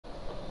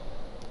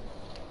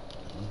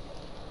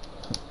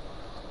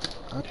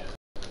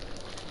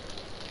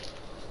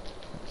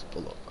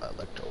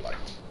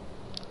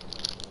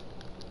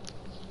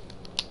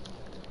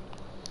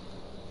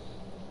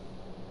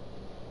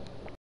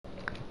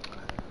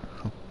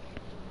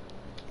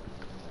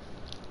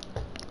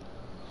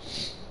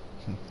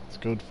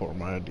good for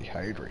my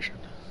dehydration.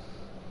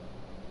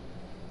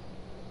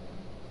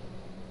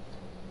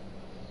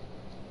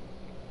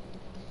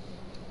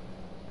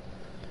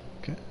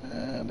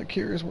 Kinda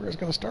curious where it's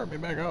gonna start me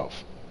back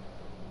off.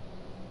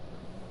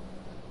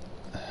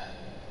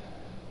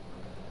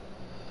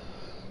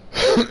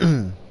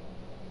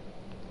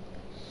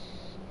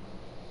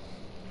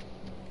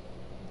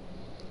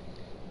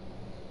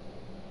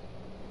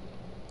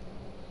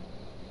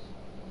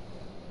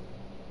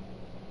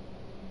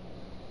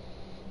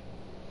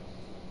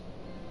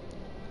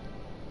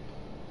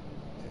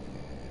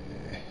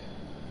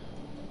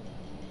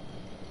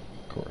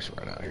 Of course,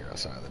 right out here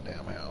outside of the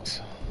damn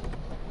house.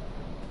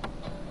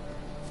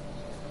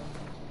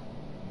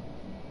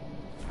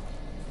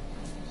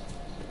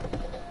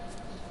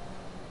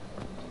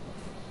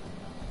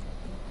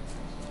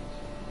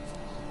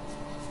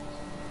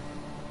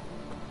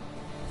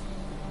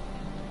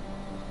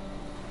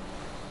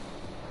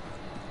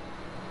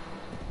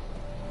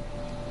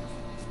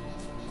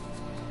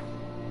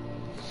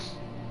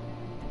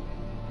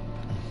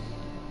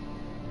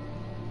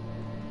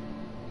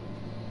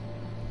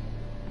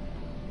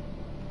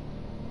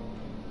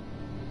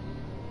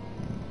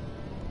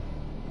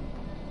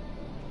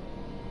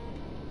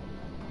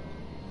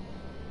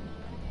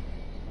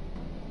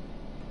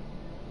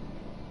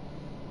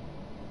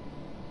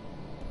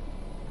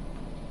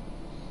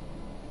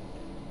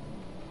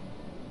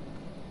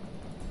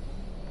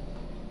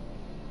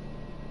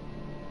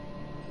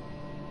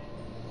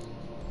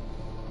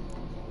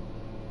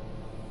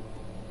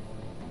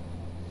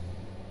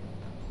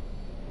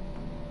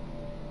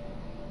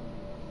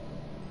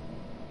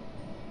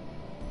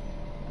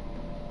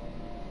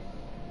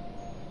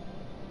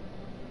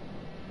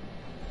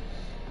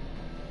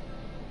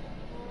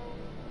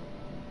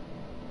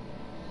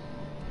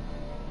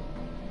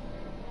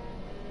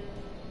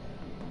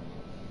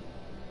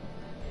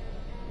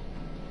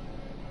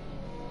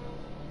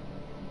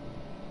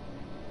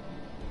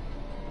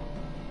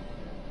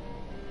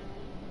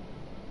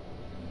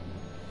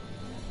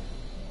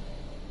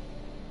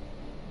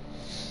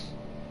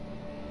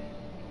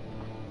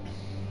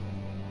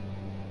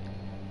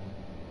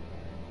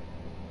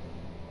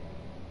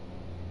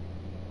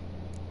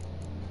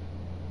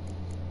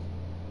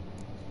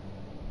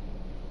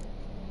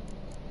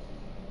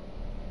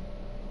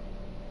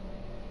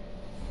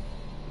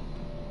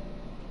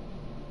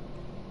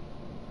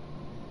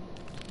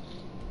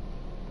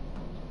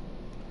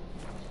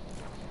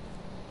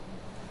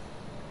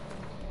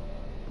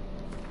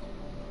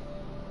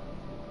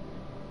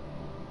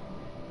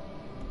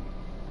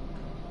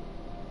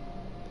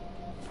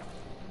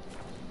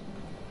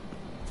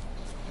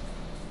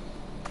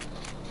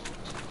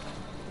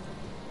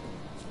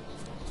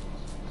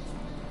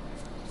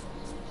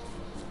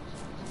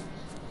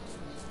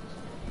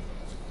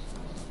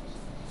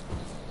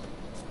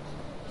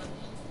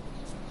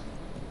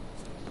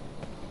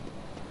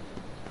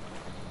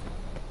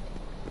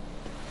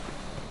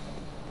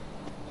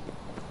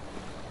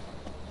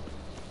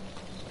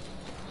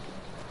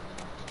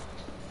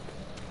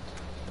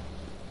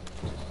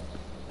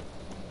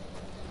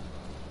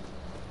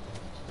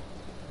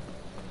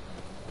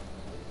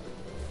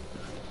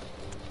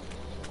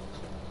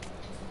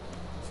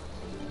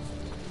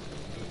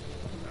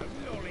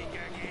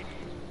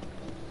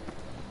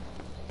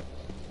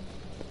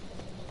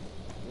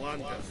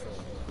 Wonderful.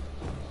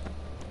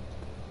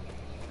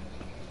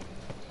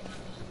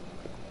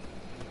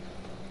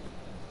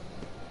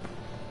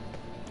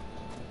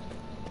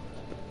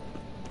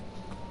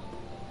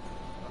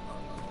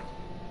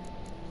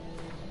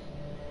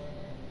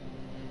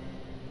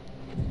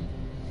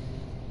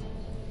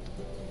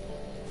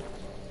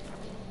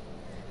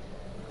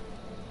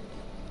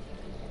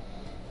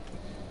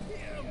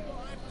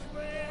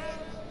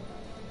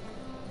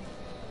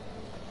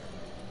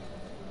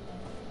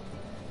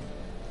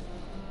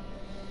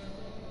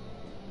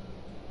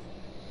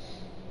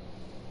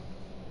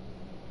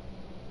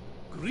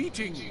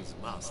 Greetings,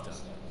 Master.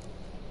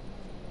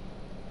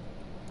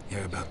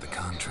 Hear about the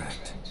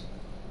contract.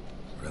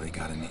 Really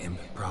got an imp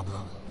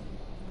problem?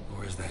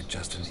 Or is that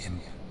just an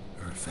imp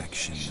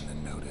affection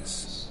in the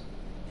notice?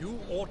 You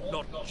ought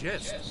not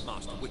jest,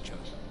 Master Witcher.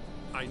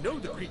 I know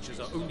the creatures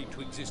are only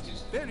to exist in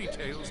fairy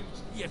tales,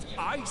 yet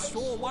I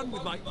saw one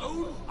with my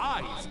own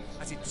eyes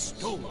as it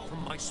stole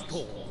from my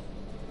stall.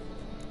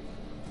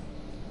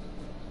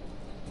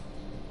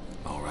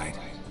 All right.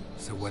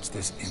 So what's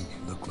this imp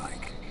look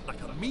like?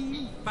 Like a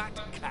mean, fat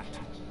cat,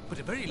 but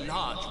a very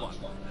large one.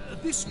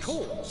 This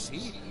tall,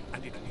 see?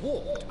 And it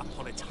walked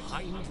upon its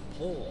hind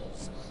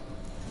paws.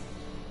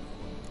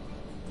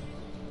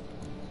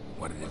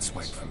 What did it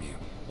swipe from you?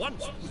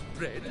 Once it was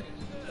bread,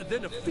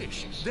 then a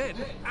fish, then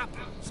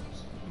apples.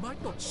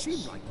 Might not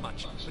seem like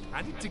much, but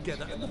add it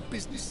together and the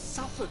business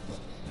suffered.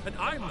 And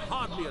I'm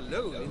hardly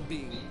alone in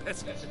being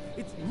pestered.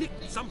 It's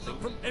nicked something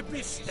from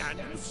every stand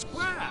in the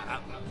square.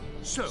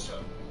 So,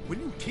 will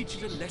you teach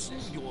it a lesson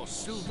with your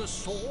silver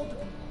sword?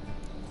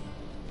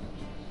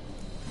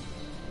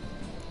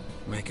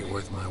 Make it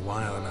worth my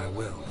while and I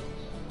will.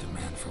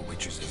 Demand for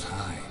witches is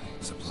high,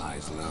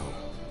 supplies low.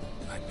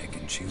 I pick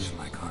and choose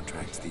my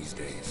contracts these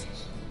days.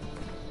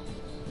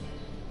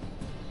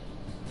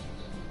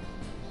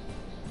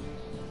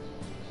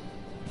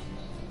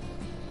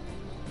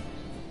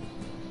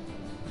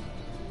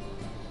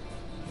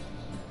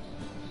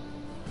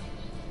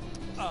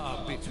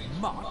 A bit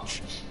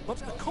much,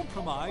 but a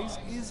compromise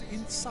is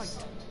in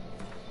sight.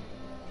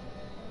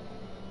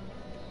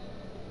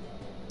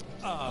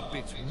 A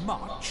bit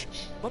much,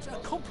 but a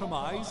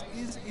compromise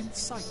is in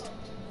sight.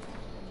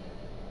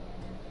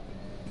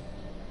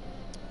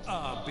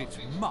 A bit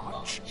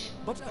much,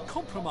 but a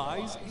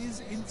compromise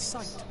is in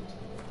sight.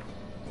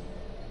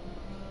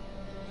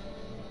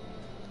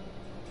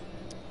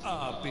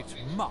 A bit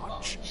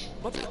much,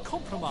 but a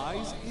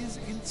compromise is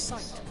in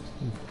sight.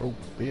 Oh,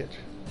 bitch.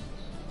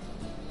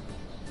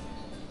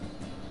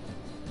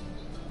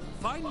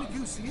 Fine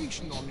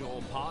negotiation on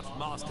your part,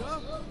 Master.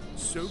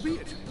 So be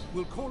it.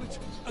 We'll call it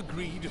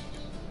agreed.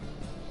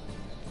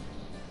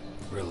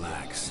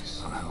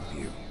 Relax, I'll help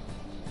you.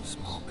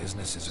 Small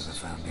businesses are the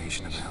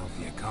foundation of a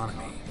healthy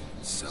economy,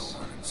 and so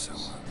on and so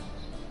on.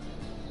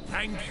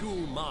 Thank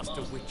you,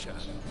 Master Witcher.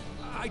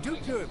 I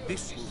don't know if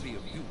this will be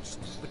of use,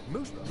 but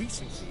most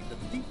recently the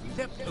thief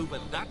leapt over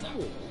that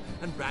wall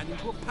and ran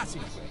into a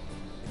passageway.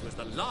 It was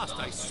the last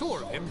I saw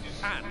of him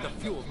and a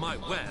few of my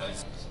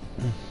wares.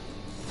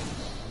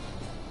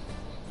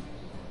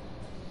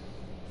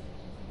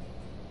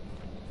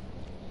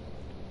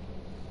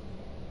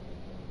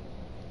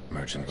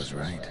 Merchant was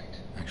right.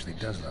 Actually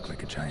does look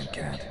like a giant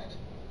cat.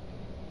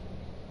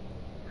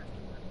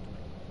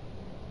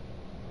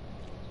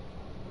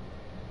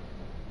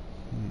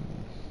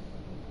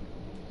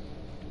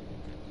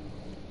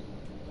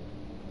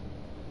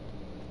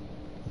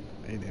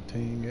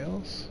 Anything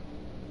else?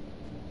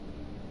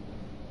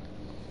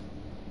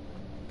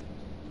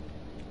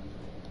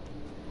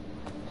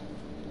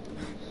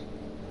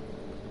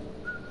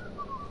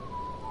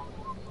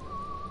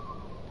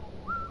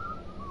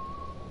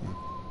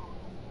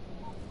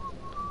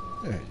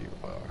 There you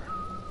are.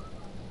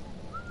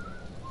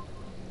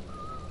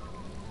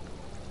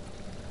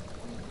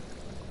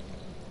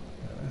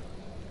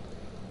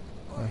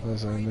 Like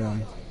this,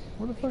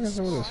 what the fuck is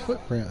all this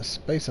footprints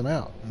spacing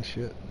out and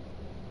shit?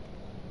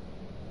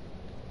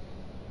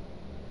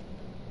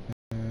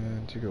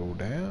 And you go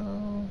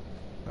down?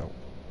 Oh.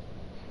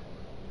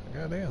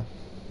 Goddamn.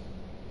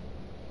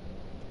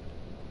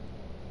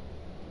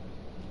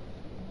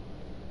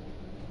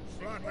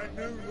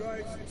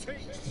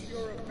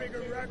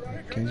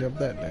 Can't jump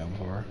that down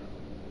far.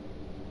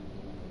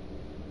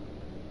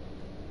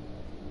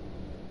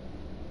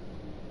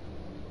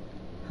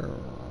 Where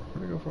do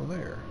we go from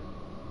there?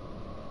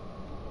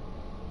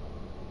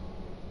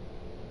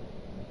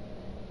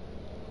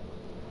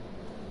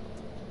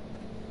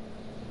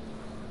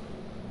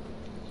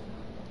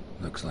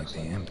 Looks like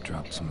the imp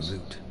dropped some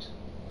loot.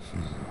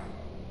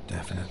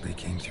 Definitely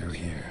came through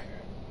here.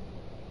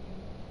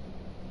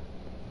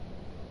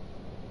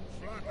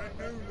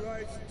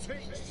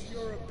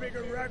 You're a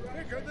bigger rat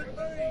picker than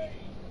me.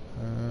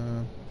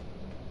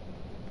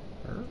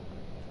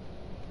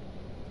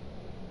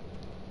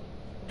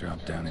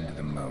 Drop down into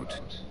the moat.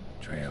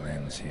 Trail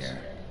ends here.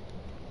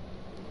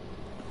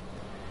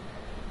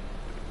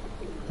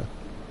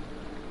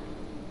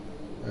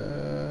 I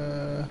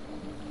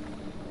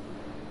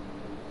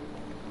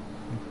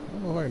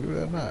don't know if I can do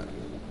that or not.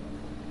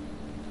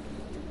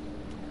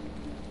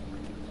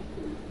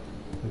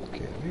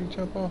 Okay, you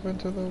jump off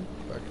into the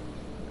bucket.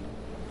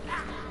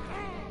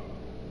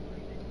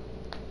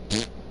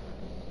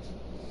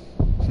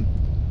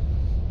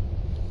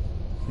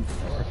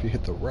 Or if you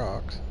hit the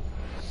rocks.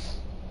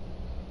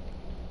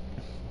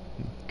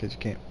 Because you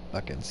can't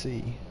fucking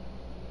see.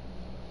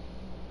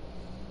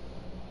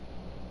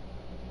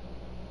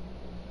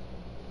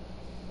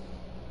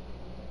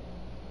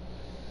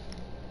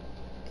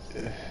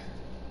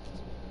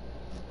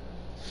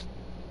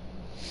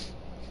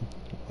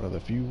 One of the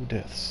few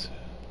deaths.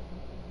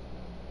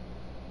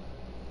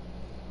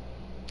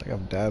 I think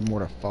I've died more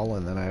to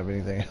falling than I have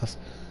anything else.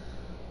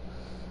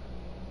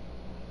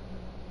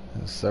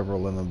 There's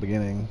several in the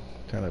beginning,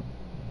 trying to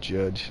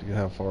judge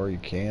how far you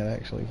can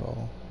actually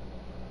fall.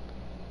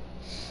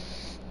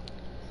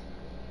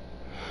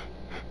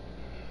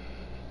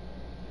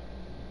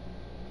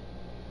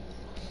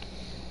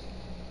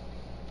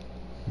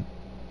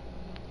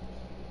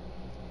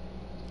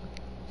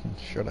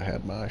 Should have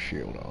had my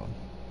shield on.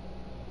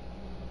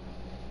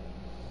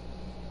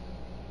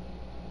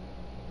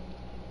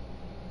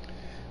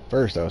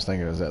 First I was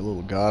thinking it was that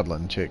little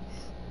godling chick.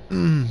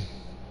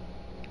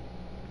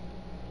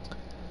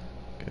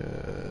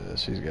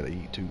 Cause she's got to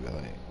eat too, I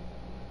think.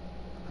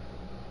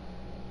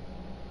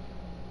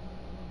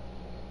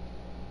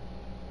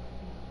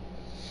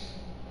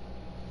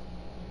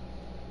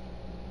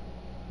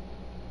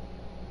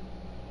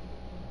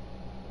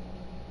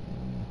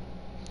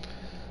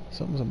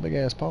 Some big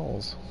ass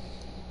paws.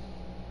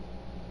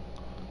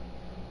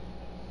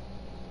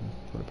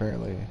 But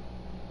apparently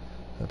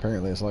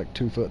it's like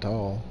 2 foot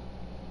tall.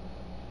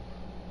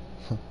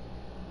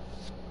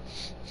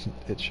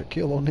 It's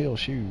Shaquille O'Neal's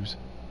shoes.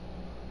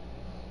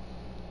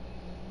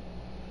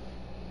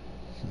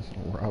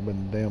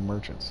 Robbing damn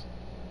merchants.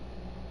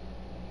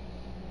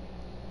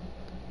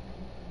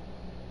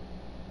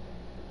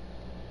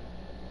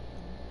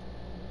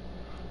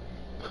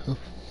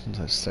 It's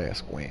a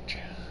Sasquatch.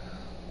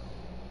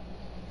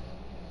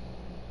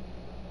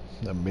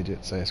 A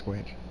midget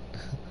Sasquatch.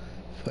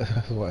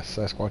 That's why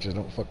Sasquatches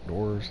don't fuck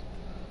doors.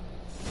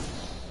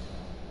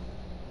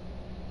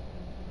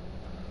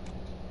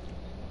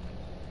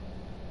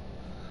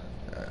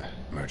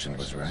 Merchant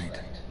was right.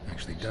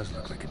 Actually does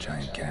look like a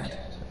giant cat.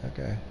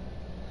 Okay.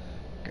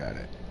 Got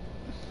it.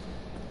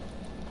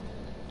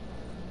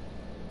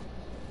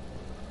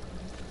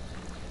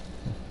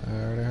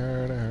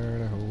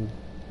 Ho.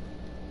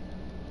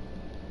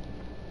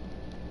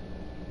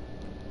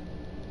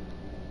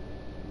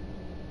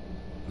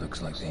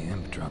 Looks like the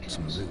imp dropped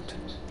some loot.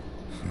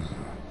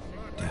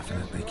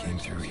 Definitely came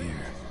through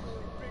here.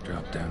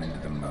 Dropped down into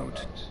the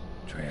moat.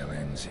 Trail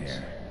ends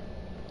here.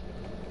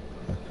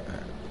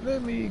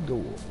 Let me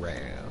go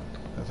around,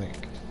 I think.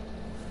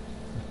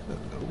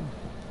 Hello.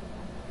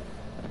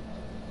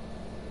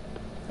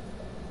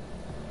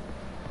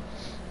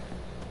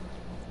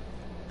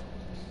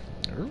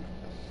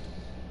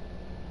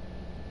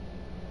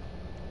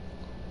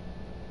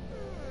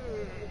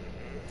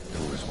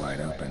 Door's wide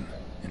open.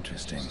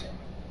 Interesting.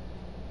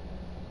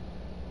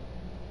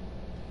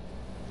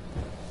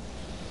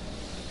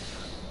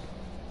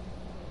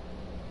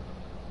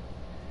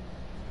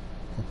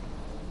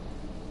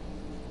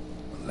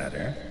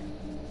 Letter?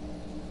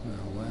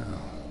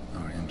 Well,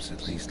 our imp's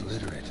at least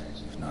literate,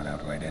 if not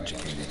outright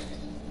educated.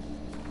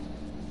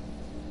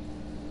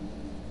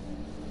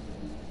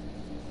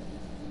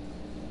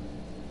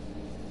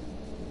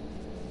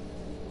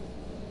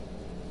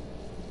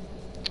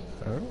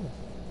 Oh.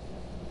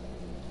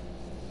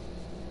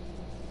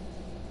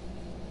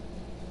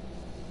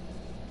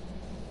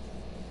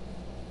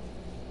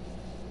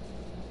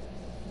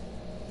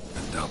 A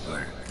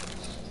Doppler.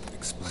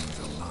 Explains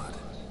a lot.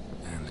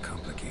 And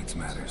complicates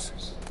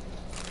matters.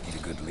 Need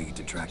a good lead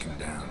to track him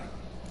down.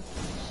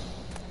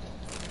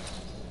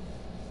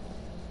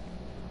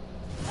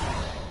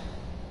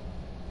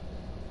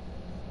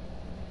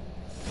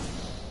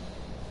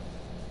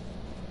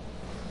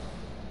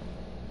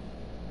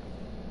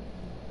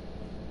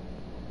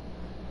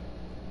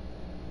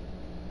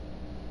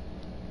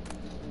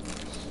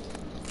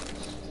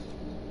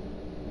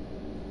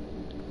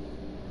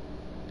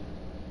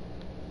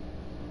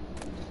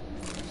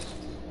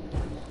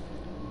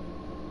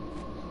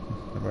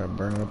 About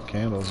burning up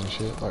candles and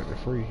shit like they're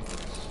free.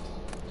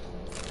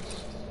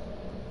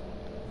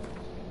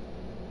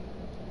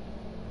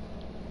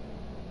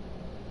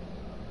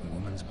 A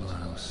woman's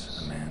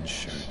blouse, a man's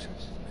shirt,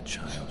 a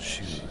child's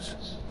shoes,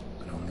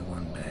 but only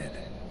one bed.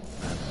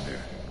 Lavender,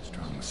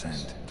 strong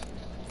scent.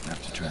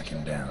 Enough to track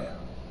him down.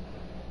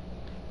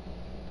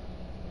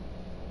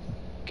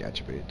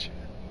 Gotcha, bitch.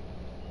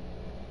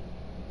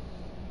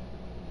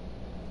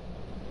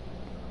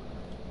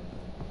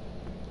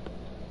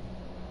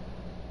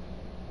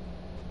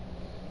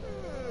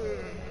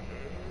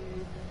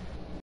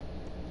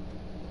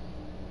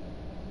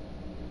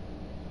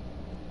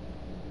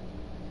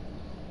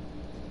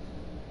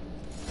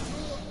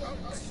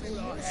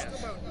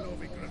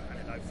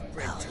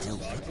 Well, still,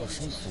 people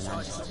think for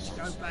London.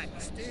 Go back.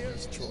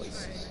 His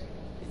choice.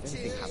 If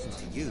anything happened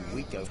to you,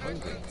 we'd go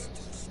hungry.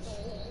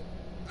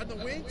 And the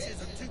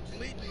wages are too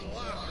bleeding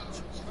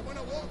large. And when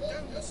I walk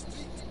down the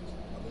street,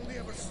 I'm only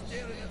ever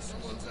staring at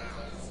someone's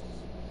eyes.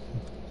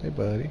 Hey,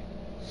 buddy.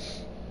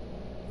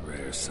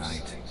 Rare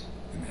sight.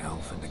 An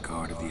elf and a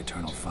guard of the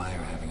Eternal Fire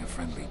having a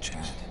friendly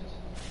chat.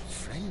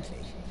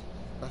 Friendly?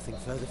 Nothing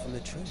further from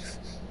the truth.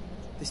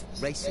 This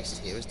racist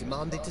here has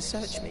demanded to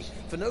search me,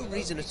 for no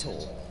reason at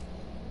all.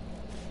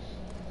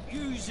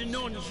 You's a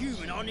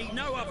non-human, I need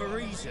no other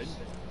reason.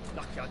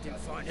 Lucky I didn't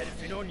find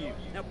anything on you.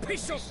 Now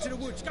piss off to the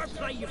woods, go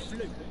play your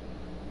flute.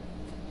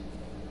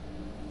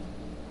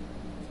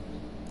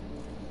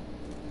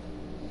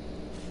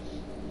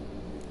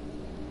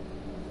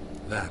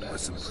 That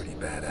was some pretty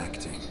bad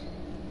acting.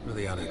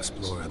 Really ought to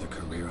explore other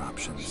career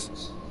options.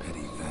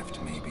 Petty theft,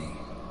 maybe.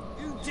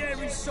 You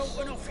dare insult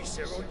an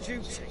officer on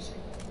duty?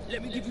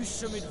 Let me give you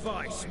some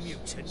advice,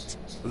 mutant.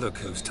 Look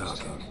who's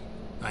talking.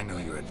 I know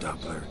you're a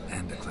Doppler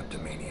and a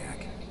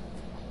kleptomaniac.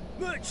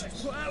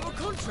 Merchants put out a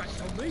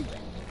contract on me.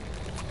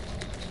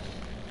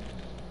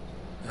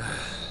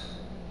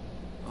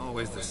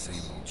 Always the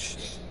same old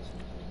shit.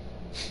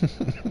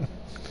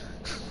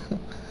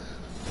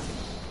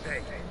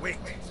 Hey, wait.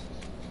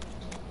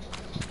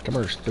 Come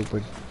here,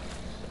 stupid.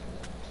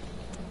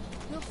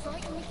 You'll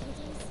frighten the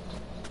kiddies.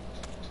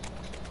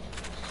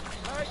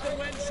 Hide the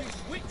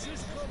wenches,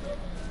 witches coming.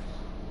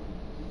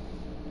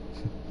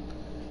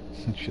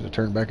 Should have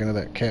turned back into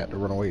that cat to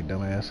run away,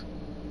 dumbass.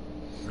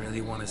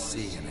 Really want to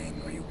see an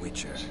angry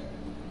witcher.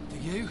 Do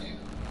you?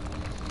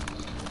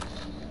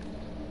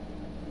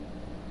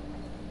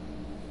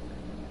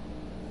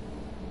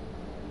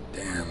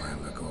 Damn, I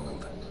look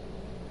old.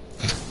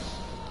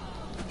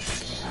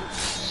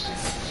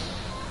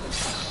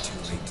 Not too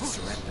late to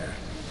surrender.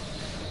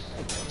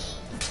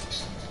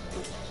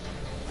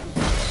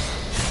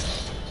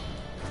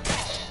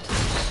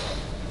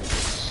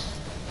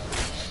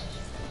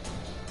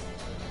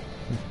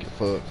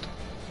 fucked.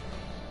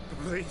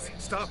 Please,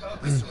 stop.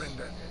 I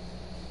surrender.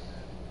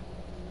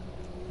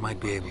 Might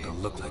be able to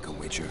look like a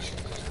witcher.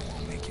 That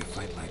won't make you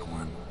fight like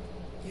one.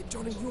 You're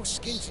donning your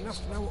skin's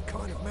enough to know what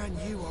kind of man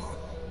you are,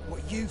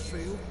 what you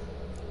feel.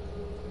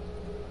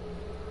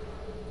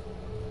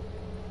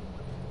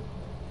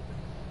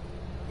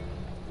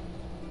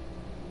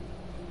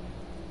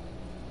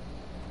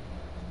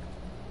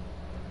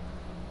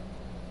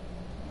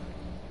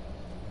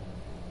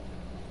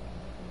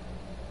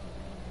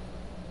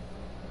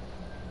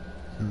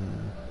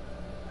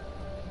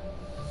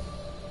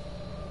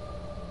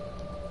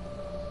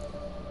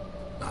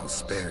 I'll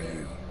spare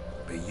you,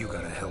 but you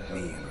gotta help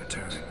me in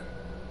return.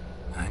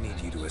 I need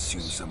you to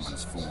assume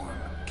someone's form,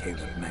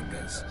 Caleb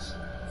Menges.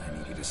 I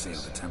need you to sail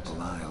to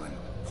Temple Isle and...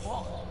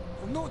 What?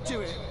 I'll not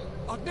do it.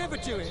 I'd never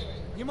do it.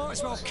 You might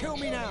as well kill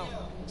me now.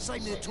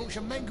 Save me the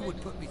torture Menga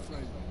would put me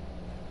through.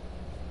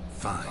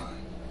 Fine.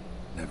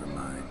 Never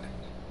mind.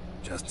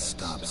 Just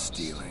stop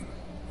stealing,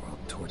 or I'll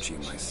torture you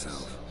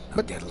myself.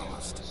 Now get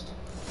lost.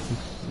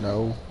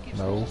 No,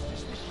 no.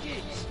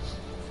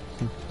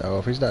 No,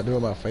 if he's not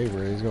doing my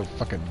favor, he's gonna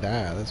fucking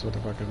die. That's what the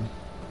fucking...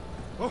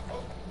 Oh.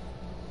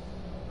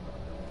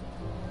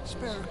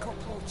 Spare a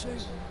couple or two.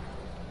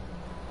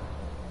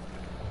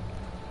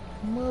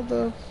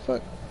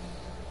 Motherfuck.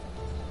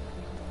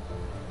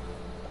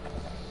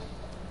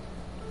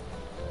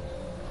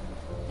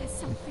 There's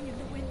something in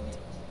the wind.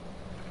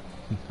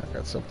 I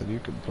got something you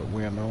can put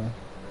wind on.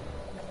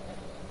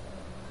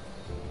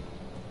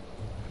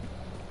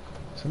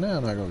 So now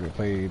I'm not gonna get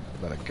paid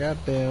by a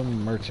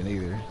goddamn merchant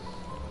either.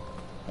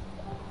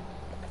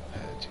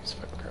 Jesus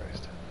fucking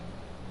Christ.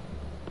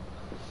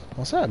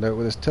 On a side note,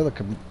 with this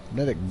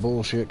telekinetic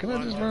bullshit, can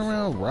I just run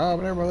around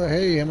robbing everybody?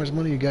 Hey, how much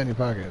money you got in your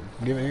pocket?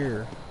 Give it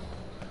here.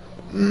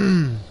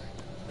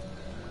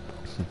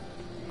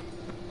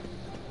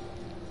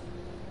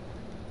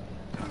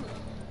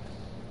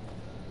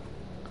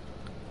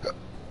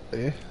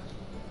 Yeah.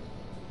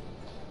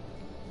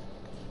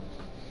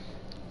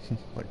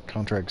 Like,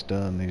 contract's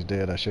done, he's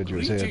dead, I showed you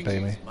his head, pay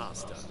me.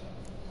 Master.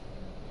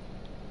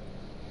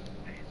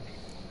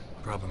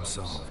 Problem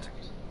solved.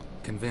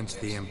 Convince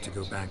the imp to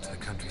go back to the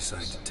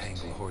countryside to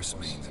tangle horse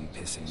manes and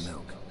piss in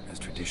milk, as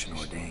tradition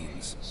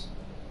ordains.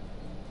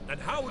 And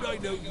how would I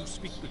know you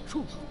speak the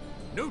truth?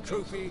 No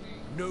trophy,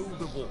 no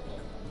reward.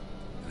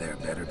 There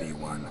better be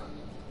one,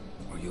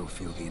 or you'll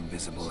feel the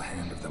invisible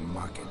hand of the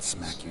market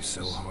smack you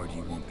so hard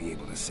you won't be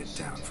able to sit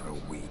down for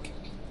a week.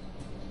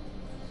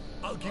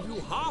 I'll give you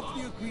half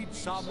the agreed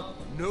sum,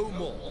 no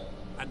more.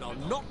 And I'll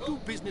not do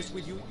business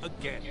with you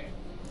again.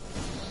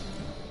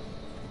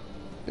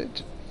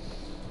 Bitch.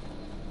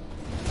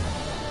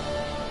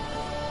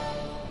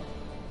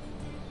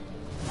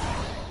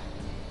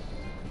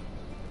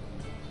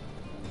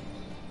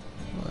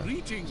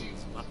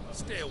 Greetings,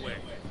 stay away.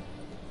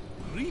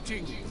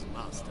 Greetings,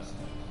 master.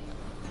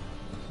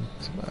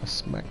 Somebody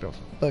smack the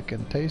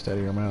fucking taste out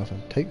of your mouth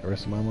and take the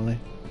rest of my money.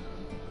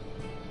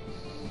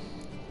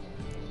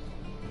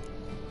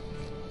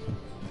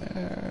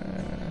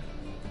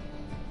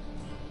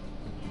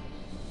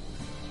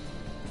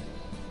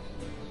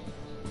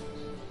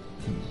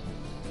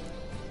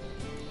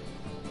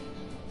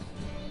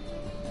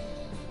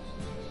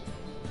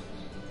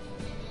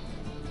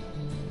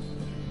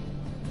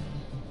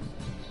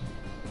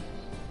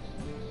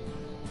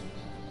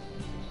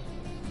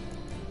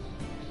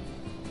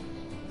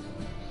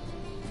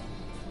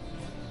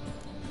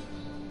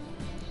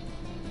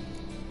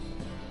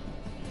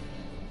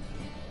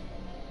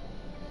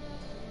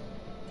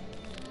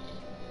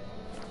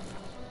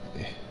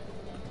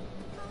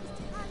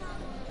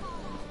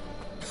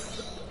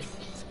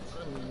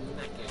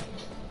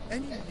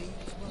 Any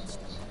needs, master?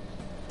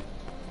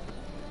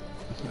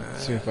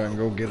 See if I can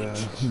go get a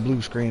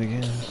blue screen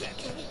again. So,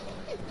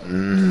 how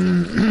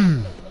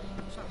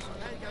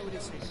you go with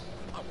this here?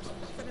 Oh,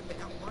 nothing a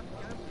bit up one go.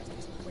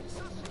 Business quick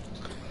stuff.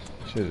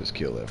 Should just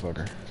kill that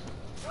fucker.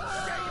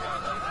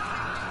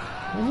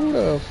 Who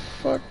the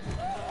fuck?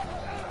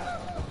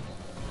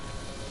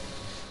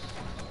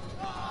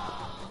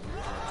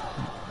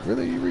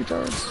 Really, you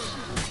retards?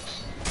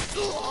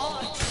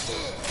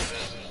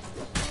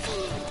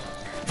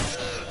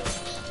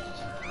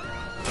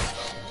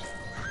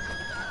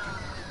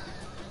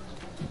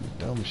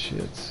 Dumb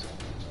shits.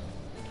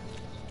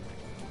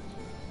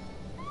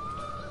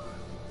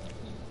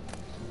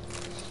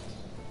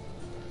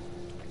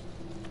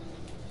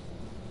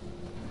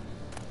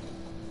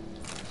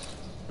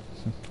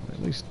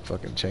 At least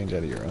fucking change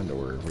out of your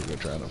underwear if we go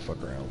trying to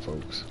fuck around,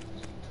 folks.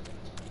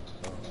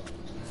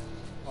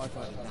 I've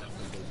had enough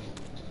of it.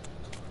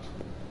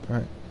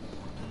 Alright.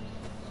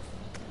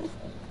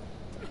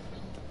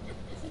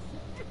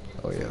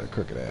 Oh yeah, the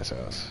crooked ass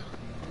house.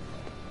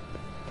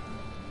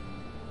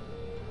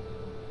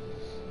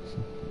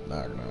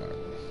 Knock knock.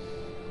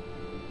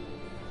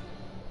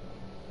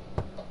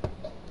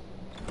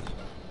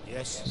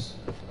 Yes.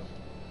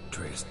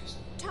 Trace,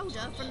 Told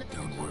her from the...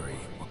 don't worry.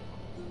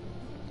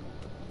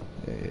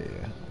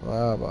 Yeah.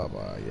 Blah blah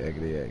blah.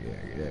 Yakety yak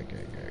yak yak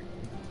yak yak.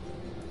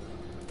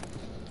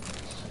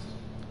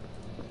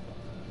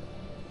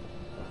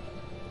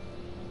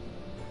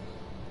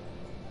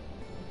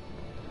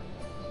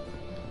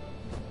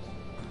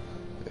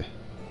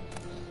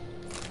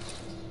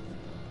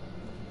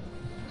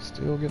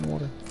 get in the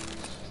water?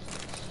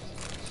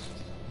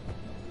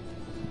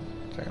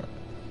 Damn it.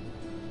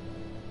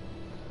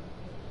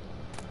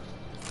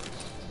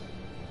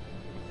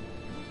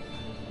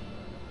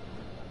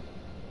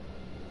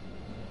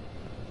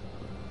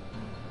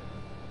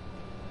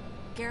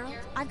 Geralt,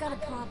 I've got a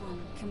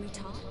problem. Can we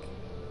talk?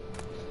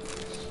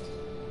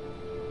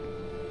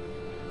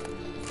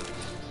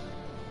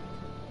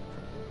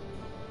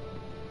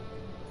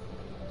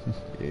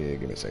 Yeah,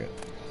 give me a second.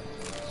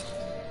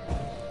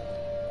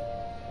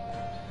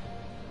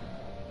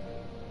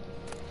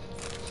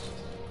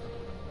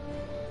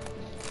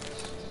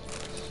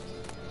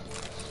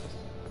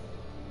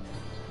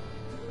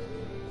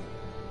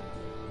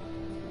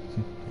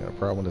 Got a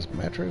problem with this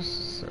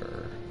mattress,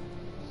 or?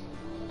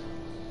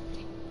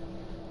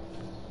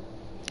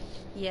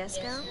 Yes,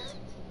 Geralt?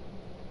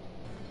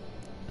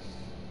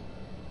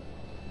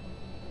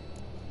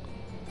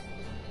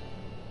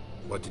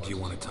 What did you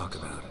want to talk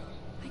about?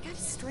 I got a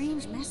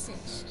strange message.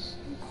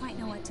 I don't quite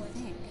know what to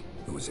think.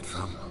 Who was it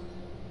from?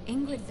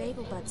 Ingrid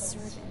Vegelbud's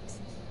servant.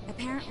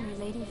 Apparently,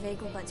 Lady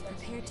Vegelbud's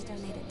prepared to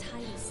donate a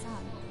tidy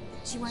sum.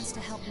 She wants to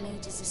help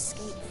mages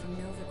escape from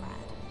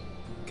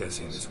Novigrad.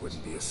 Guessing this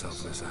wouldn't be a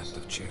selfless act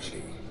of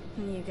charity.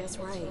 You guess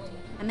right.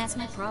 And that's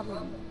my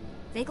problem.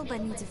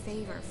 Vegelbud needs a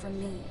favor from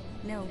me.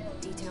 No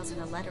details in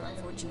the letter,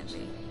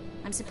 unfortunately.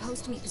 I'm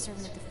supposed to meet the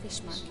servant at the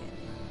fish market.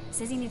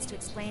 Says he needs to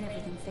explain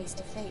everything face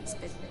to face,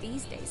 but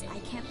these days I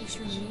can't be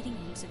sure meeting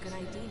him's a good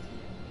idea.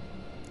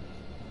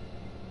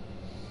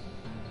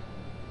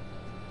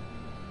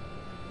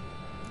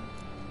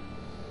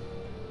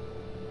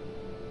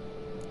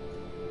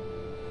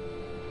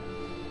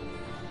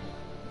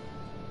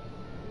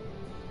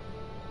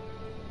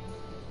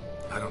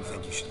 I don't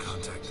think you should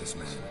contact this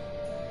man.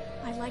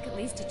 I'd like at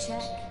least to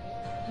check.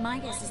 My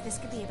guess is this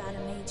could be about a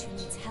mage who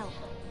needs help.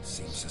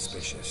 Seems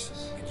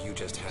suspicious, and you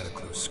just had a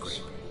close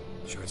scrape.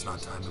 Sure it's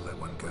not time to let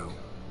one go?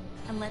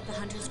 And let the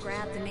hunters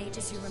grab the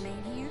mages who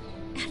remain here?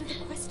 Out of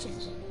the question.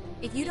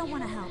 If you don't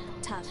want to help,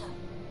 tough.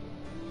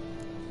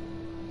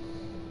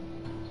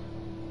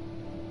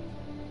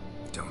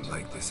 Don't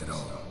like this at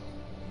all,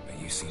 but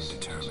you seem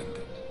determined.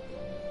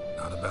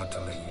 Not about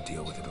to let you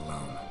deal with it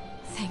alone.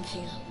 Thank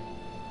you.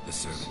 The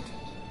servant.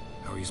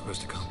 How are you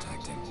supposed to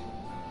contact him?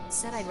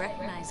 Said I'd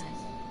recognize him.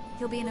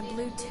 He'll be in a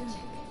blue tunic,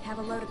 have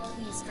a load of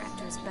keys strapped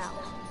to his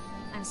belt.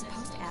 I'm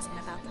supposed to ask him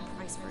about the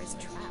price for his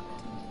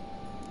trout.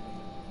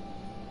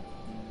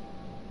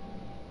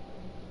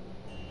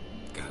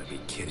 Gotta be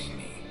kidding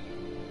me.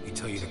 He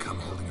tell you to come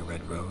holding a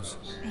red rose?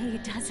 He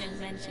doesn't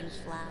mention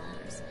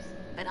flowers.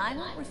 But I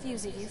won't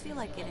refuse if you feel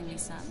like giving me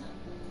some.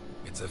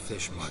 It's a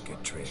fish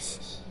market,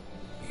 Triss.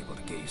 Be able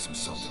to get you some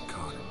salted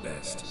cod at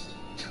best.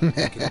 I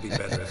think it'll be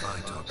better if I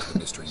talk to the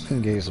mystery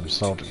man. Gave some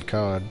salted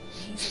cod.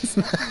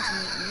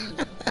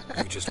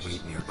 You just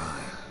wait nearby.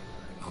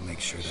 I'll make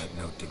sure that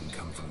note didn't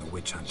come from the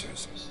witch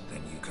hunters.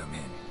 Then you come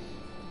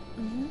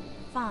in. Mm-hmm.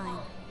 Fine.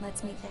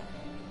 Let's meet there.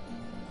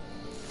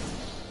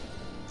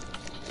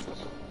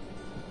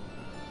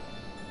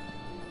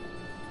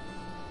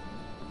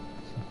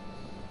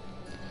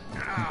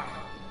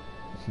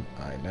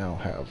 I now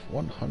have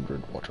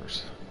 100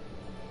 waters.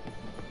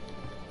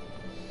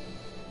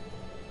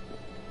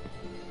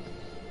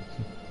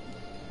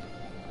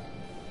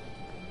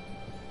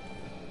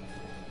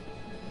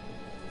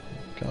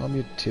 Calm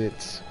your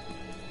tits.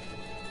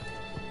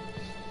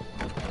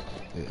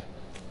 Yeah.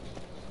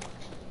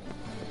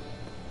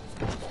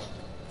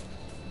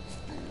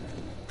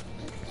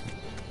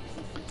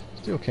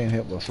 Still can't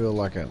help but feel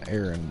like an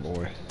errand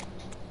boy.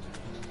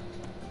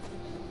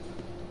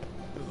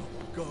 Oh,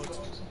 God.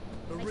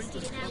 The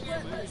Reaper's coming,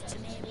 mate.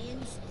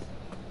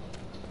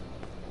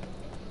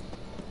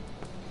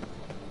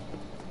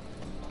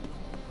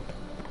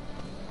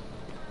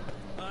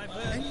 I've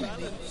heard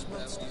ballads.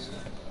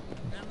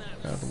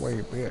 Out of the way,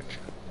 bitch.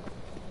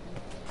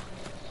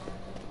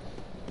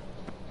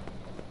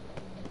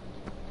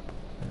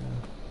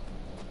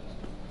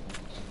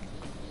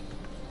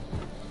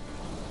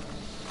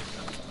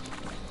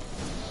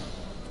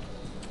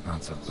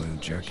 Lots of blue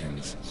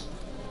jerkins.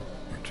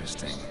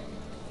 Interesting.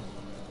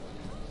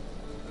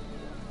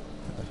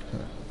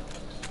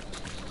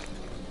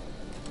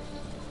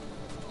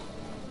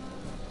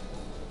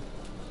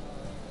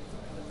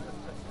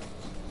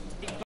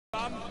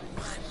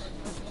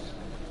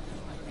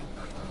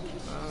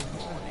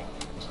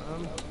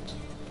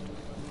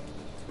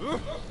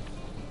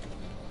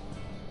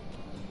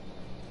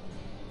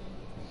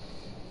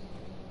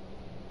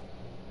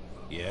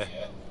 Yeah?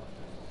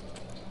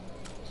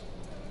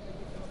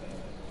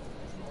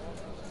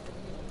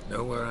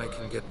 Know where I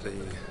can get the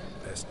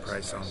best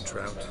price on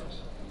trout?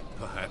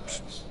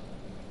 Perhaps.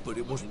 But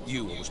it wasn't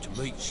you I was to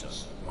meet, sir.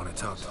 Want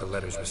to talk to the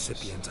letter's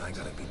recipient, I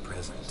gotta be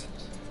present.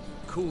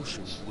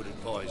 Caution would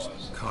advise.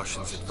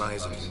 Caution's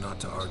advising you not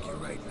to argue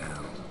right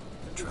now.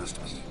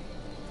 Trust me.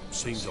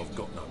 Seems I've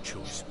got no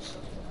choice.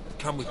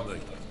 Come with me.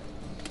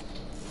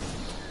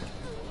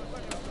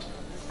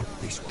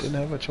 This way.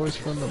 Didn't have a choice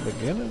from the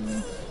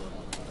beginning.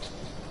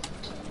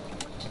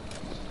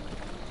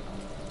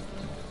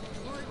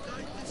 Why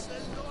don't you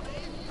send on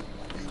in?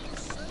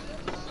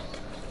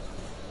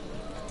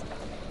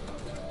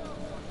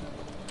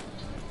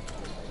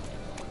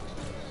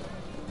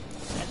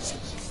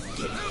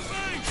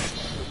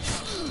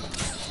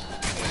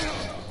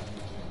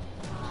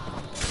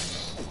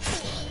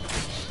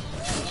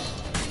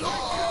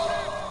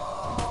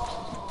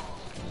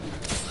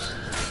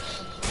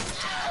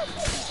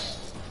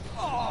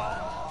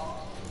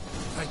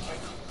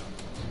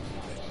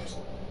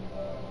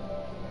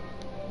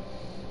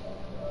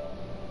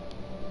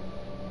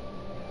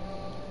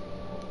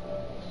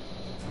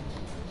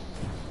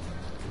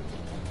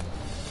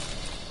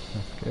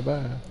 Okay,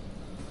 bye.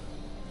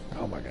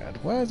 Oh my god.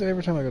 Why is it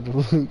every time I go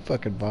to loot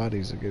fucking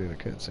bodies I get in a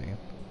cutscene?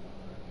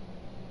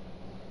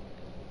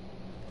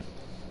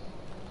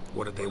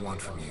 What did they want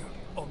from you?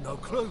 I've no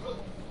clue.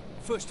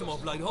 First time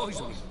I've laid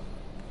eyes on him.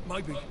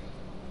 Maybe...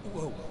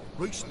 Well,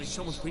 recently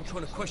someone's been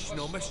trying to question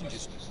our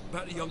messengers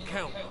about the young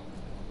Count.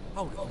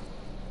 Hold on.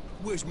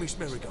 Where's Miss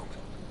Marigold?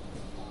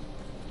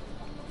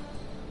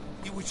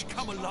 You would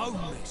come alone,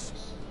 miss.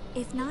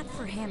 If not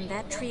for him,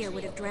 that trio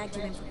would have dragged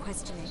you in for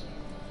questioning.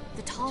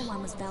 The tall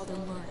one was Valdo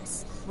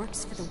Morris,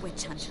 works for the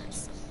witch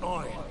hunters.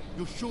 Aye,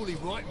 you're surely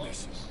right,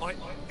 miss.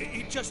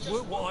 It just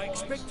weren't what I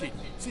expected,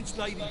 since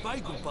Lady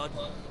Bagelbud...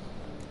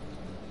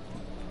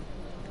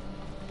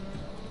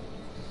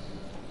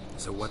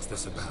 So what's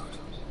this about?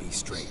 Be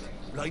straight.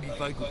 Lady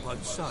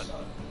Bagelbud's son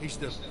is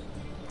the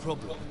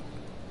problem.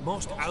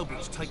 Master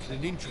Albert's taken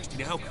an interest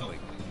in alchemy.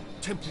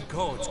 Temple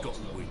Guard's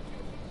gotten wind.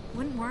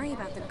 Wouldn't worry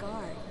about the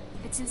guard,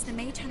 but since the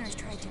mage hunters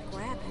tried to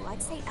grab you,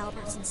 I'd say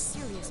Albert's in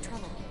serious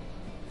trouble.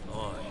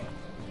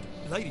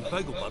 Aye. Lady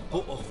Bagelbud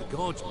bought off the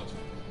guardsmen,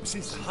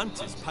 since the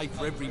hunters pay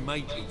for every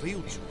maid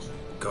revealed to them.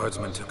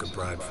 Guardsmen took a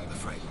bribe from the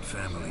frightened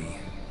family,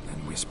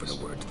 and whispered a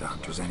word to the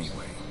hunters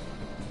anyway.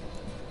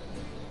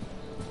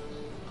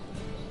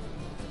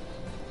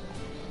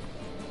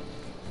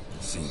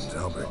 Seems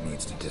Albert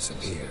needs to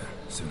disappear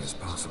as soon as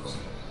possible.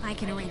 I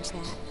can arrange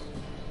that.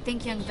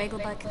 Think young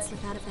Bagelbud can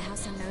slip out of the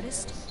house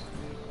unnoticed?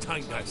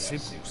 Tain't that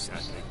simple,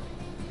 sadly.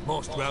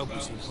 Master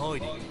Albert's in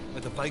hiding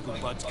at the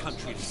Bagelbud's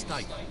country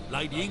estate.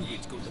 Lady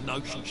Ingrid's got the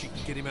notion she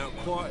can get him out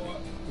quietly.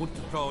 Want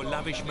to throw a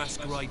lavish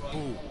masquerade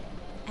ball.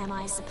 Am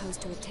I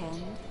supposed to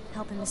attend?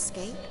 Help him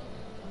escape?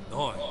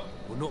 Aye,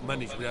 we'll not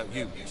manage without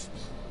you, miss.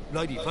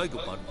 Lady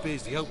Bagelbud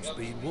fears the Alps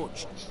being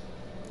watched.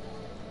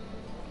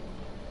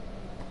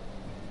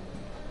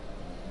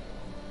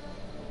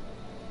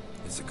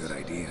 It's a good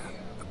idea.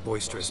 A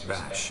boisterous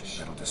bash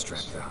that'll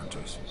distract the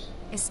hunters.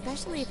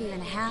 Especially if even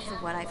half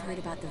of what I've heard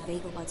about the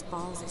Bagelbud's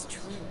balls is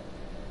true.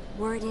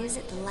 Word is,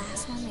 at the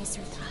last one they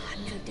served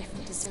 100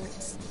 different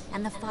desserts,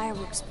 and the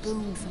fireworks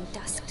boomed from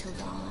dusk till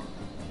dawn.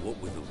 What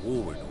with the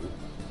war and all,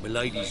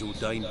 Milady's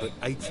ordained but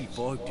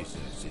 85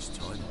 desserts this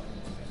time.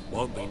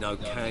 Won't be no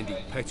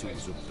candied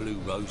petals of blue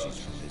roses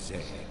from the Zare.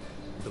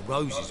 The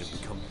roses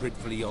have become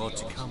dreadfully hard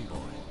to come by.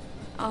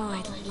 Oh,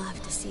 I'd love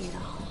to see it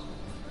all.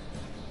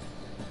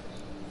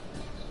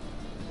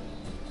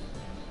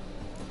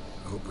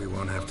 Hope we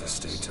won't have to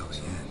stay till the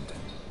end.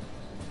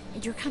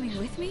 You're coming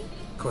with me?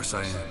 Of course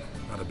I am.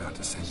 Not about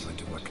to send you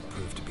into what could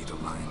prove to be the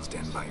lion's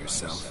den by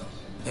yourself.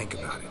 Think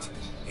about it.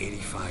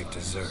 85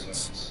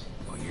 desserts,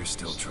 while you're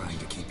still trying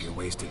to keep your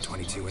waist at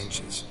 22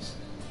 inches.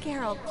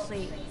 Geralt,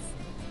 please.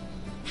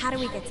 How do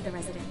we get to the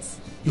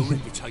residence? Your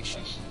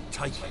invitation.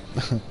 Take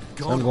it.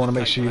 I'm going to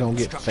make sure you don't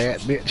get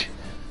fat, bitch.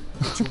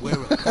 To wear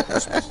a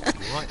cotton spot,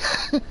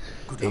 right?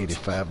 Good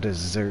 85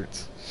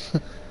 desserts.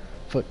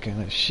 Fuck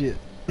kind of shit.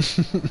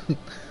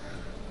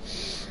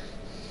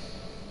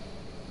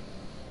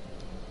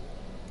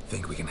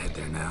 Think we can head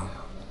there now?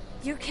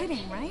 You're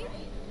kidding, right?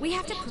 We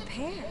have to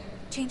prepare.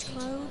 Change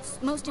clothes.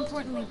 Most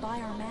importantly, buy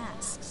our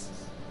masks.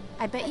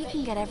 I bet you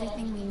can get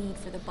everything we need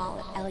for the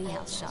ball at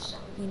Eliel's shop.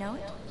 You know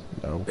it?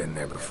 No. Been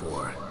there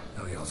before.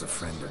 Eliel's a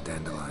friend of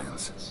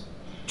Dandelion's.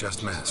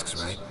 Just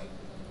masks, right?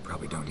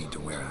 Probably don't need to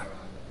wear a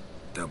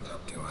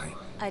doublet, do I?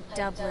 A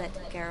doublet,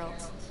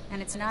 Geralt.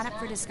 And it's not up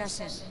for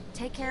discussion.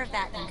 Take care of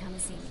that, then come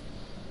see me.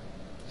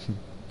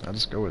 I'll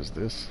just go as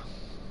this.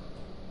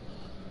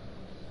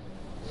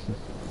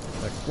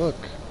 Like, look,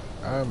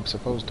 I'm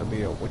supposed to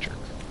be a witcher.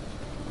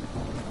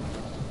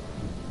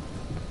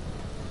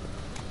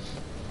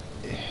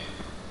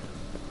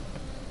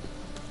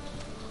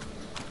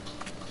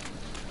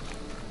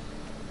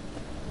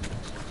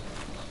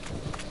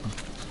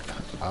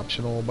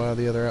 Optional buy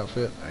the other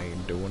outfit. I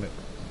ain't doing it.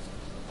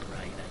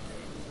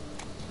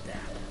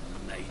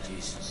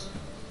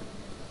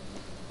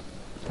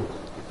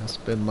 I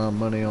spend my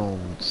money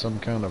on some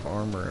kind of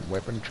armor and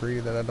weaponry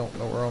that I don't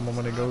know where all my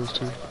money goes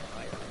to.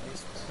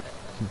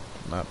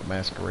 Not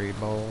masquerade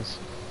balls.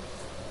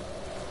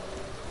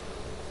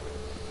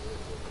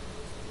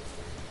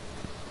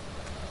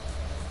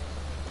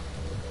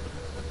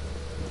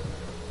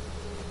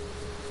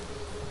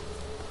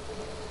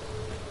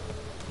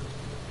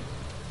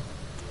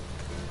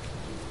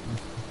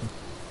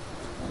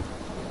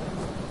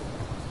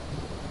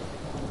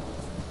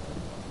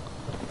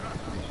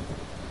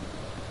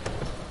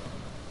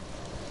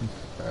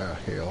 Ah,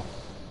 hell.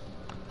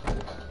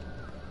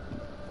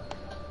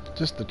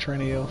 Just the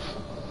Trini elf.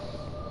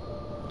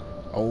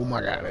 Oh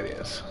my god, it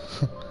is.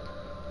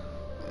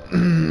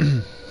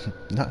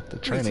 Not the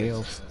Trini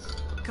elf.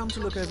 Come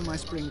to look over my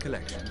spring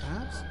collection,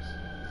 perhaps?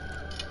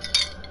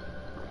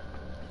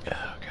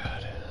 Oh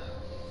god.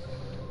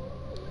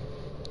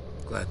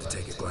 Glad to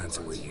take a glance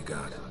at what you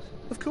got.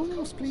 Of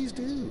course, please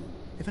do.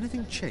 If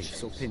anything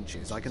chafes or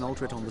pinches, I can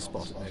alter it on the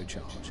spot at no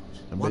charge.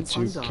 I Once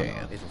bet you I'm done,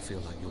 can. it'll feel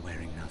like you're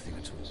wearing nothing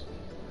at all.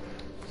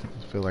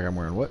 I feel like I'm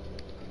wearing what?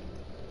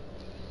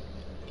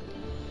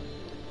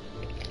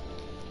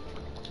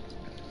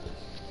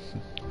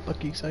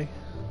 Fuck you say?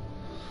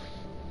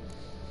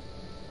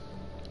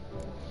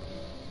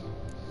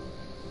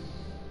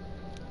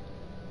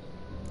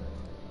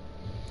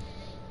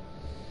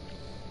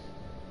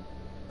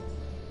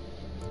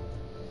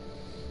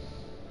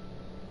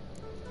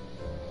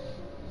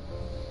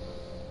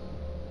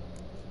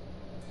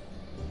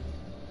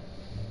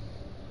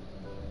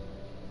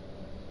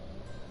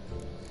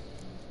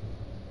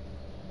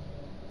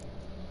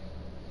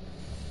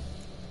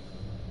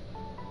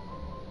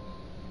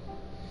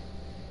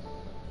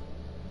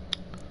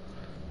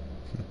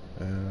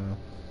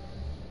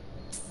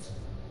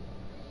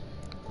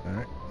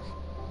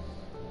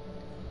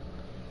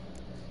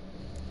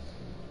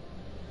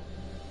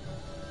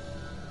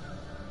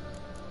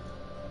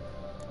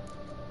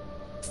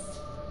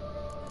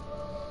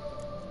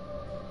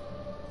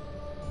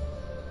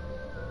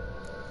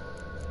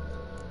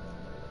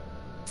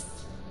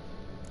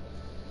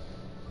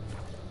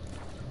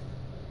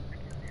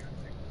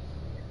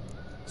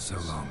 So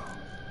long.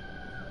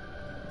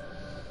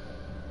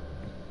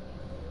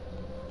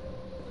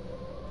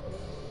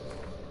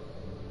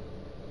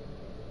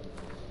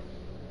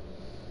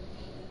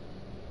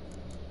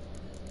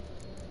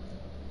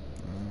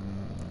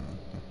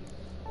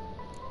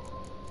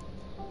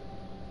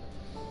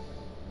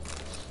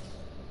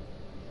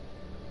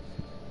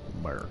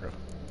 America.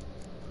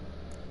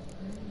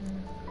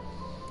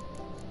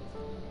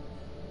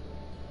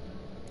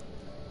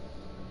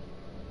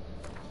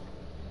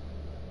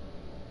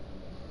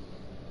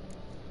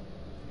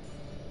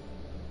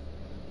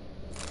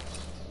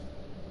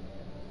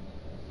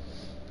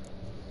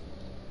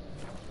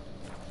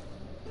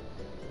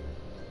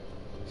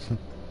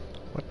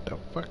 What the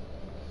fuck?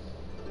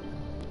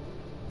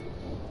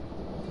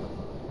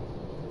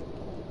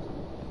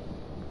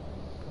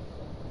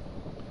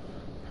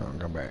 I'll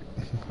come back.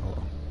 Hold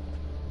on.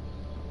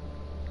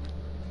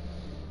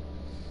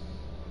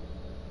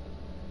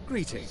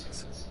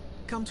 Greetings.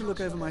 Come to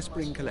look over my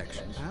spring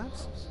collection,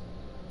 perhaps?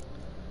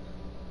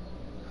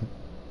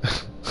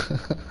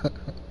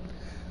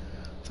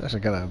 It's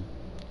actually kind of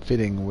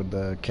fitting with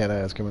the cat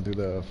eyes coming through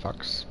the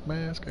fox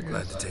mask, I guess.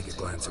 Glad to take a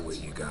glance at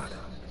what you got.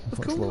 Of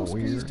Looks a little course,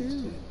 please weird.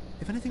 do.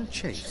 If anything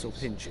chafes or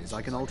pinches,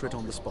 I can alter it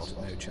on the spot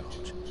at no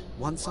charge.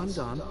 Once I'm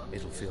done,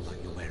 it'll feel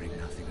like you're wearing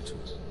nothing at all.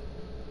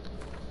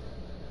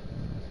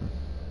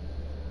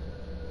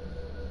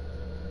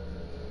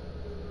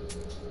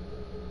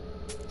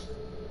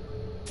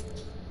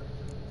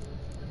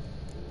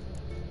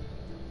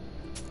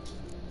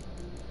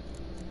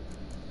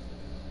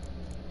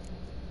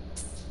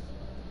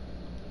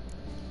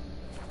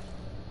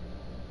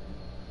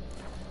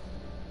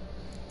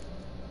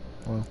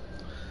 Well,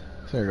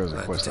 there goes the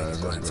Glad to quest take a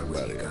eyes. That's glance a at good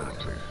what you idea. got.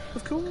 Too.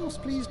 Of course,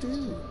 please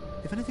do.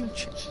 If anything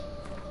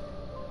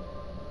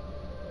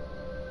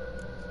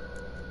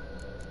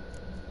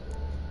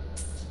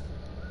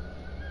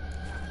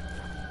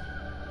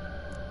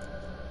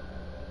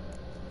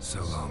So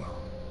long.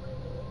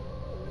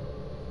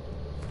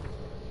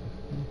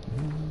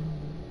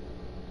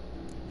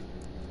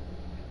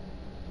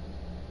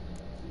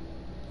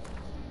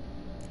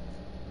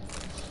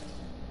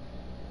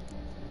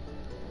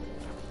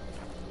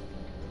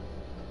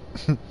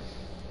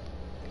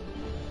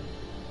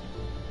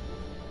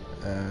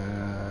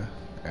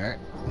 Alright.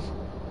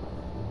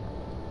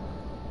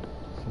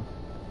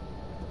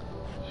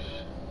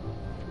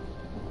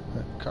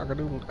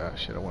 Cockadoodle. Ah,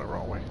 shit, I went the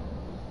wrong way.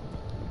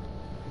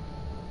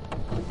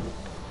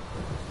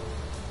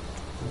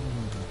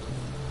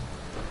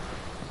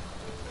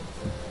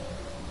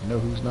 You know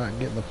who's not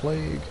getting the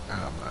plague?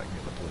 I'm not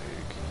getting the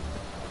plague.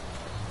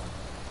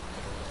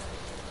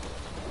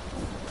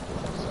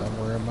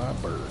 Somewhere in my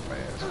bird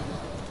mask.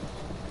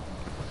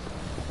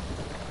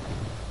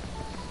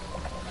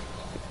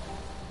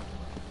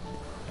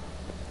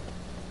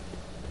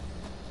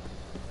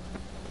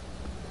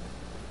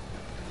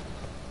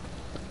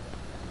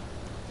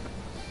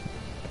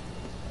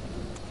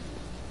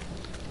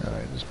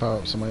 Alright, just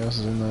pop up somebody else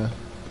is in the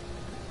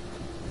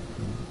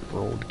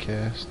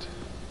broadcast.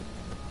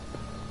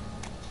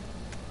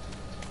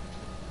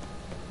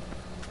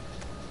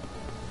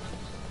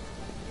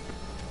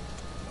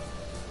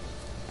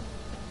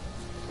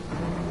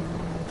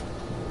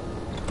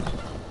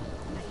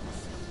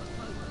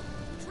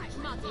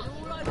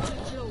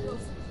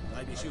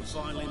 Maybe she'll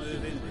finally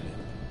move in with him.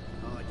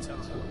 High time.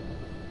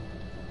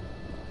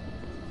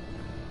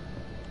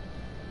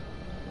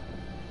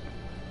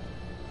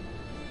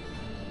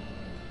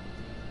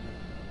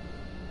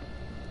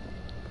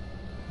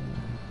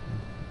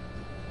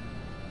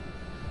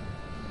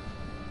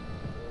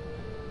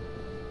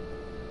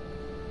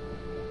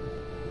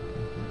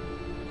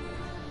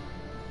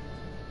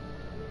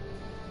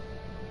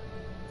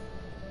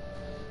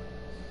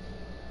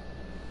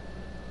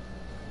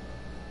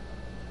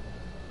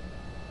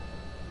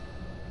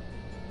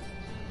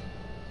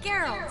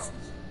 Geralt!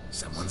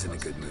 Someone's in a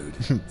good mood.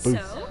 So?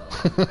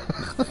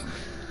 Nothing.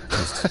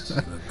 Just, you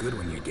look good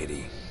when you're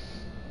giddy.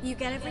 You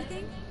get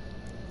everything?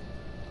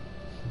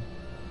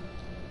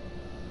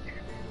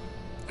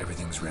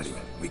 Everything's ready.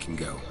 We can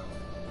go.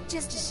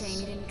 Just a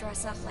shame you didn't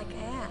dress up like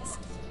I asked.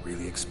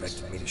 Really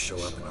expected me to show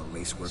up in a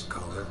lacework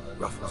collar,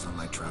 ruffles on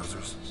my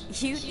trousers?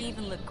 You'd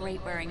even look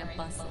great wearing a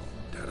bustle.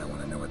 Doubt I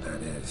want to know what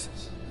that is.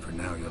 For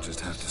now, you'll just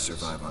have to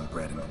survive on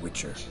bread and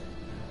Witcher.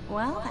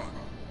 Well then,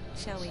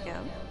 shall we go?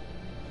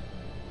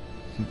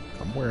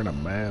 I'm wearing a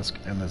mask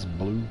and this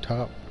blue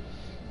top.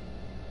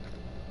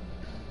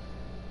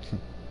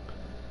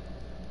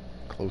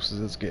 Close as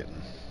it's getting.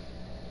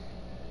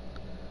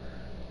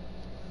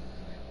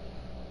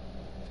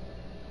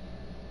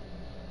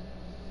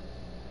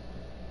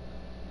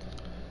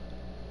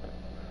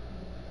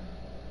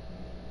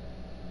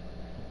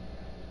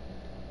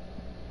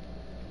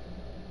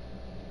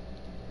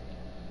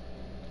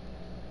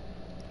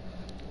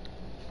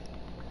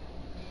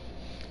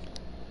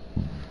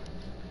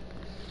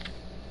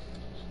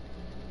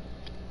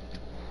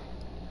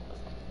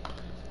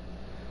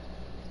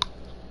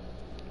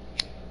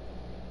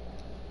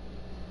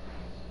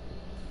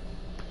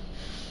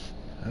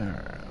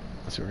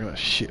 Let's see what kind of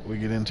shit we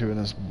get into in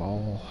this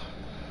ball.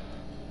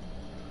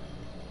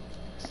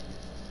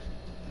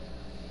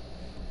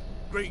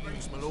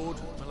 Greetings, my lord,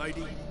 my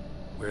lady.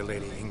 We're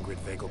Lady Ingrid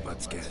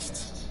Vegelbud's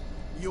guests.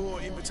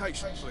 Your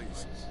invitation,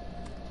 please.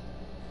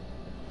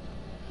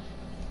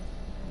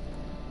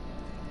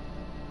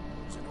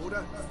 It's in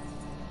order.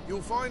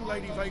 You'll find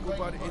Lady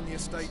Vegelbud in the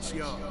estate's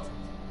yard.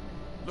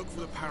 Look for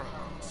the parrot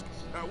mask.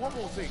 One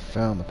more thing.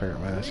 Found the parrot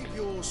mask. Leave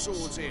your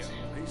swords here,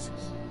 please.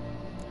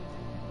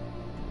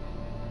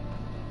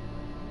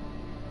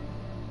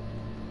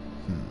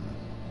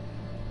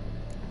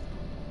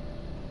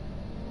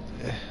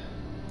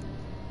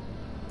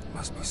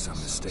 Must be some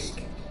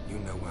mistake. You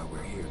know why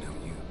we're here,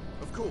 don't you?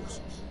 Of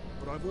course.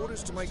 But I've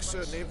orders to make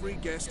certain every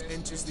guest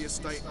enters the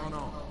estate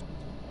unarmed.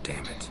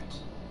 Damn it.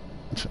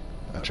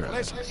 I tried.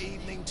 Pleasant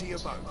evening to you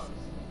both.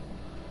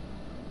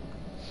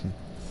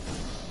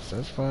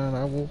 That's fine.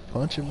 I will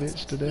punch a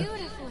bitch to death.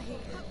 Beautiful here.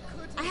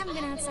 I haven't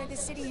been outside the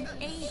city in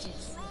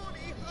ages.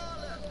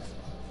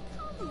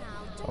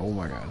 Oh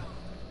my god.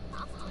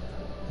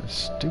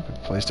 This stupid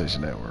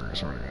PlayStation Network, I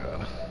swear to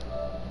god.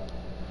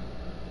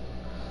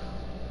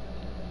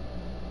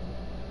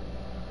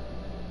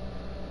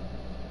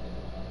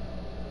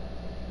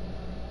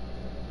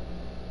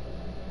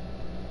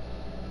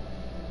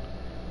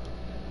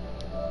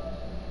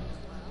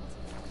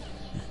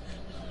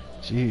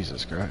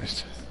 Jesus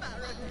Christ.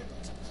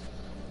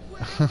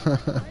 Hello.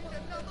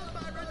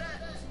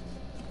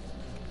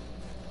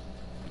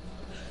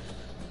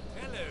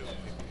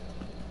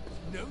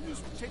 No use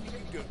pretending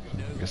you don't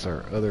know. Guess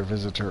our other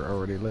visitor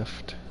already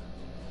left.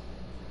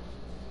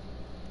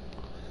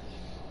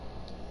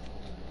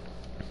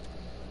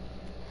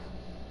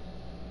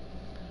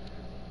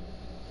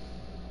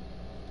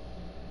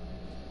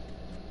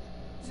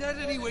 Is that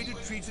any way to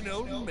treat an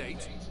old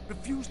mate?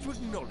 Refuse to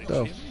acknowledge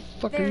The him?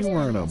 fuck are you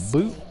wearing, a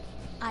boot?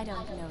 I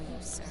don't know you,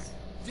 sir.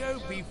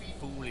 Don't be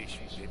foolish,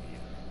 Vivian.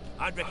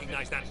 I'd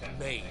recognize that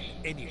maid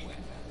anywhere.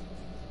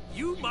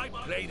 You might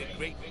play the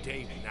great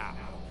dame now,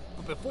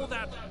 but before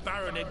that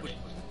Baron Edward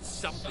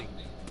something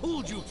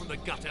pulled you from the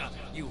gutter,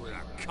 you were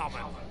a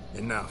common.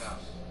 Enough.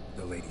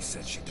 The lady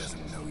said she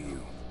doesn't know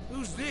you.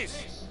 Who's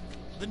this?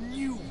 The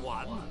new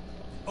one?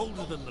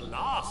 Older than the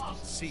last,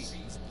 it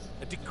seems.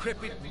 A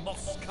decrepit,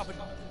 moss-covered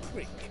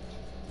prick.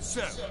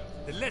 So,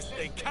 the less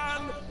they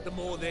can, the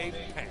more they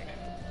pay.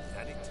 Is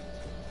that it?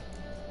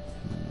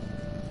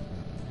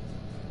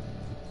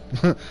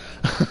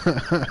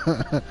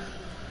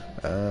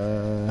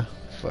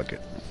 Fuck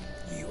it.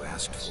 You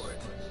asked for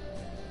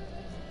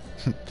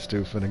it.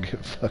 Stu finna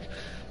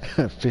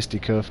get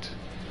fisticuffed.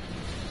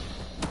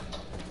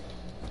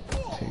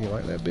 You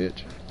like that,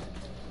 bitch?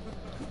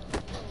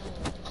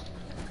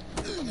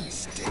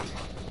 Mistake.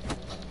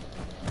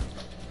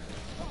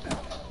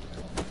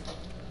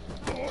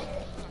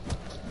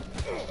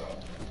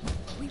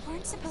 We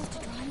weren't supposed to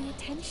draw any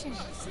attention.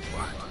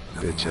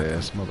 What? Bitch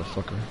ass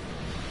motherfucker.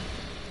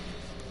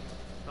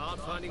 Hard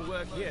finding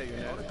work here, you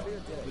know.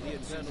 With the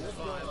eternal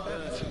fire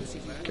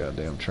burning.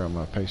 Goddamn, try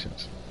my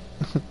patience.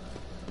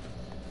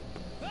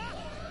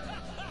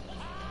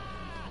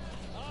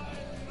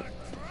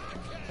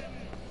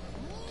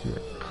 You're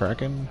a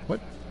Kraken? What?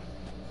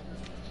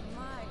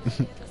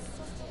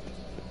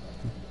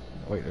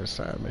 Wait, there's a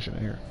side mission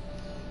in here.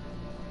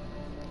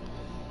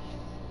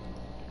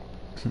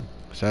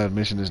 Side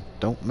mission is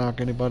don't knock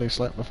anybody,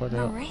 slap the fuck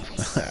out.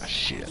 Moritz, Ah,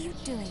 shit. what are you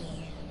doing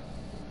here?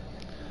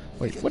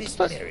 Wait, what the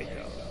fuck?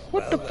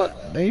 What the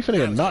fuck? Now you finna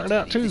get knocked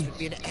out too?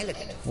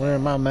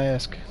 Wearing my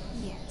mask.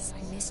 Yes,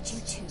 I missed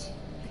you too.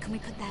 But can we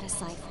put that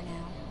aside for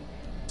now?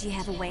 Do you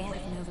have a way out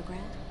of Novigrad?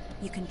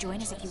 You can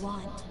join us if you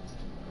want.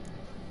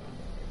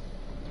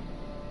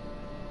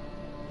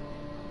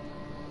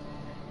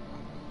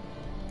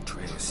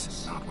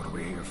 Triss, not what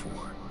we're here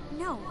for.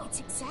 No, it's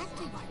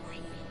exactly why we're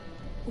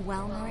here.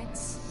 Well,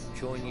 Moritz,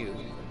 Join you?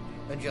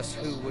 And just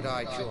who would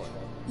I join?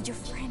 your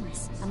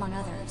friends, among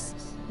others.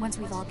 Once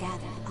we've all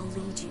gathered, I'll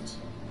lead you.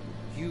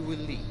 You will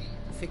lead.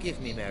 Forgive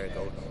me,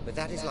 Marigold, but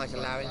that is like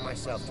allowing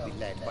myself to be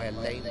led by a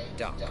lame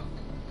duck.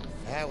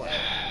 Farewell.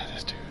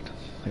 This dude.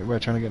 Everybody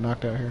trying to get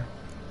knocked out here?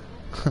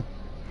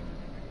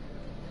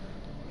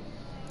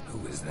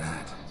 Who is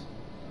that?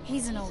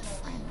 He's an old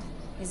friend.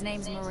 His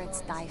name's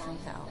Moritz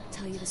Diefenfeld. I'll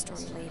tell you the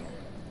story later.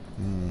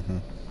 Mm-hmm.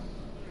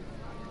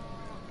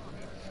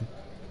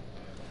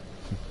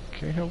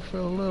 Can't help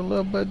feel a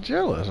little bit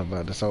jealous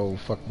about this old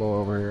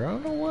fuckboy over here. I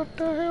don't know what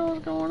the hell is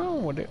going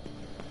on with it.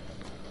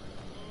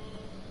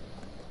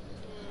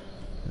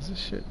 Is this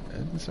shit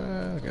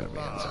inside? I gotta be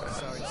inside.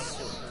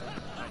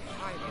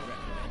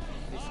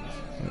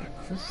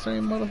 Is this the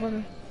same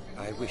motherfucker?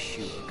 I wish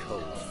you a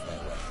cold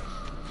farewell.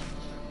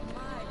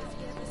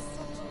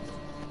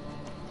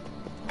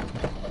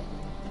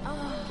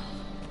 Oh,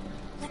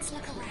 let's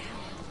look around.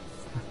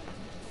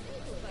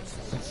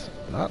 Let's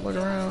not look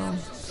around.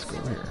 Let's go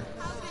over here.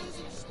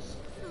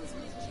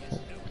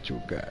 What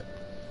you got?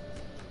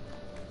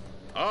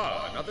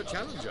 Ah, another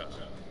challenger.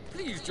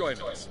 Please join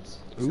us.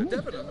 Ooh. Sir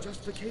Debenham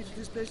just vacated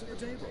his place at the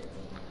table.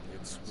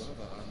 It's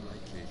rather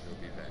unlikely he'll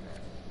be back.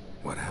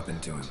 What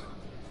happened to him?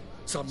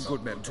 Some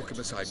good men took him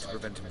aside to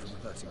prevent him from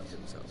hurting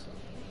himself.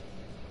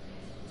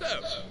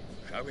 So,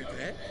 shall we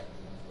play?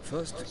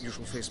 First, you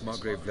shall face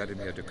Margrave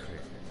Vladimir de Cray.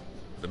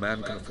 The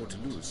man can afford to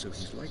lose, so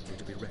he's likely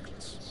to be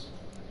reckless.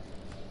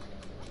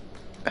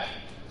 God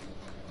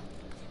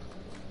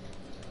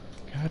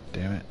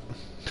damn it.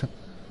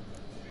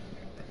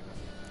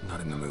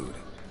 Not in the mood.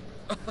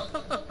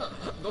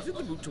 Not in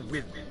the mood to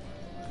win.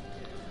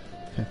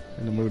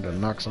 In the mood to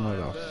knock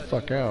somebody the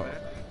fuck out.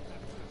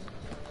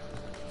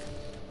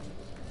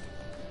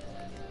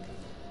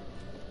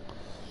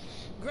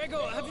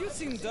 Gregor, have you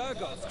seen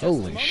Durgoff? Just Holy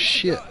a moment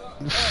shit.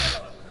 ago?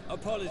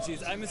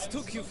 Apologies, I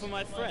mistook you for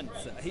my friend,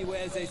 sir. He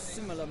wears a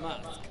similar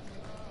mask.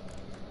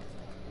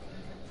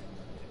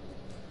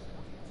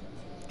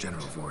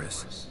 General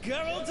Voris.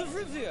 Geralt of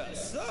Rivia,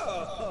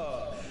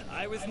 so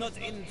I was not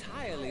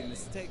entirely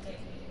mistaken.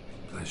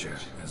 Pleasure,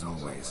 as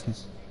always.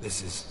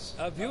 This is...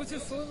 A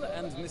beautiful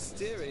and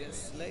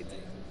mysterious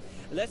lady.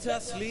 Let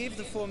us leave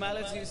the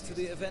formalities to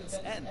the event's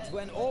end,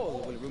 when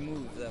all will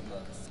remove their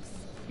masks.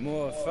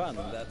 More fun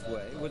that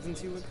way,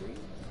 wouldn't you agree?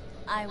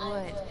 I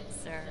would,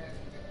 sir.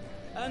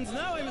 And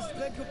now I must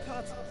beg your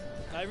pardon.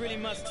 I really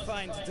must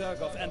find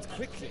Durgoff, and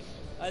quickly.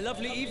 A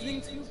lovely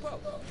evening to you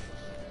both.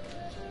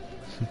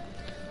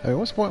 I mean,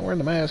 what's the point of wearing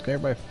the mask?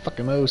 Everybody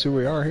fucking knows who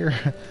we are here.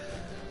 Mark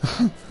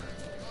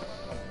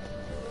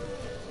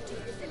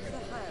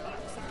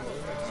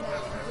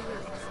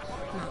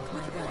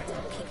my words,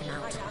 I'll kick him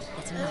out.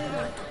 It's another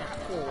night at that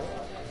hall.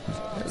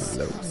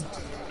 Hello.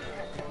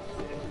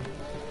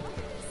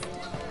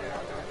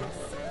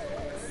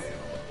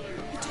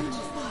 Return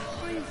of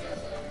fire.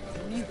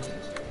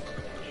 Mutant.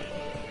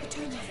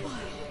 Return of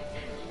fire.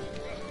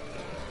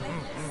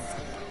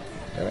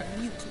 Damn it.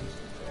 Mutant.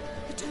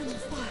 Return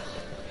of fire.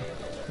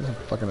 There's a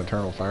fucking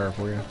eternal fire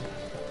for you.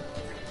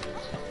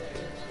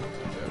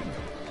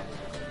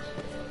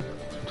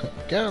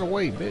 Get out of the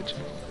way, bitch.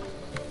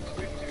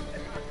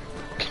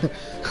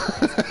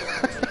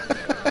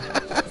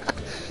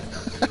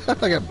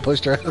 I got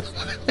pushed her out of the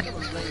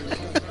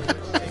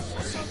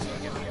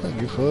way.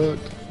 You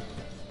fucked.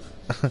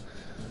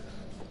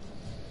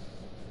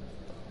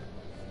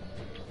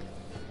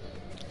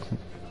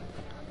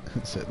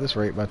 At this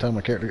rate, by the time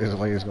my character gets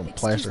away, he's going to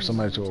plaster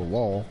somebody to a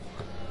wall.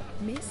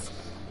 Miss?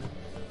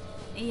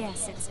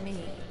 Yes, it's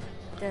me.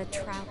 The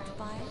trout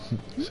buyer.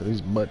 So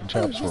these mutton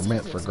chops were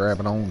meant for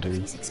grabbing onto.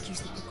 Please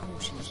excuse the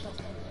precautions, but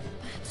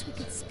perhaps we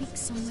could speak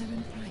somewhere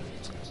in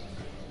private.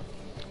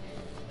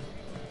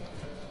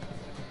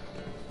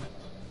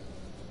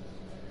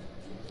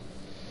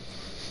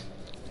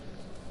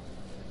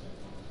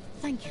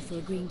 Thank you for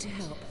agreeing to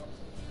help.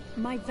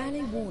 My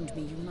valet warned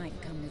me you might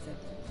come with a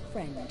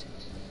friend.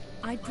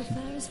 I'd prefer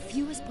as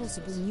few as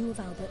possible knew of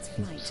Albert's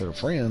flight. So a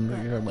friend? You're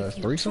talking about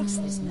a threesome?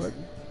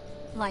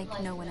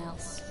 Like no one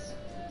else.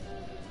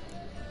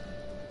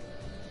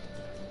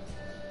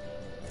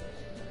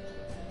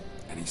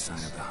 Any sign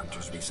of the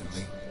hunters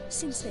recently?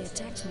 Since they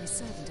attacked my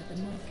servant at the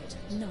market,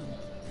 none.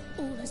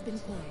 All has been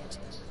quiet.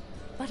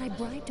 But I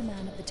bribed a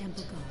man at the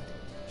Temple Guard.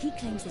 He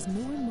claims there's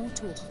more and more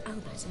talk of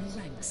Albert in the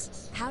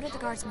ranks. How did the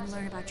guardsmen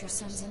learn about your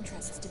son's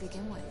interests to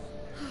begin with?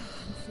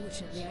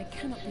 Unfortunately, I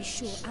cannot be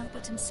sure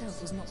Albert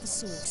himself was not the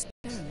sole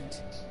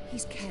experiment.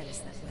 He's careless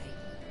that way.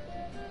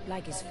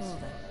 Like his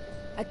father.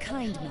 A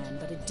kind man,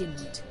 but a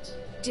dimwit.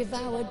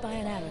 Devoured by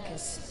an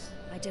Arrakis.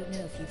 I don't know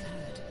if you've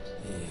heard.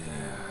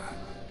 Yeah.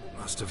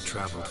 Must have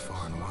traveled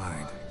far and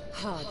wide.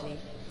 Hardly.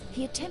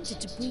 He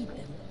attempted to breed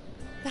them.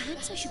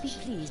 Perhaps I should be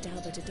pleased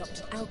Albert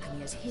adopted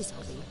alchemy as his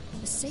hobby.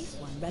 A safe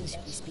one,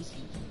 relatively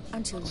speaking.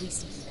 Until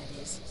recently, that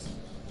is.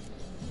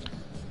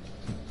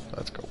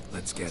 Let's go.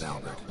 Let's get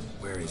Albert.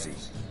 Where is he?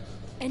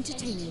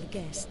 Entertaining the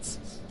guests.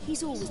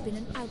 He's always been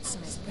an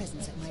outsized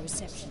presence at my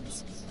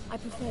receptions. I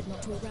preferred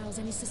not to arouse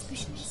any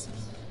suspicions.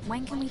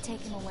 When can we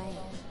take him away?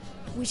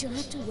 We shall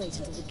have to wait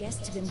until the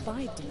guests have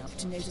imbibed enough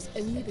to notice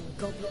only the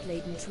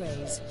goblet-laden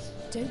trays.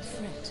 Don't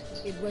fret.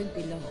 It won't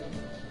be long.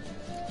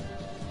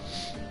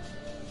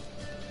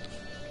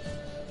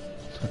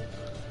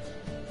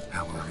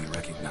 How will we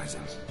recognize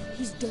him?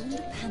 He's donned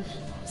a panther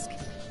mask.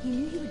 He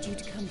knew you were due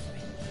to come for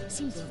him.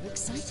 Seemed rather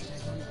excited,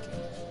 ironically.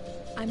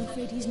 I'm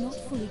afraid he's not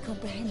fully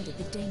comprehended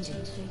the danger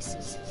he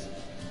faces.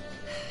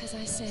 As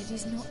I said,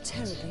 he's not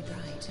terribly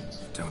bright.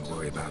 Don't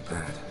worry about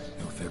that.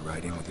 He'll fit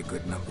right in with a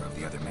good number of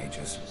the other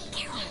mages.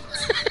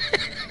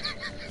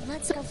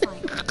 Let's go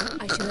find him.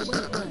 I shall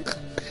await word from you.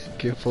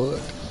 Get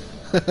fucked.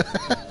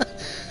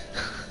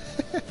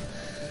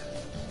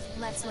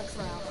 Let's look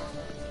for Albert.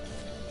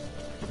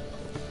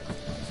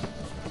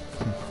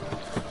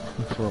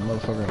 For a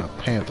motherfucker in a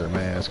panther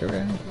mask,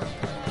 okay?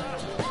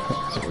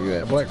 So where you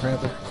at, Black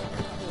Panther?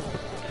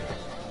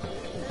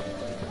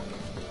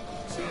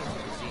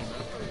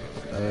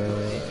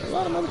 A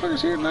lot of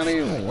motherfuckers here not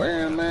even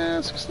wearing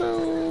masks, though.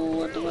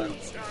 What the fuck?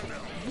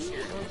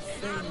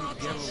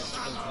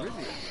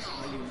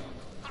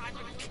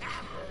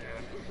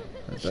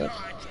 Is that?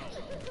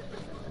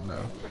 No.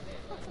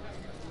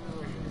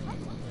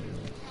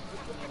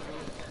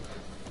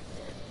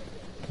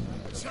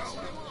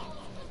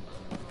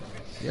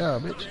 Yeah,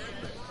 bitch.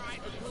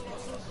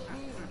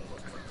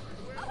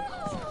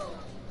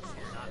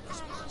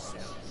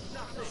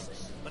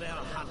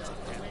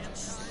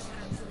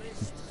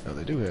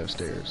 do have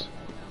stairs.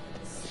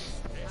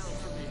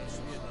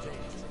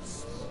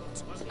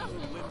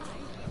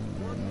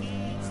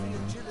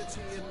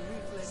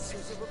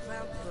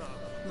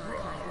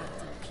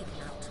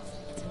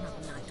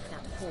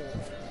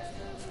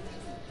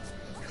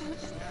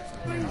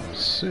 I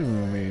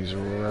assume he's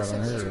right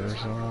on here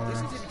somewhere.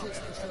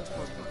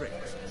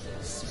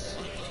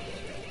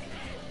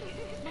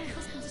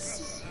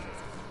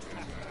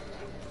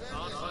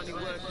 Hard finding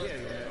work here,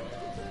 you know,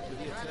 with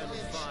the eternal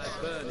fire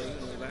burning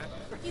and all that.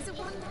 He's a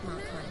wonderful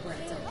man.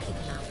 Words are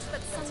kicking out,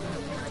 but somehow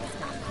nice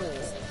that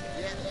pause.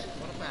 Yeah,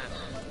 what about?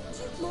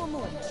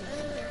 More.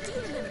 Do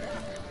you remember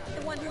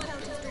the one who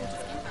held his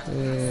daughter's camp?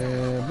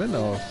 Yeah, been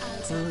all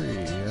three. I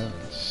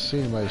haven't seen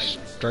anybody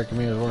striking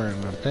me as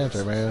wearing a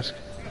panther mask.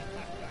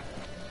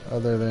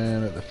 Other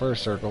than at the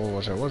first circle,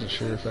 which I wasn't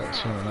sure if that was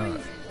him or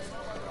not.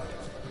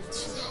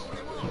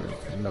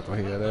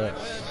 Knucklehead at.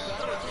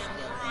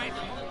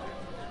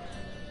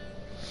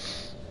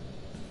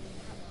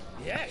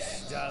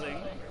 Yes,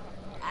 darling.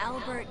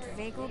 Albert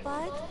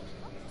Vegelbud?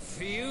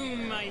 For you,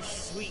 my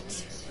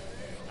sweet,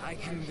 I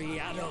can be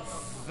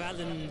Adolf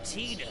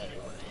Valentino.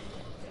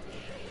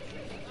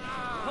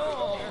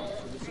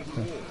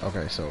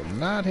 Okay, so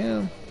not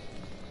him.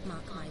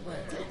 Mark my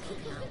words, we're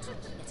kicking out.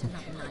 It's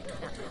another night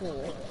without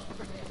war.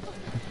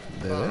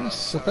 Did they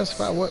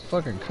specify what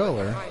fucking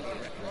color?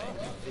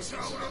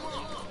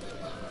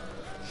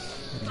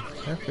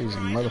 Half these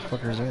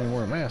motherfuckers ain't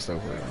wearing masks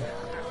over there.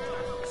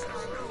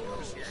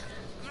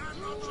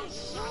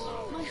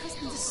 My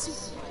husband's a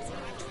supervisor.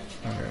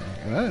 Okay,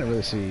 and I didn't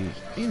really see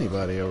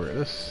anybody over at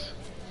this.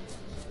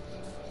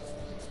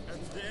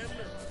 And then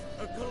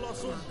a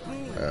colossal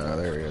boom.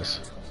 There he is.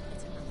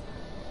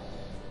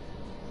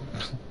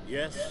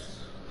 Yes.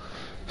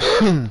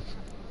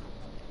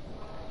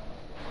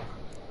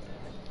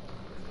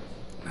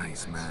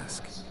 Nice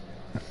mask.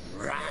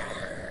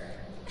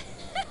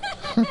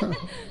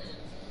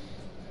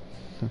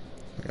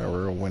 Got a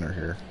real winner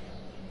here.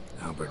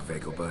 Albert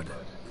Vegelbud.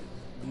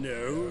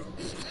 No.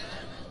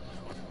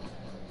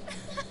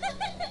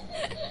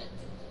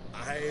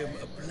 I am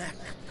a Black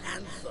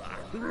Panther.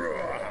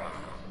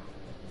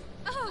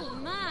 Oh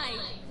my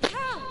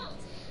God!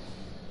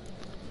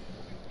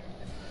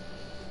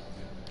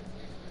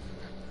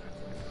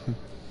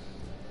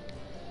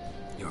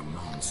 Your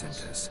mom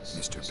sent us,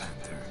 Mr.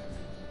 Panther.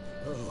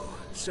 Oh,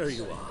 so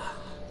you are.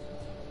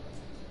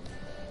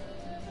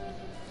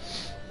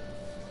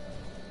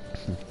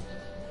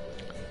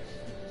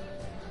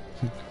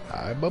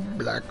 I'm a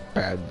Black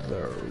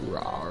Panther.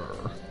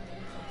 Rawr.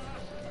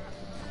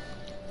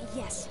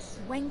 Yes.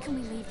 When can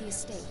we leave the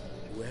estate?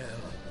 Well,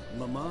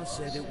 Mama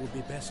said it would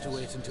be best to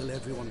wait until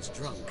everyone's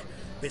drunk.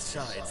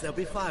 Besides, there'll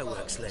be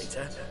fireworks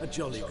later, a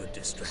jolly good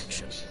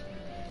distraction.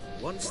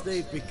 Once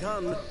they've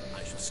begun,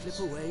 I shall slip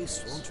away,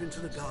 saunter into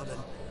the garden.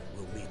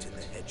 We'll meet in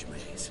the hedge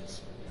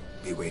maze.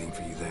 Be waiting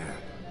for you there.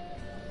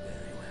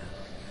 Very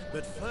well.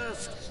 But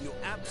first, you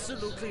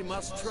absolutely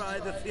must try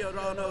the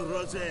Fiorano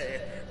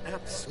Rosé.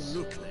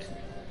 Absolutely.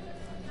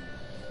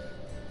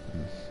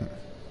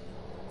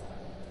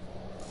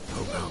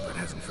 Hope Albert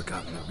hasn't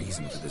forgotten the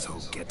reason for this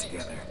whole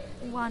get-together.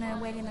 Wanna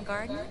wait in the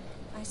garden?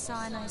 I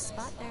saw a nice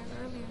spot there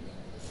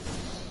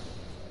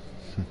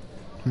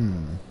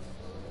earlier.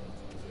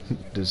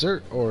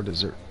 Dessert or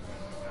dessert?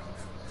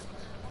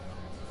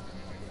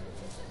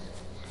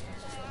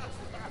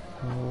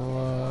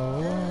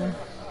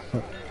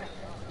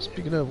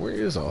 Speaking of, where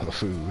is all the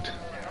food?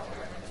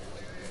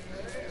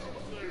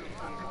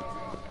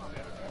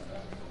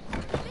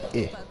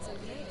 Eh.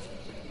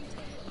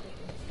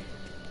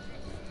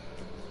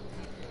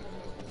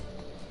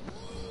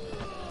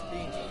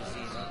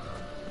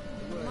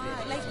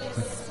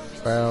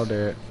 Found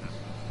it.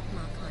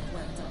 Mark my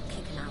words, I'm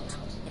kicking out.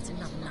 It's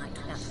another night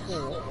without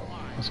war.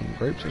 Want some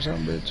grapes or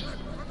something, bitch?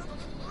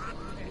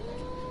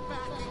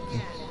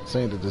 This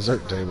ain't the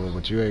dessert table,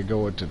 but you ain't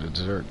going to the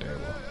dessert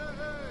table.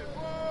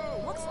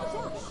 What's the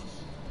rush?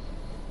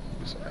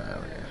 Just out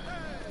of here.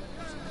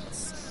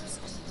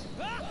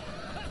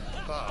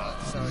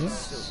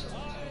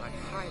 I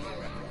highly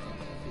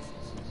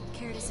recommend.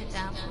 Care to sit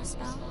down for a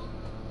spell?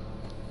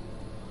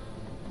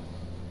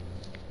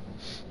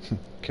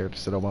 Care to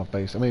sit on my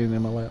face? I mean,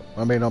 in my lap.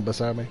 I mean, on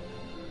beside me.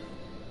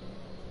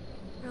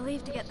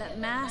 Relieved to get that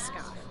mask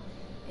off,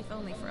 if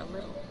only for a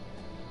little.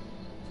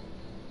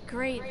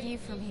 Great view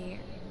from here,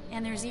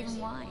 and there's even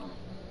wine.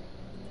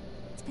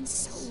 It's been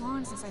so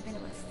long since I've been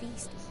to a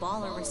feast,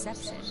 ball, or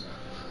reception.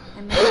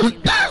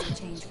 Amazing that things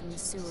change from the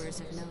sewers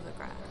of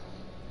Novigrad.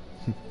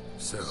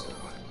 So,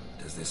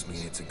 does this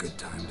mean it's a good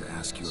time to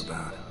ask you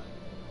about...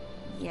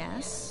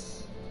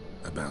 Yes?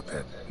 about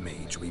that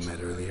mage we met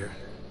earlier?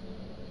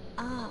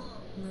 Oh,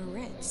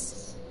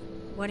 Moritz.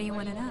 What do you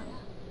want to know?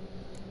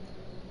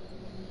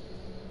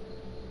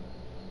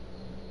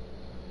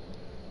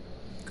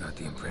 Got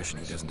the impression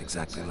he doesn't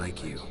exactly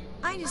like you.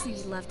 I just think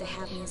he'd love to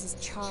have me as his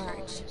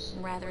charge,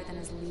 rather than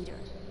his leader.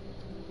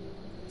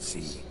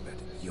 See, but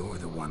you're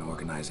the one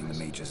organizing the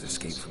mage's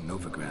escape from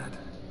Novigrad.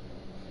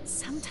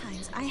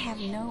 Sometimes I have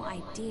no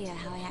idea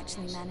how I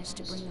actually managed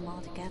to bring them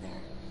all together.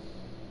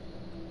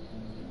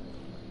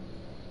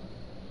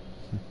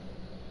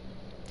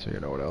 So you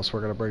know what else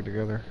we're gonna break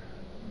together?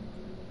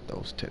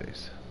 Those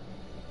titties.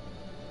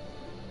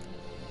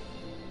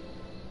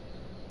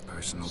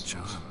 Personal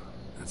charm.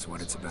 That's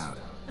what it's about.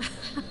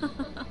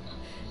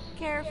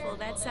 Careful,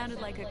 that sounded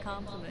like a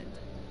compliment.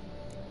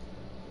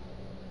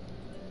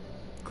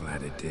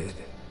 Glad it did.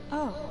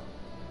 Oh.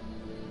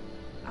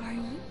 Are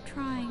you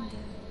trying to...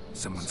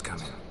 Someone's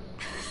coming.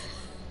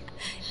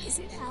 Is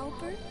it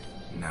Albert?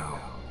 No,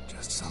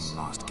 just some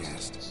lost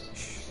guest.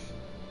 Shh.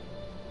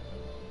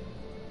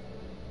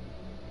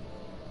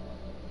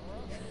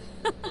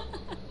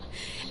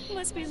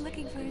 Must be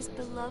looking for his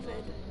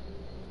beloved.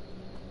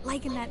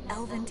 Like in that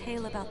elven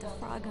tale about the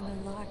frog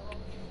and the lark.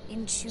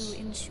 Inchu,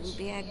 inchu,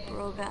 biag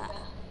broga.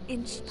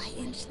 Inch by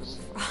inch, little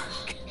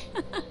frog.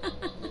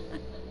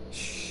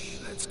 Shh,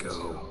 let's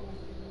go.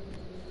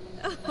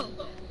 Oh.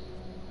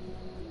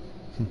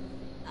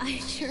 I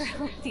sure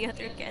hope the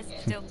other guests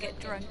don't get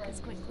drunk as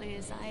quickly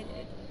as I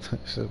did.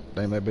 So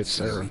name that bitch The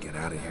sooner Sarah. we get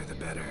out of here, the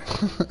better.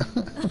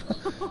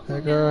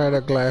 That girl had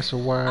a glass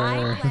of wine.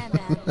 I planned to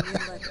have a good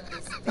look at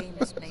this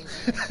famous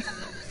mason.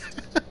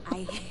 I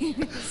hear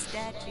the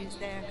statues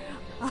there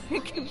are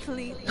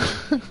completely,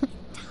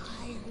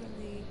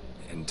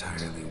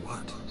 Entirely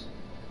what?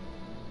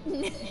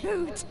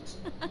 nude.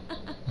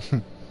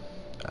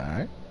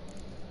 Alright.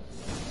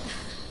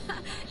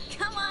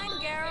 Come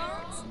on,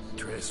 Geralt.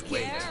 Triss,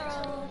 wait.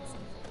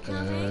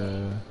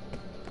 Geralt.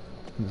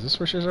 Is this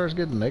where she starts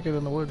getting naked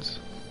in the woods?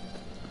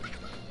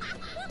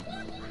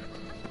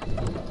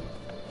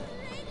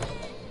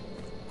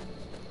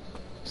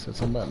 Said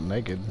something about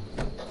naked.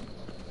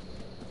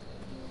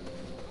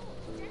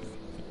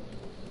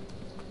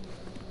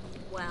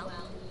 Well,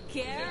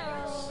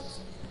 Geralt.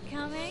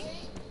 Coming?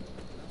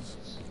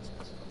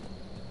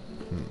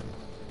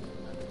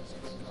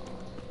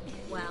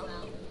 Well.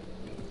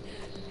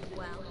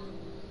 Well.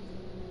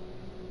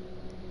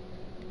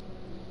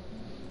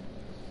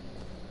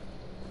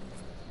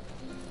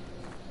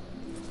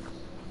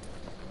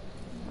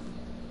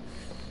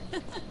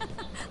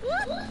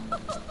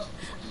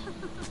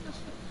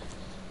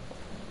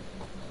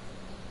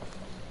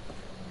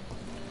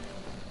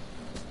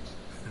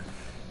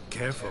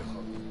 Careful.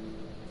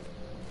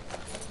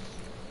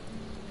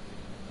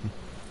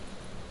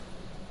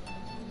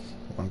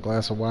 One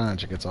glass of wine,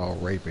 she gets all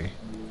rapey.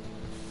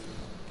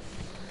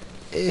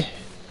 Eh.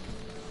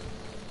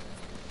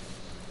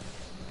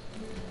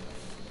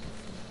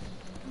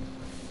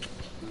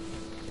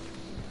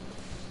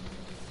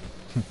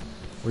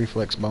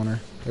 Reflex boner.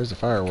 There's the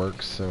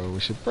fireworks, so we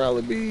should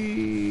probably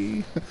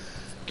be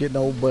getting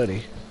old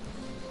buddy.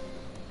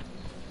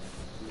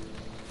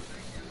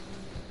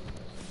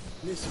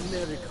 Miss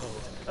Miracle,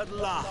 at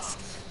last.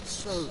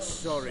 So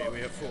sorry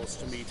we are forced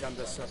to meet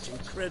under such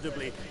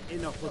incredibly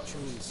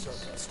inopportune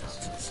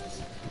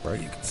circumstances. Right.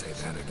 You can say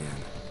that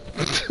again.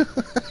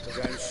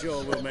 But I'm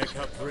sure we'll make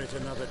up for it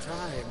another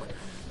time.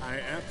 I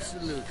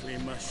absolutely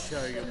must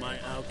show you my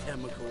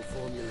alchemical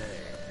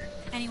formulae.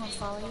 Anyone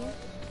follow you?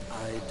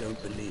 I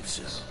don't believe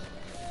so.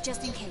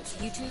 Just in case,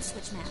 you two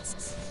switch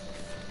masks.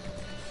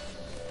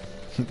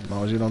 As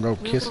long as you don't go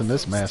We'll kissing go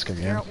this first. mask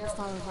again. Geralt will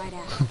follow right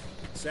after.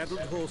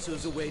 Saddled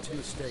horses await in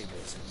the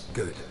stables.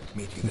 Good.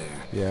 Meet you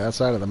there. Yeah,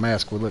 outside of the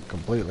mask, we look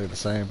completely the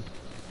same.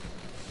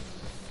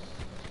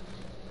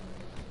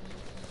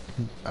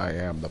 I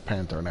am the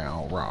panther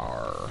now.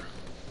 Rawr.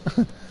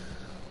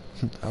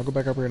 I'll go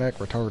back up here and act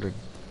retarded.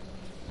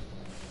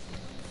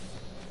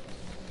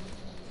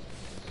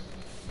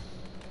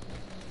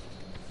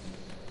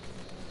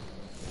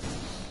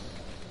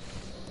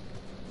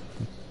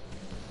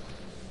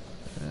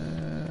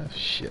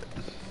 Shit.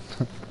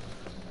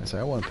 I say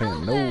I wasn't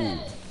paying no.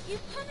 You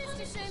promised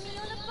to show me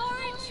your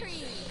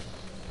laboratory.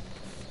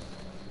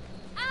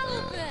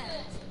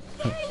 Albert,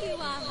 there you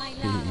are, my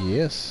love.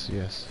 Yes,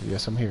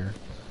 I'm here.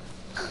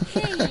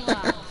 Here you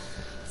are.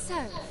 So,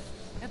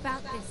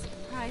 about this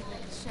private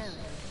show.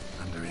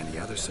 Under any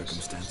other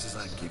circumstances,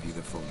 I'd give you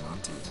the full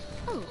Monty.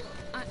 Oh,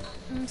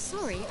 I'm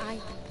sorry,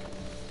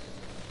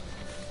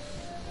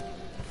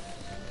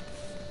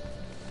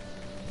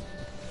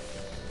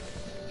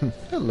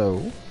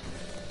 Hello.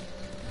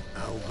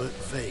 Albert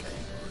Vega.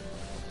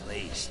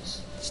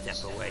 Please,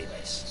 step away,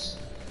 miss.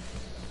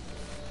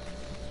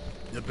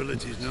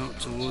 Nobility's not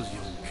towards you,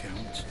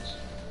 Count.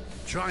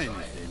 Try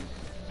anything,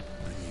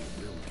 and you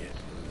will get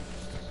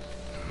bruised.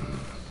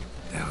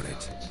 Doubt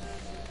it.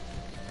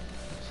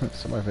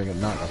 Somebody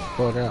thinking knock the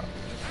fuck out.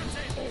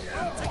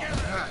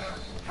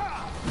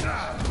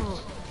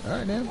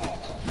 Alright, then.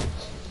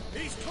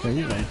 There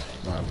you go.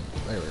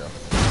 There we go.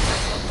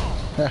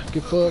 Ha,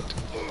 get fucked.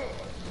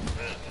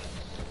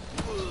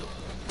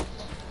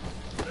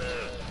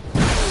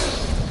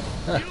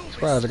 Ha,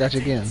 surprise, I got you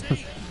again. Where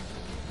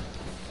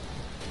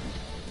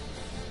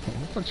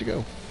the fuck you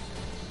go?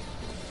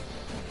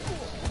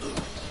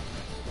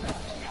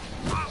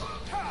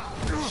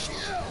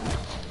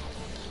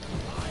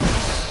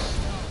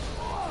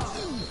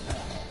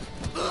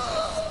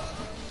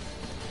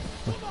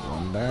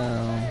 One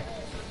down.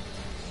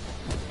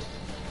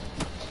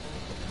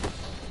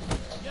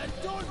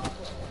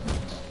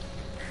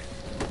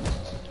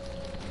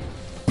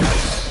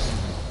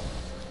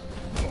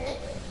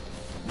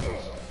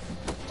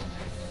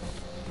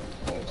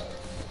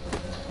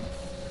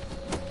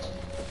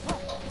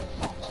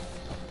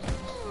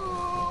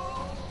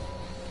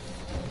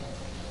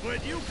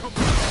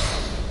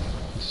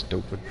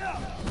 Stupid.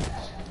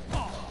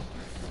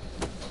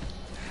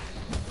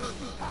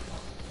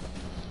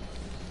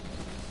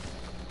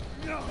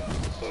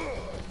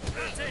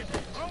 That's it!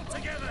 All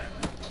together!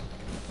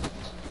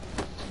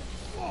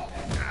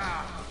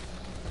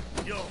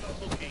 You're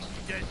looking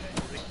dead,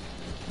 Rick.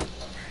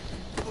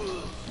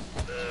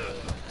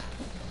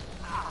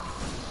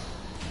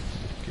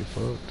 Get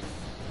fucked.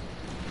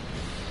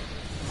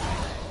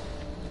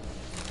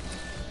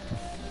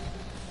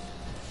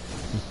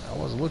 I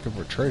was looking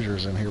for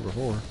treasures in here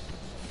before.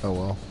 Oh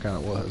well, kind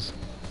of was.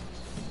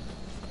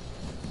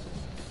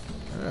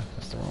 Yeah,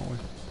 that's the wrong way.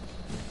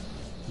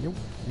 Nope,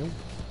 nope.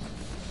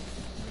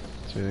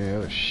 Is there any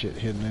other shit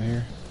hidden in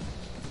here?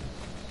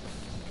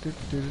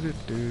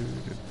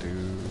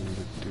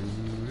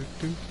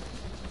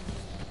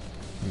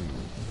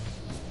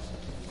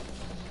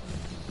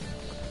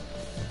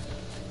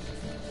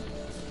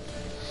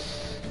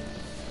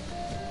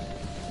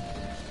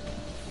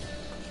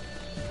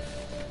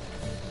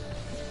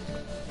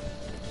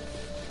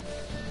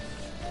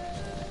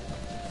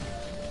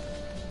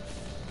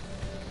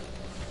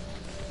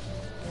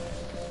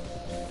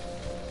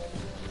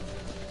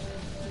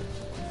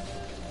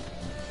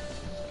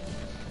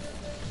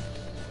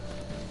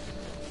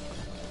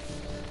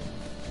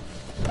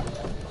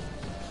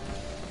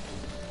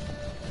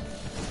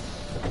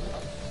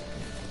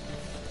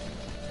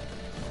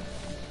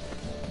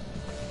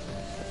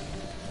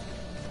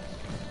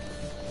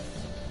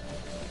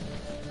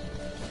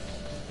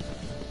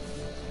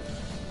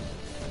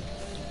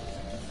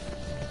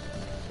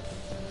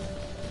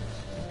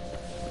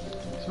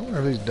 I wonder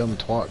if these dumb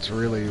twats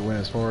really went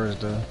as far as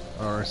the...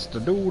 Or it's the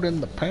dude in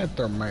the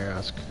panther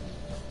mask.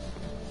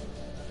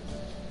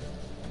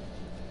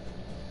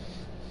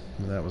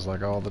 And that was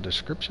like all the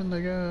description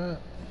they got.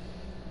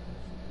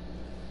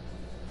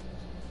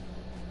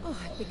 Oh,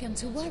 I've begun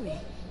to worry.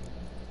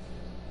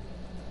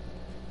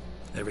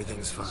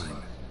 Everything's fine,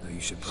 though you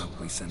should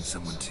probably send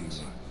someone to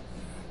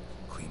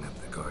clean up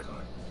the garden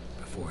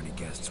before any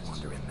guests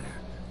wander in there.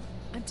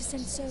 I'm to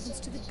send servants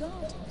to the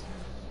garden?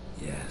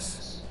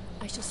 Yes.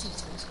 I shall see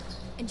to it.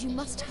 And you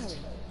must hurry.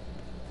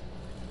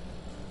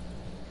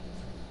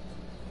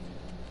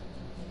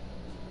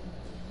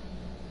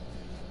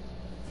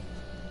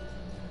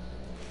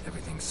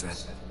 Everything's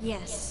set?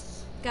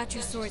 Yes. Got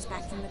your swords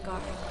back from the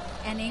guard.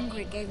 And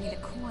Ingrid gave me the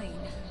coin.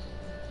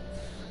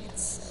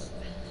 It's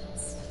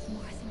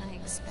more than I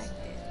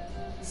expected.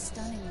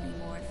 Stunningly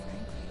more,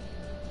 frankly.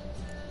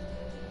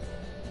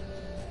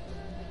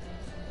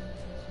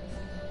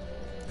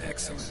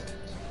 Excellent.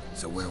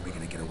 So where are we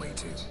gonna get away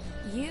to?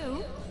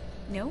 You?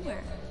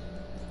 Nowhere.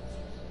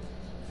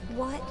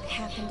 What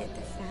happened at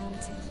the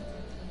fountain?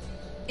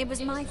 It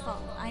was my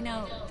fault. I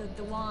know.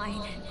 The wine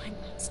went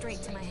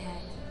straight to my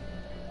head.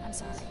 I'm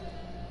sorry.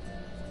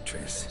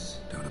 Triss,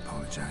 don't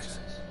apologize.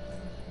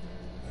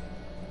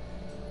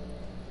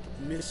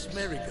 Miss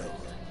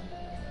Marigold.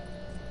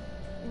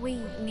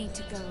 We need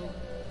to go.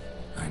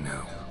 I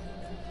know.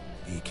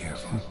 Be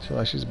careful. So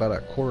like she's about a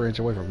quarter-inch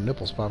away from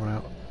nipples popping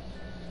out.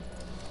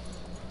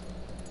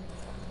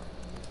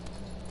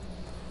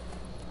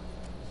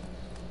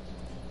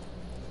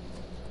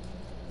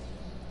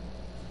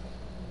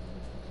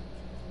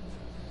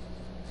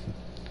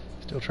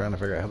 Still trying to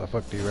figure out how the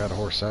fuck do you ride a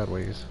horse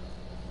sideways.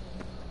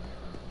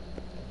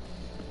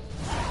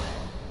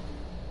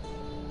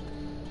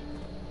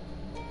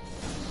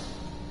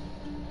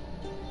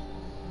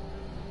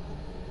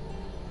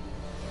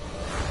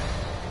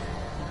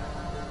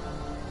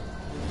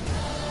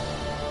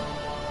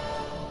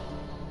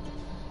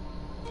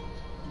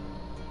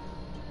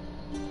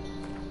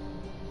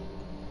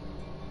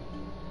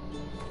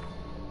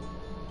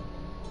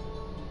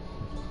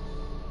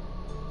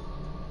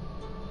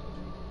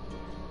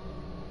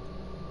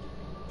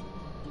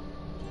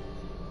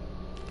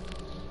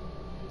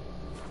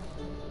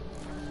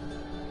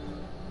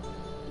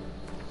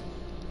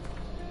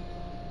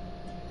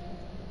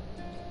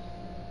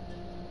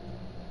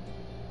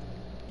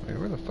 Wait,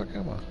 where the fuck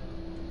am I?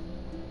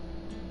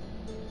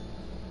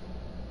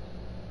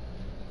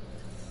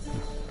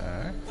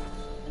 Alright.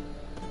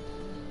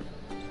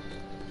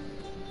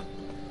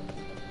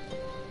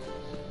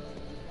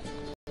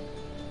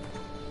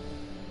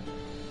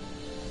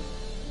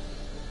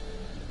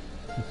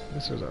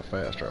 This is a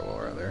fast travel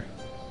right there.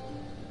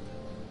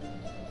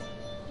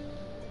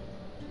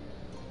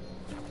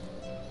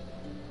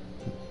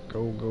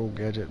 Go,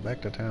 gadget,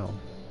 back to town.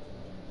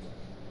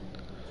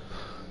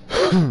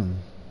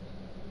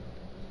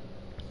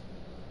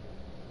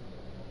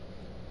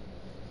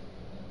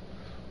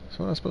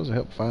 So am I supposed to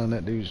help find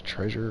that dude's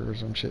treasure or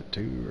some shit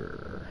too,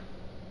 or...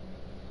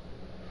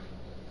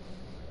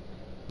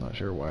 Not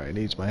sure why he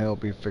needs my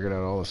help. He figured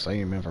out all the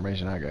same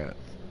information I got.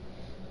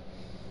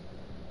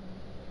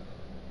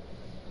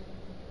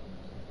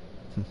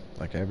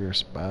 Like have your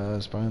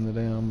spies find the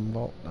damn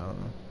vault? I don't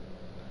know.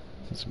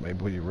 So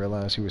maybe when you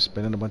realize he was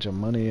spending a bunch of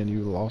money and you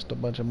lost a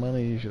bunch of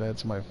money, you should have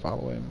somebody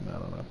follow him. I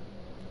don't know.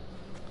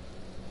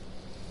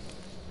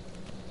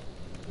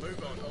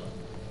 Move on.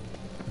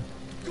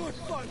 Good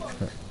folk!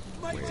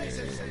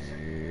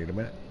 Wait a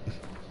minute.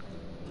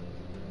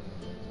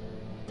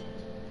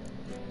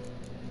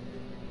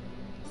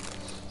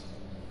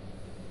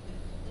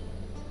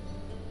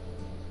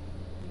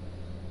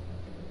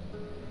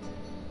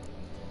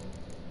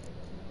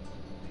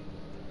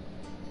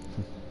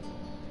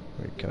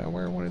 Wait, can I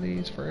wear one of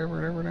these forever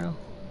and ever now?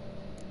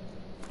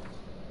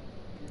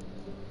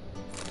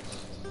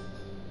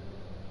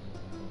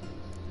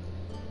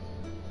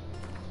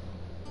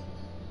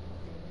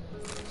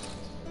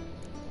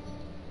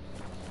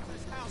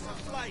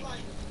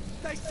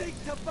 They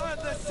seek to burn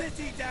the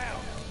city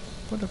down!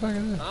 What the fuck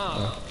is this?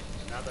 Ah,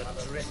 another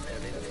drifter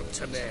in from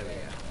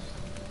Temeria.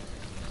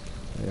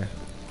 Yeah.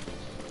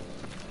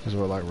 This is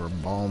what, like, where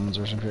bombs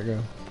or some shit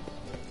go?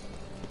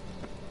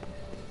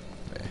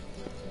 Yeah.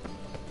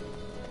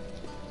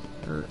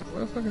 Where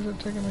the fuck is it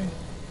taking me?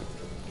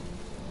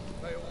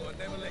 They will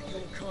never let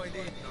your kind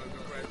in,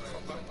 overgrown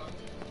cropper.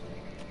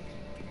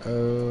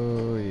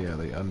 Oh, yeah,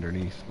 the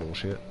underneath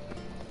bullshit.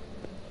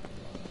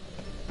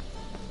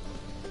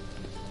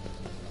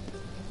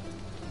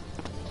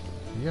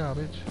 Yeah,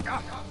 bitch.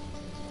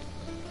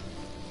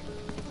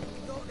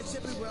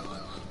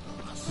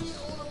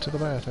 To the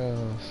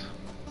bathhouse.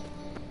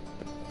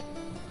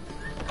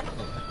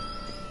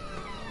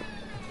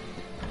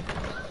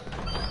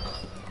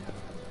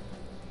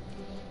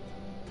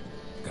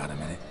 Got a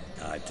minute?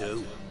 I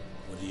do.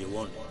 What do you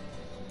want?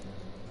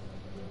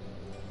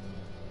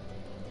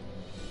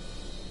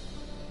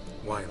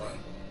 Wiley,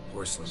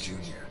 Horsley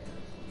Jr.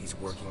 He's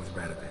working with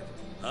Radovid.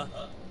 Huh?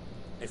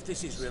 If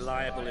this is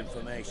reliable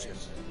information,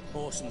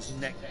 Orson's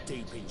neck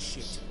deep in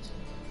shit.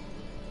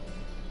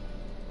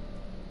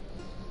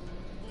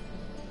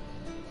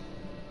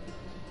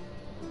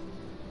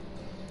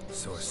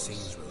 Source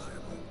seems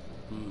reliable.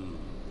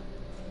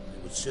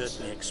 It would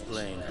certainly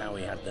explain how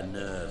he had the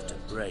nerve to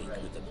break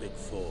with the Big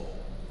Four.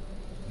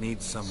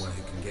 Need someone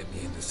who can get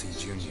me in to see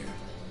Junior.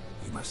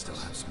 You must still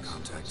have some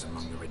contacts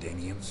among the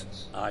Redanians?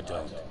 I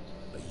don't,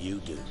 but you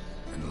do.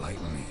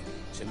 Enlighten me.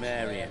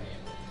 Temerian,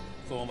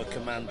 former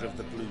commander of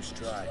the Blue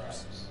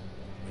Stripes.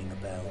 Ring a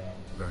bell?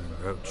 Vernon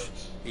Roach.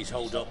 He's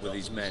holed up with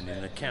his men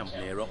in a camp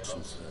near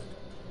Oxenford.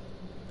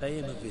 Pay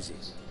him a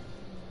visit.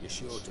 You're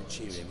sure to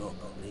cheer him up,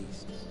 at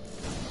least.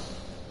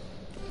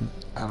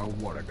 I don't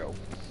want to go.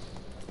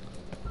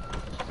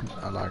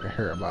 I'd like to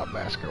hear about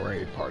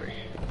masquerade party.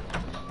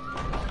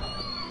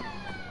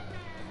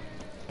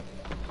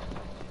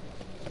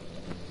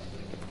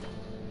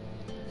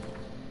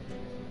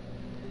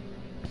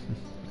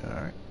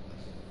 Alright.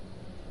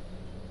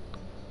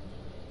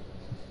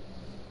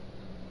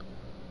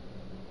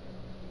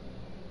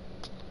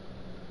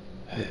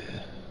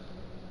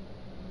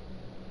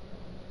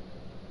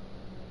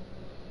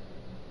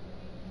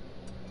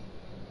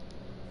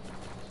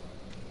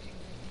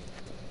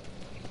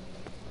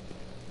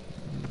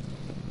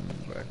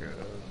 Back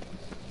up.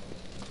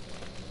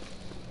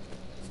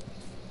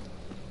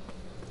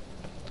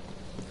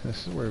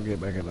 This is where we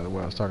get back into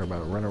what I was talking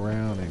about, run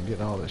around and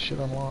getting all this shit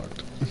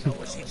unlocked.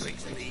 She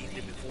drinks in the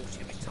evening before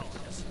she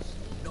retires.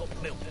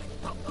 Not milk,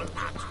 but blood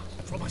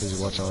from a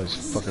Busy watching all these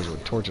fuckers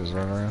with torches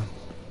running around.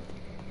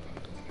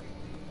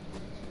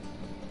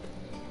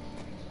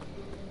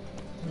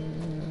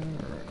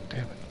 Damn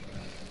it.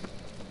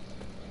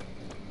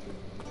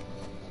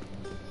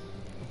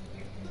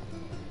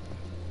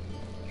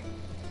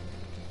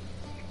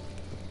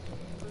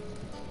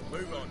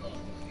 Move on.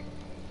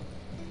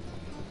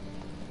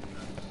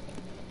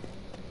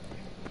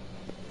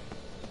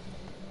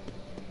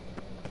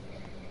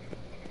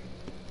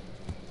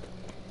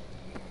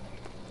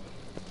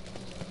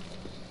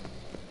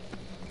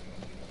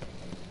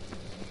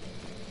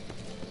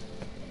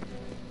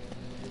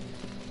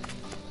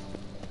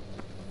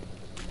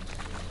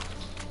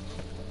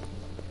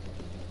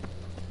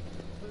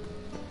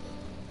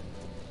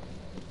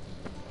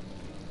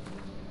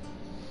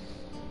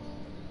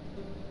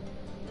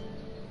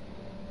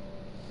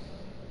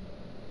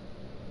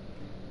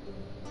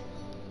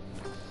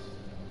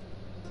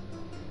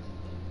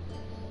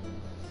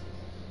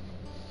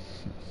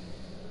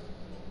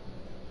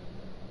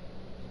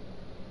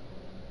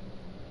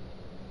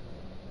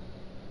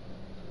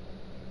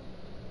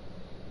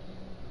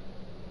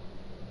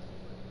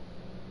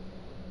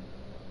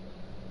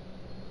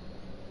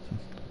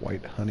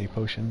 White honey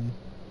potion.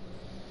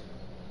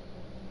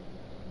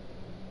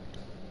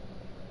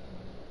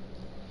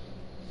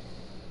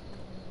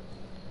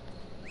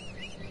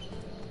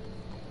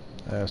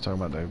 I was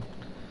talking about the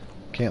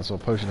cancel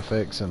potion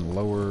effects and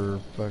lower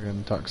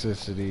fucking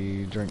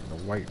toxicity. Drink the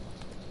white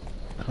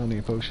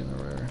honey potion or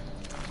whatever.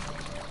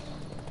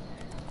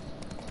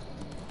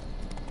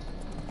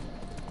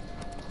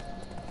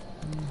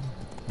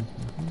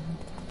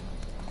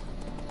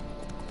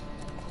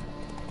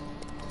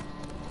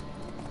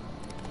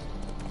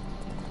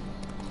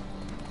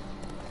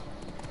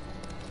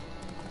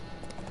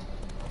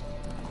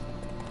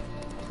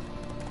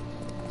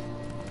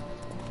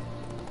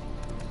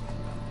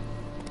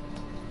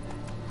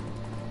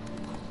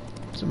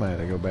 Somebody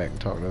had to go back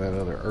and talk to that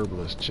other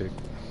herbalist chick.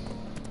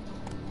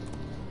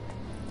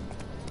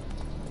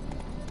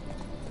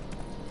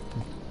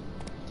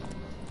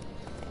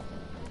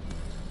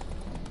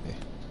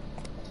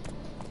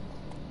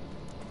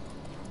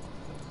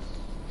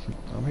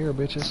 I'm here,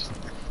 bitches.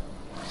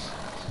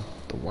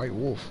 The White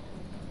Wolf.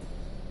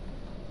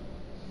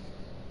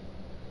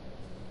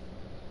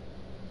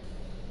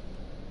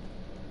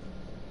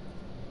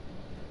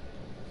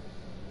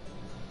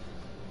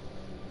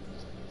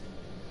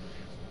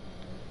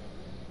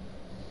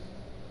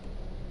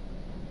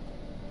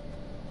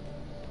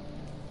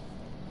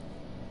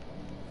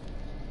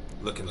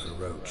 Looking for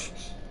Roach.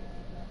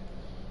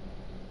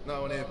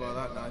 No one here by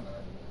that name.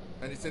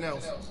 Anything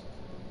else?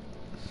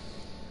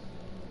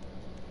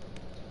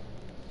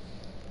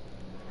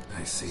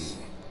 I see.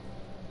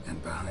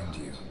 And behind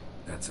you,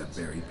 that's a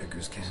berry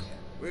picker's camp?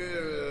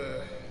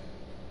 We're,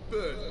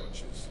 bird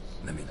watchers.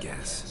 Let me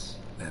guess.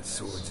 That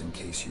sword's in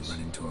case you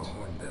run into a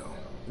hornbill.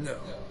 No.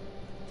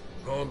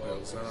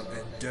 Hornbills aren't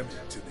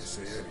endemic to this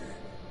area.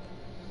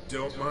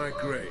 Don't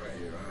migrate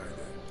here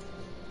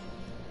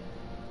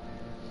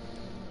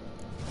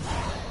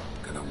either.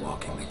 Gonna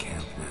walk in the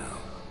camp now.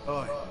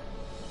 Aye.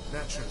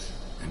 Naturally.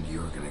 And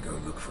you're gonna go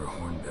look for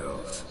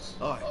hornbills.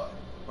 Aye.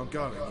 I'm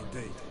going,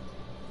 indeed.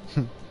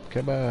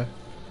 Okay, bye.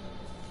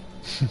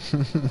 Best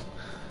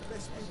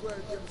beware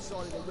of the other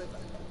side of the river.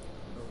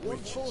 One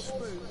false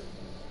move.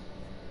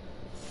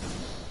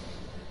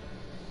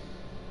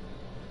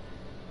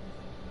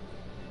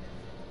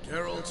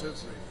 Geralt of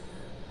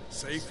Rivia,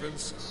 safe and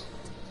sound.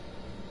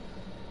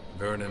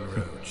 Vernon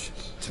Roach.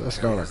 So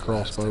that's not a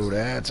crossbow,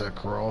 that's a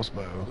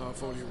crossbow.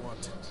 Laugh all you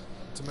want.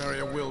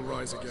 Temeria will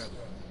rise again.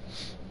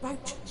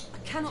 Roach, I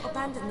cannot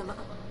abandon them.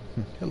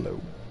 Hello.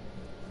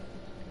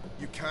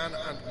 You can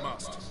and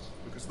must,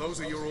 because those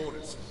are your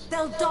orders.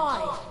 They'll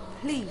die,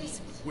 please.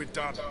 We're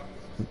done. Wait a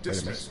minute.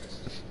 Dismissed.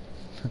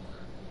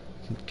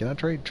 Can I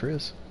trade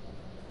Triss?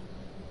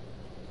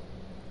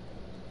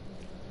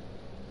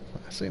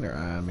 I seen her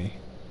eyeing me.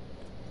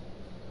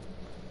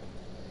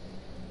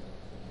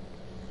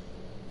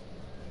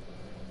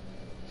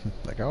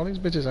 Like all these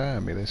bitches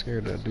eyeing me, they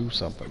scared to do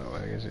something though,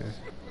 I guess. Yeah.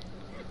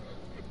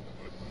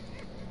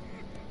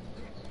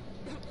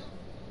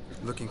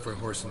 Looking for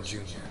Horson Jr.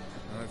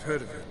 I've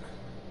heard of him.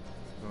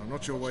 But I'm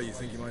not sure why you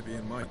think he might be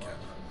in my camp.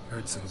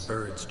 Heard some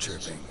birds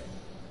chirping.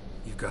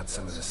 You've got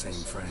some of the same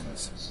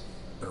friends.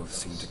 Both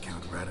seem to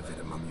count Radovid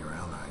among your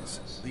allies.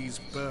 These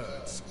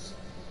birds.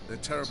 They're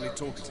terribly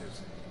talkative.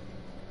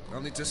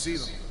 I'll need to see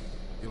them.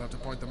 You'll have to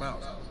point them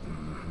out.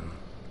 Mm-hmm.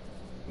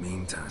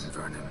 Meantime,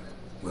 Vernon,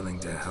 willing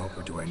to help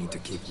or do I need to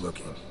keep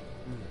looking?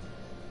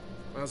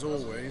 As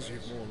always,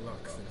 you've more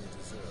luck than you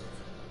deserve.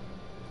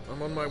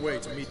 I'm on my way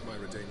to meet my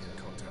Redanian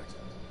contact.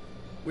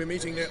 We're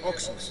meeting near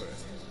Oxenford,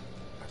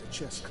 at a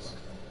chess club.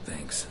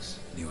 Thanks.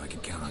 Knew I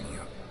could count on you.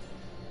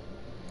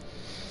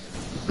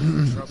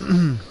 Trouble,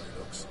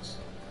 looks.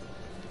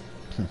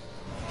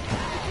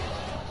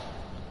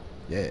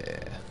 Yeah.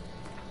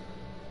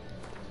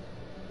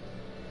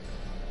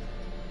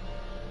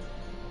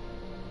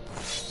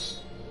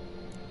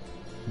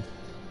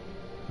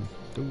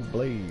 Two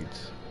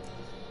blades.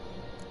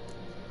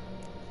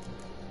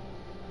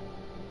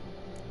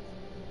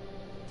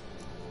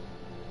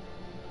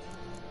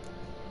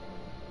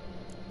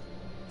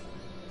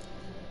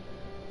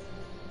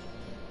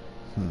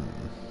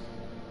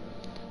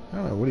 I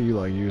don't know, what do you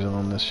like using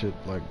on this shit?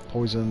 Like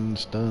poison,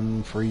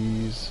 stun,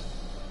 freeze?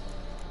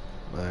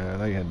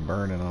 They had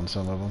burning on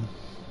some of them.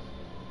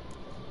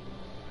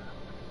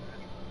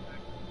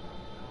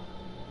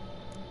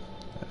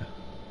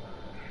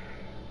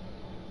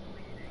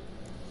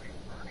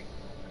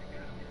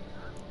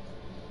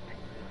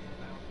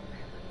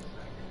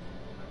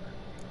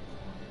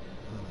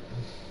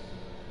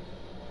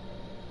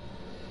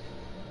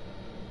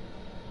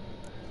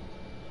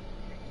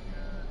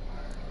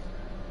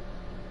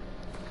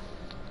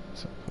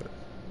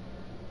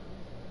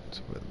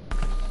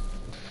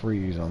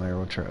 Freeze on there,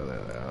 we'll try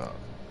that out.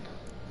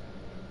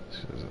 This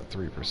is a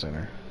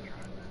 3%er.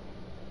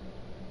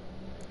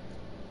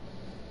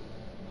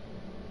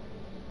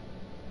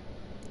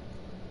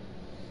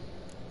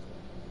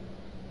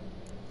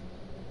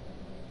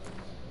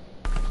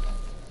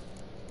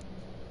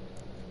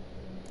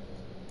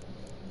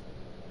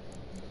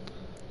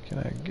 Can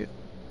I get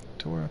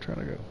to where I'm trying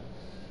to go?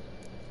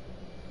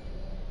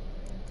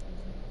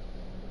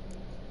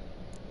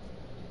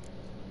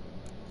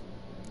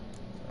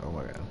 Oh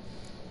my god.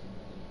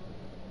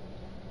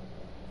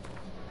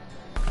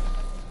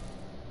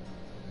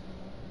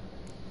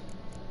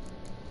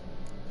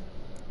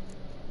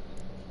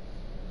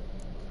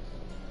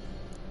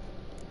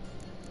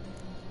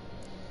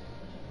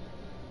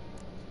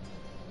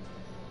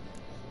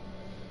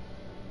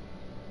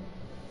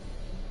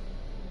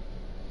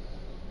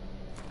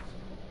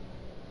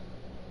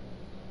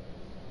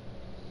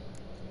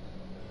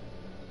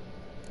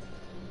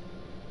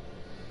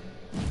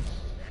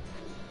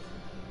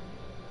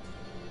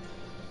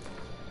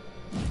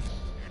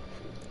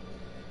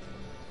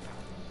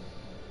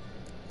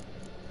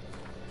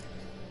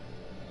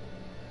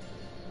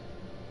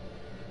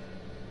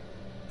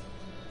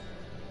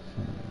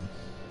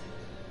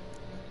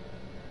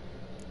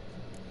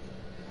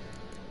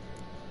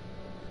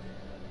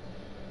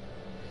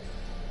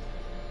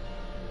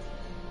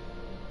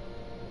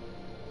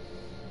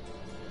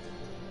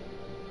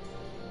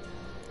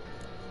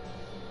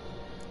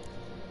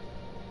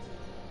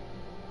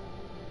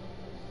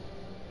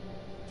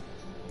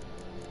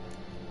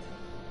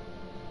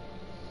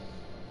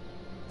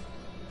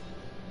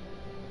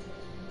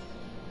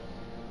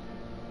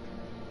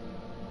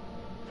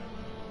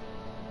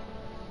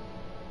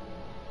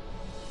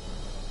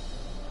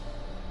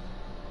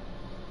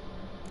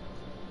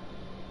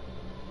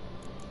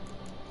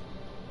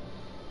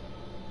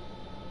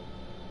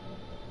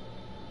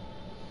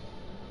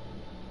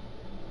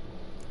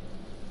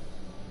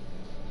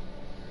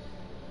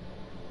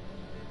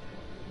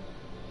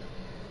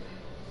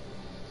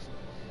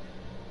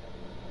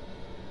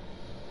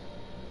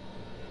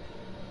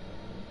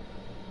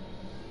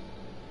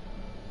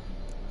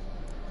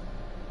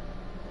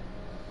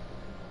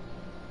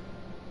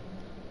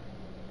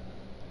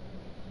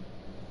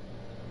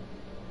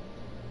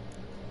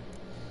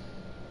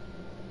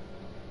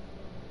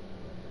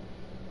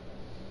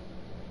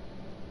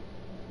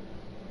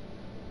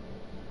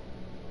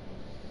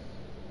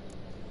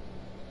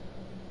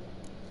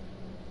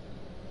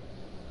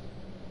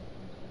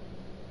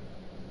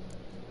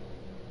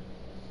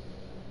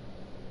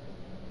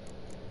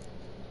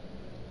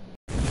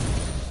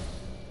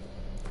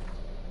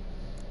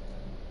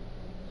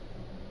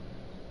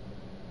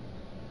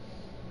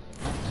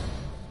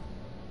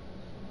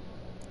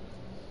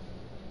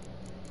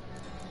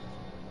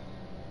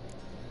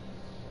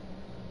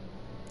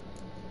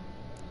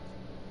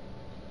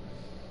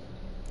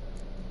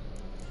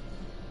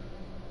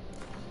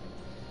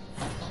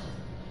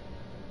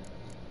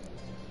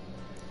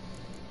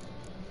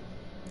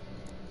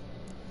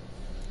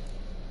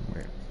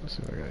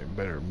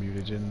 better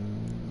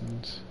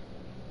mutagens.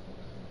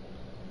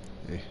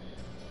 Eh.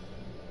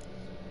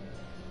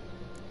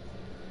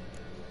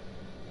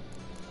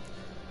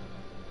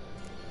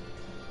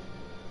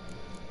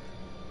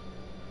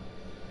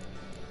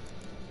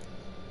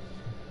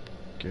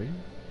 Okay.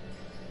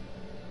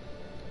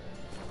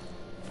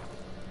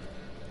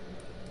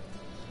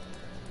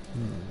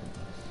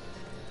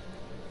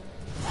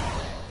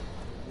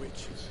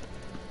 Witches.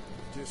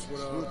 Just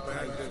what our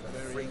bandit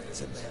very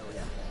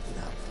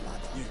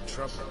you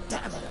trouble.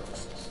 Damn it!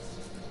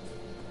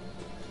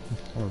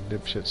 Oh,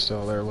 dipshit's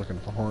still there looking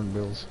for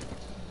hornbills.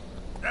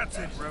 That's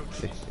it,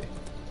 Roach. The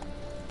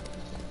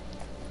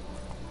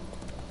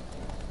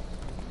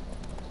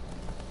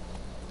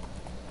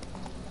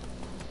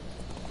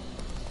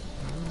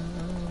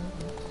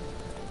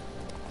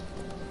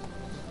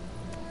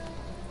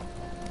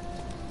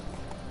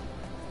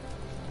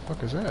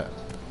fuck is that?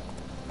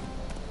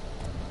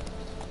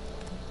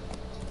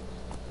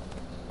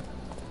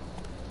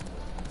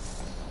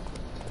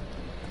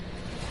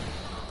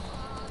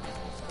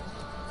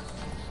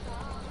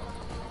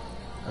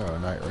 Oh,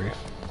 night reef.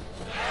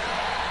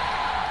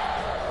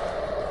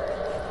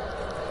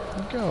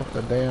 Get off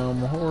the damn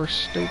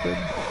horse, stupid.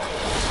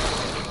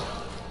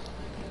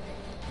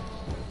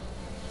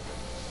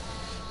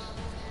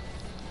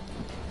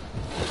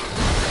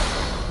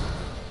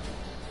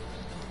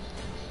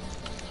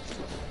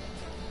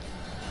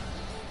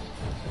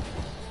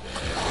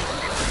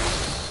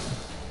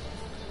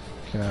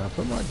 Can I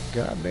put my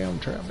goddamn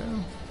trap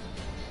down?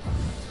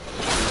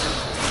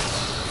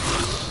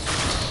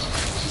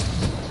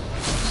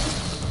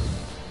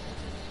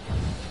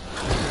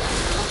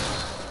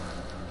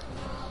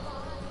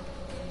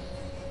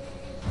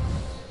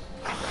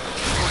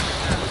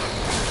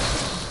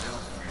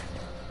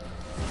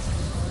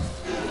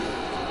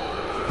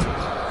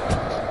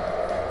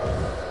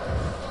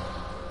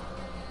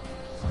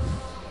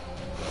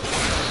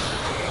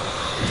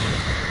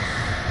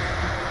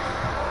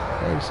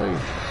 See. Get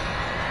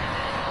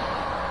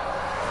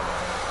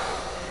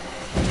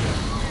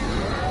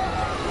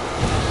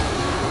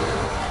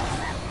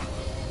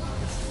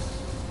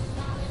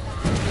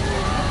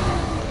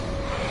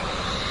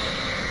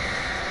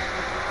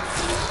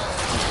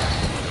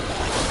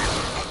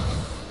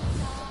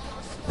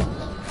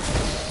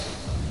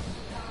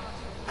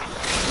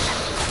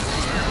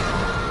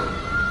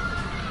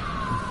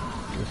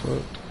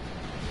fucked.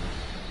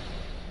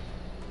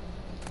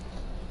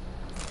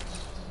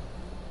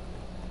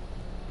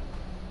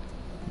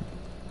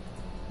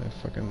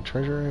 Fucking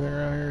treasure or anything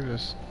around here?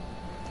 Just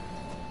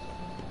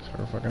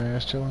sort of fucking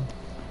ass chilling.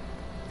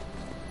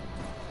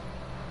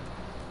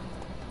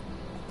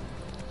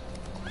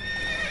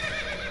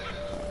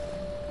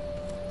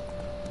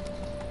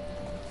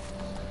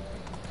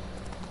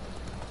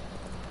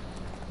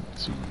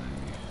 Let's see.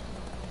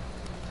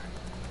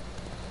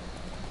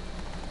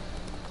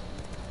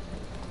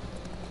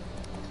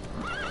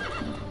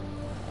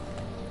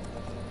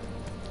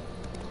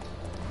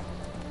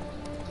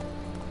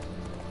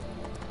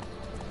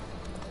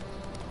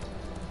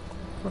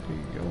 Where are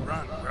you going?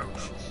 Run,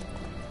 Roach.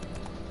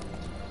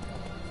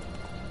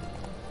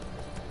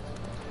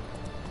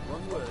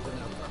 One word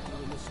and I'll cut you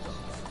in the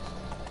stars.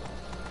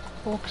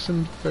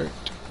 Oxen foot. The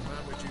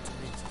man we're due to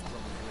meet is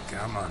probably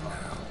Come on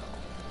now.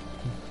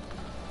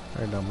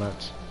 Hey, dumb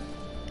nuts.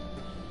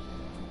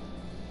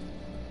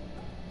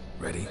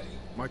 Ready?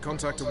 My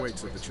contact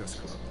awaits at the chess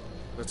club.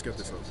 Let's get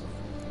this over.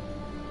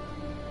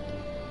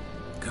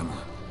 Come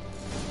on.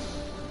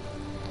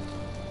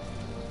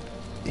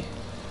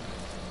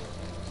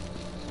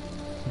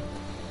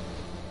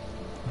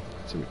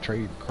 So we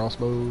trade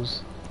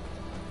crossbows.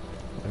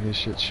 Like his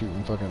shit's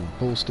shooting fucking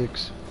pull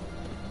sticks.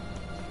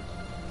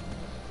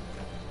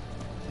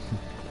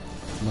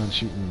 Mine's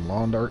shooting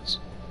lawn darts.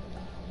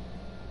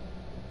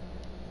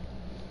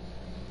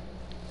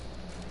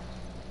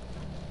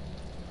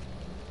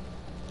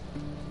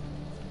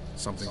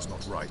 Something's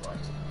not right.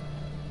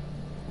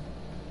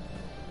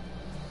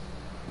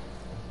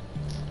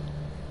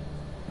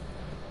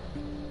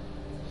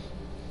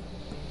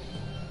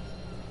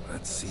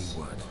 Let's see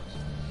what.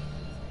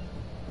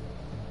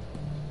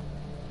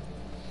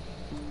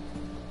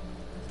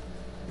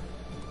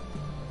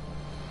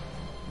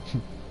 I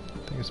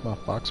think it's my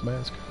fox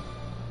mask.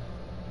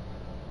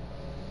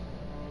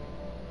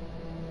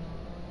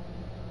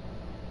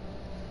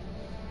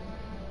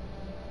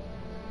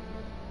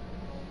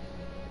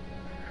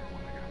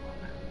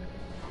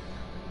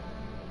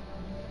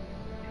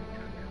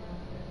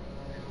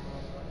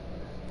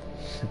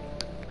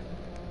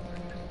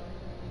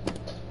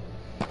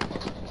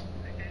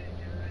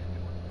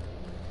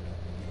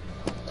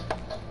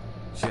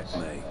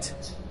 Checkmate.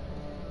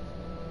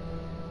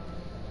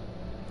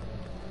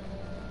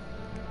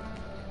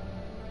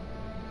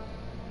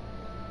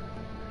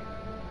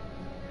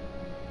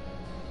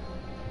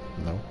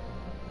 No.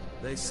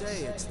 They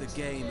say it's the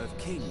game of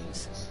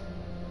kings.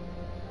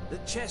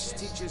 That chess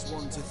teaches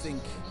one to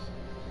think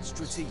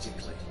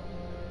strategically.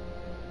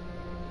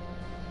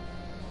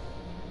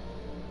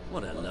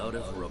 What a load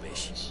of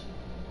rubbish.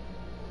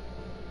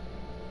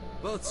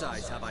 Both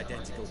sides have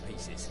identical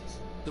pieces.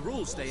 The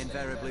rules stay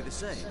invariably the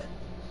same.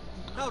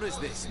 How does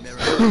this mirror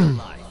real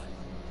life?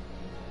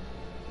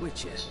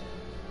 Witcher,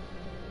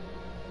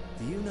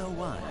 do you know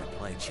why I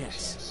play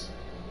chess?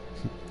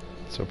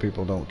 So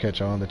people don't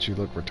catch on that you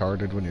look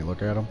retarded when you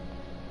look at them?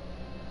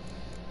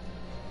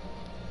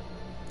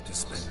 To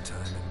spend time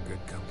in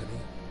good company?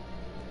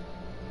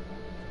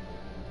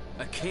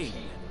 A king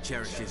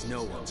cherishes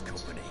no one's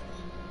company.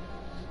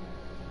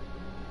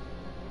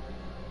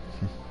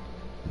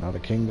 Not a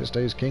king that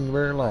stays king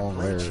very long I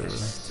play there.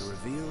 chess to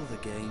reveal the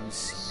game's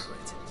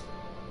secret.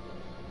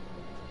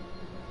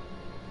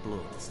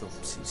 Blood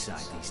thumps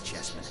inside these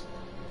chessmen.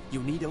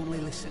 You need only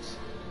listen,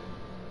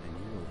 and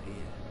you will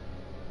hear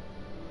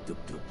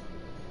dub-dub,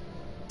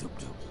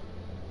 dub-dub,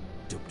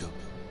 dub-dub.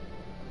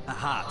 A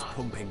heart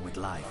pumping with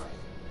life.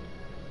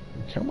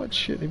 How much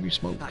shit have you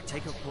smoked? I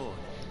take a pawn,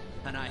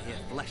 and I hear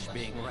flesh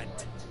being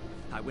rent.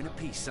 I win a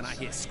piece, and I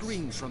hear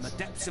screams from the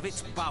depths of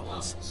its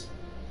bowels.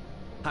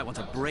 I want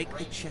to break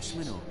the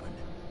chessmen open.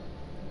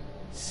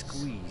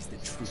 Squeeze the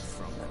truth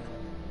from them.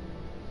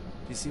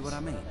 Do you see what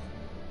I mean?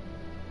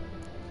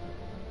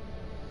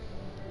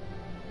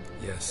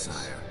 Yes,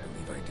 sire,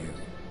 I believe I do.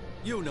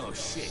 You know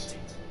shit.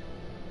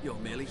 You're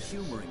merely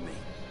humoring me.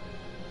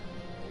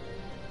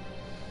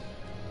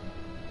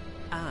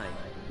 I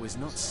was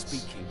not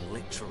speaking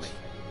literally.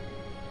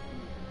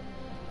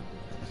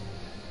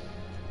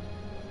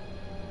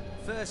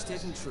 First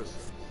hidden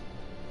truth.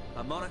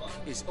 A monarch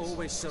is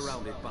always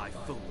surrounded by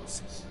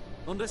fools.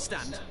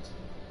 Understand?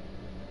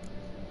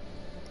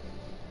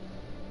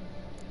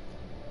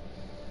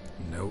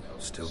 Nope,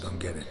 still don't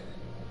get it.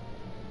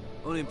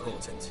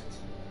 Unimportant.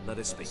 Let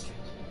us speak.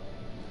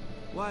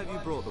 Why have you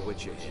brought the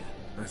Witcher here?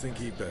 I think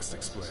he'd best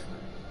explain.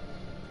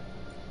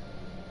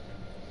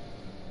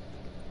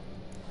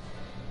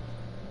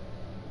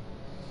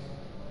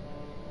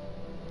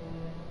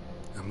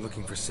 I'm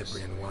looking for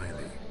Cyprian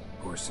Wiley,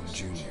 Orson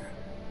Jr.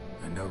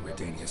 I know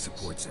Redania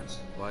supports him.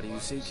 Why do you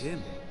seek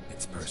him?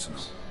 It's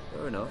personal.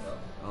 Fair enough.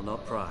 I'll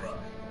not pry.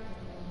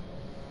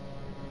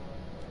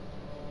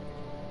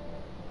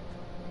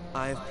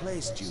 I have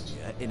placed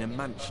Junior in a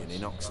mansion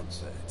in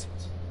Oxenfurt.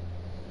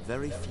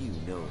 Very few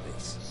know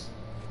this.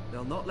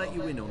 They'll not let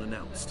you in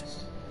unannounced.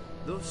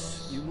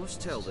 Thus, you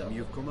must tell them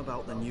you've come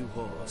about the new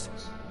whores.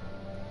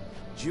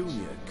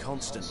 Junior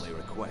constantly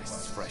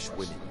requests fresh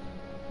women.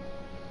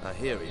 I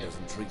hear he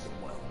doesn't treat them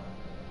well.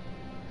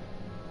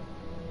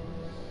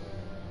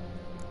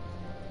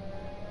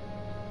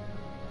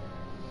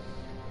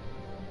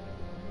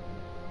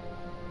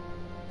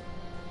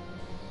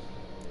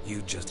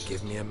 You just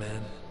give me a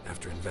man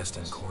after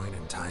investing coin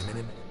and time in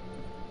him?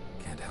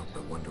 Can't help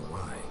but wonder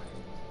why.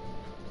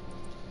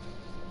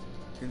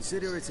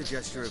 Consider it a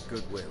gesture of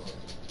goodwill.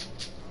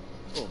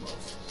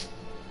 Almost.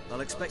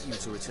 I'll expect you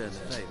to return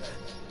the favor.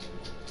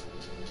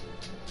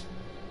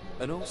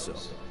 And also,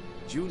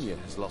 Junior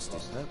has lost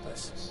his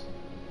purpose.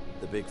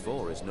 The Big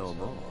Four is no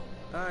more.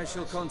 I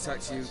shall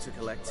contact you to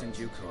collect in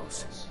due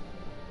course.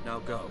 Now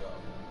go.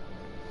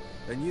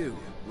 And you,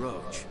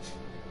 Roach.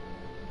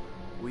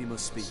 We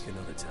must speak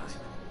another time.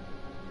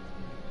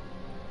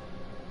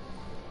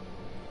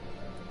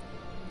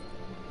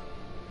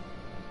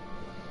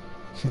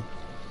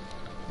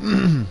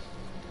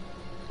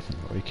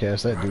 We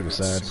cast that dude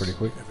aside pretty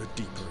quick. Ever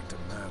deeper into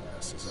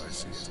madness as I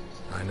see it.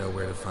 I know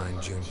where to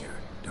find Junior.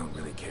 Don't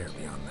really care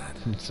beyond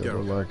that. So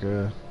like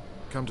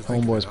Come to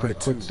think homeboy's of it, pretty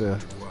I quick too to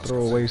wanted to ask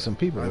throw a away favor. some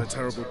people. I had a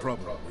terrible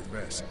problem with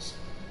Vess.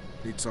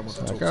 Need someone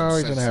to Like, talk oh, some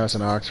he's in a sense house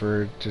in into.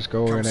 Oxford. Just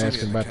go over Come and see ask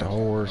me him in the about the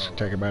camp. whores.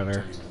 Take him out of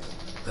there.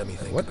 Let me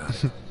think What?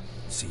 about it.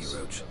 See you,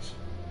 Roach.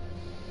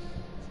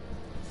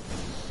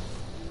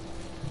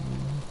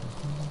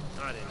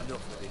 I had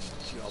enough of this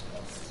job.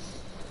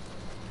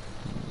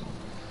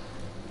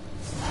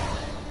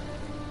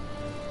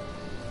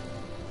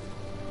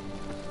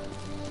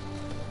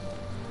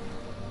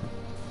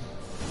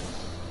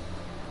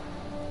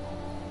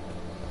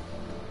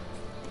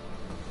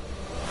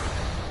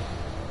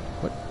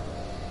 What?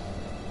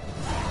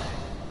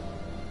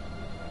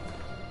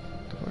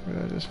 The fuck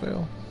did I just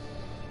fail?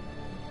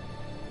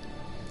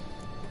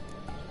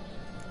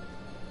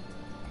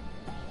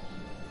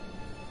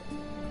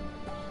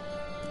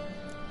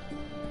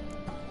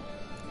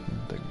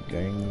 The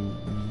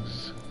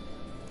gangs.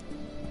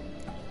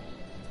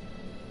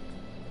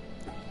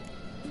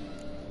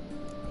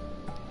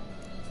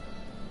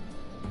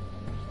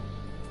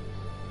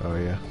 Oh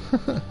yeah.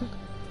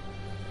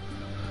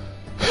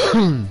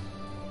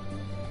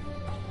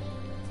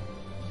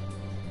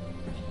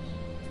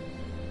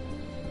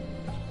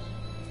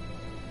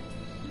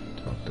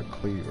 Talk to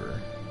Cleaver.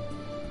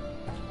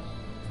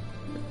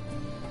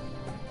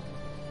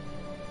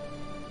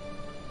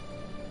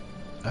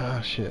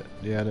 Ah, shit.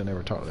 Yeah, I didn't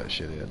ever talk that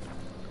shit yet.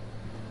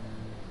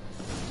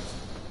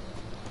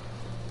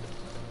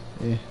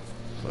 Eh,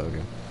 fuck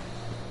him.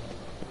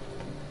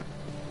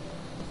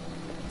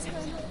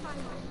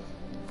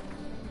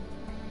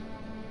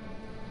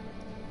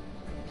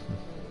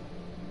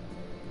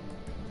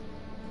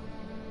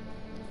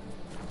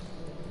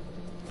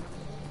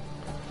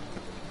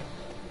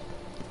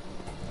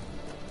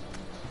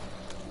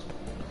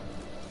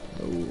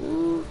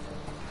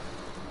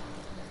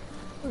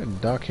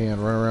 fucking duck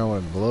hand running around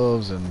with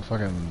gloves and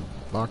fucking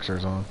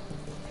boxers on.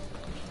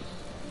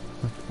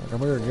 Like, I'm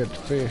here to get the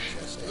fish.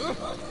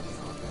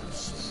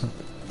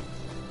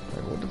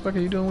 Like, what the fuck are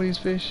you doing with these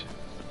fish?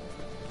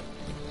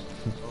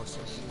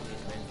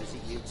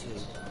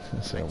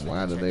 So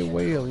why do they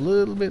weigh a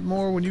little bit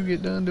more when you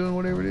get done doing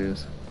whatever it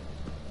is?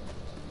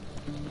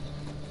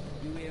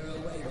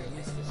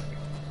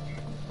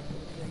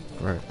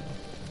 Right.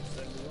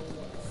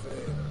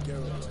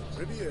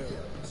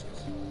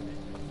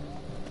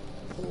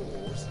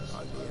 Whores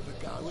only ever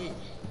go in,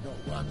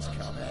 not once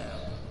come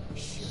out.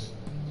 Shit.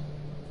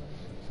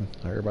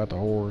 I hear about the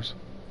whores.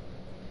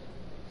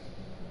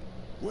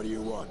 What do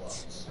you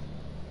want?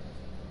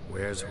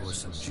 Where's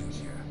Whoresome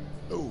Jr.?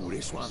 Oh,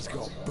 this one's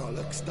got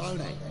bollocks, don't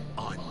it?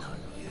 I know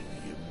you,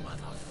 you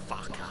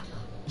motherfucker.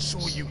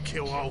 Saw you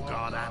kill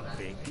Olgard and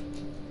Vic.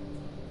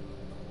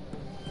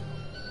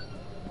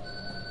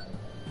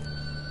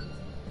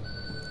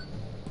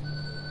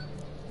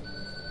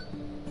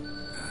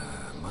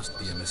 Must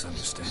be a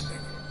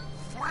misunderstanding.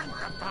 Flank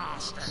the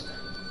bastard!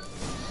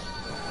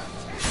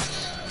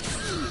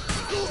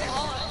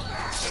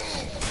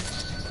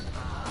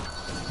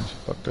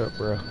 Fucked up,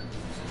 bro.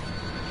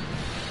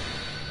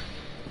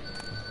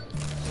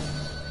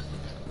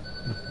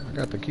 I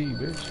got the key,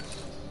 bitch.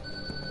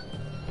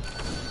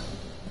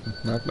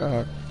 Knock,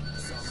 knock.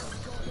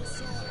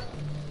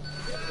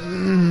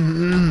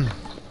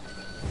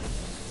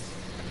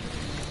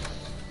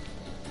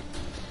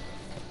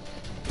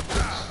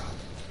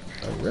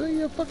 Oh, really,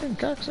 you fucking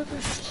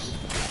cocksucker?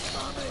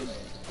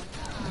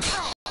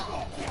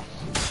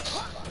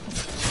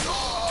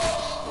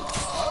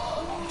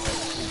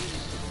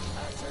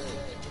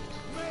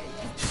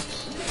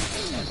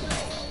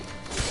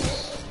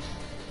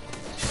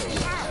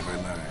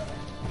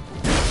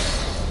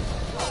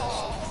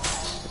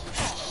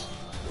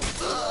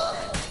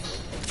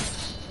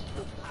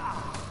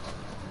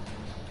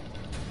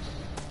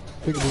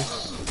 Peekaboo.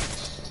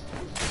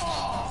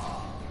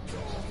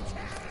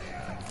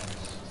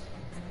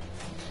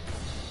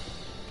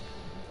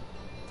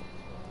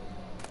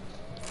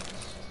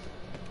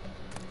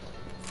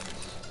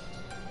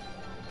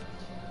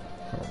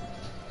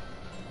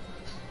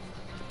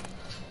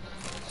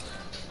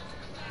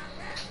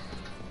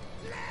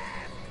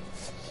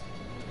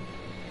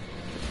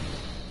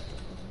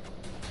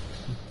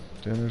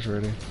 Dinner's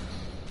ready.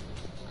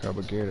 Come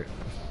and get it.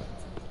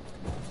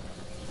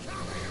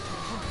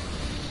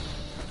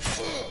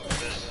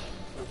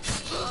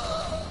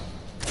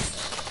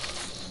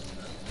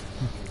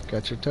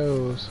 Got your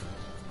toes.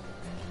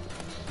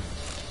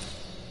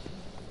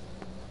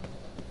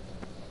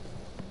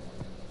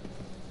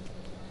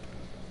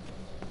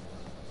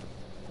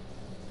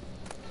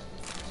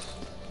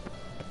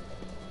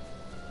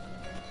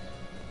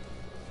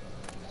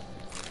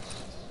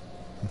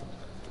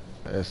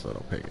 This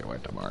little piggy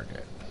went to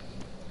market.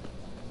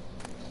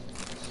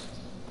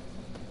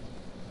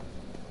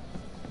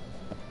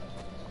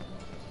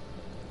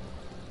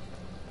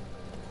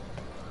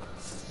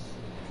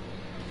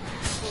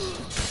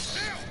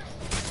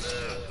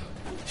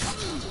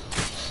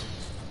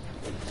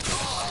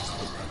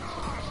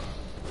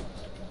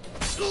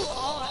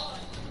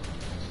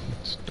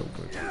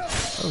 Stupid.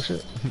 Oh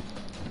shit.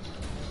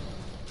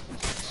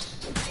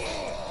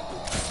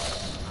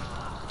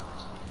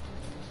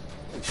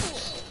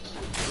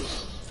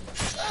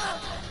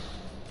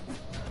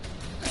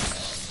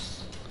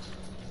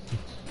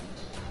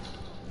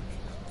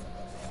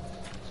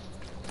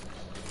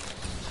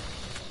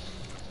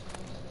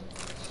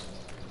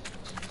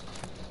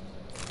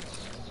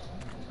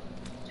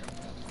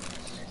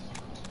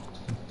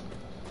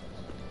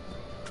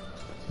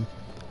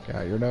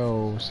 Got your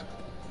nose.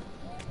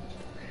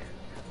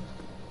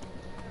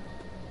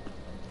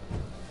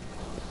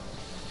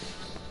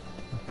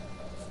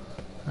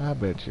 I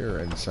bet you're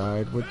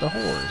inside with the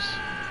horse.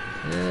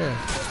 Yeah.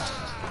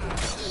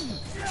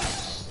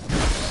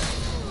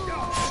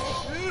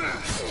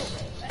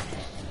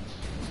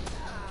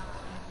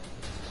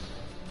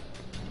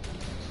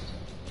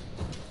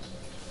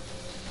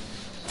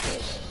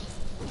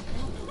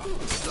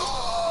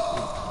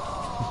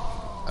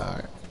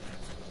 Alright.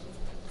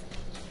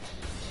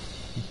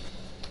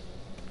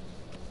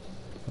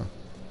 Huh.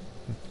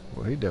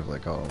 Well, he definitely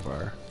caught on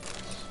fire.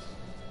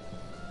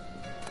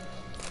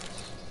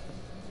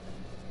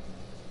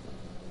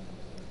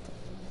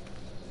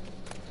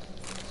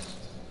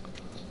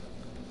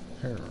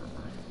 Here.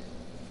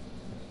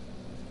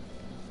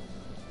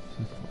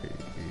 Wait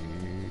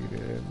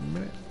a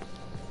minute.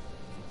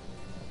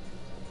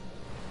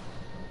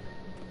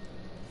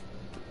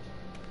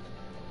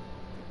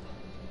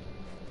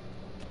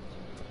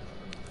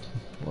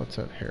 What's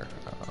that here?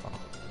 Oh.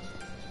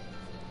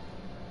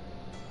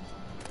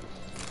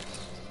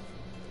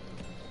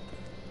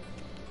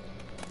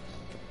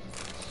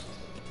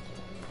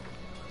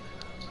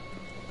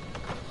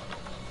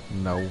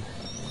 No.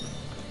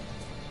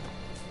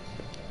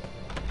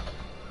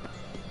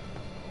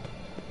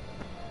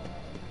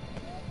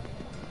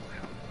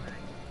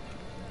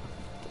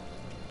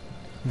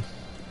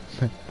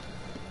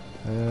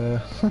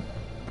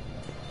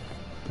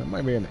 That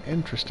might be an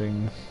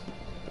interesting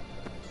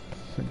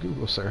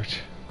Google search.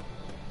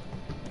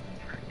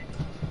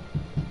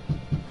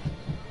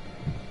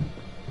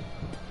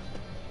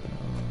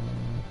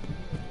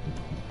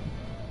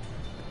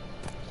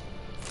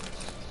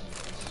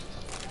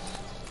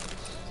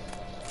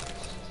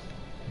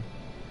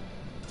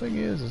 Thing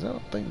is I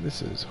don't think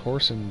this is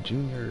Horson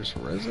Jr.'s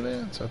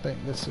residence. I think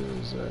this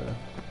is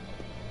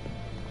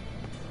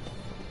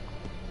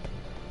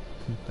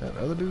that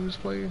other dude's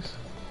place.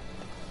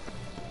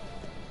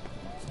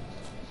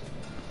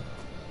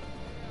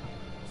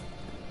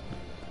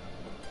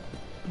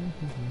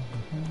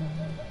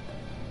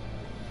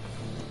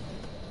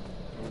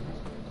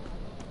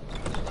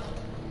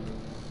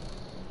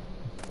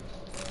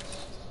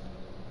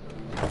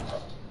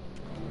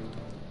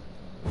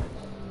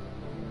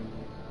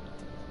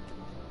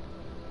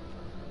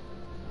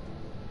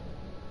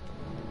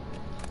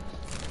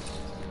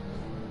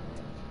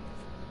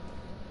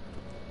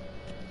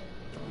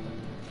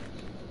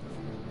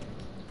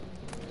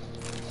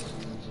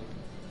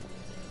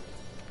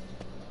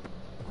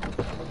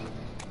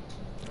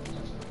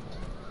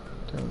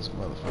 This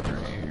motherfucker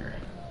ain't here.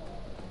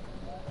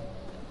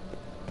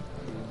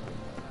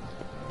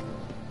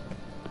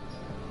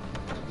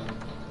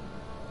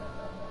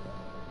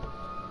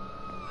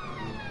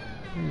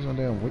 He's on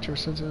damn Witcher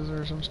senses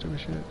or some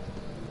stupid shit.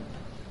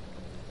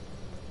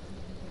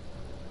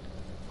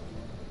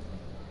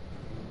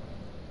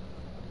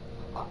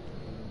 Oh.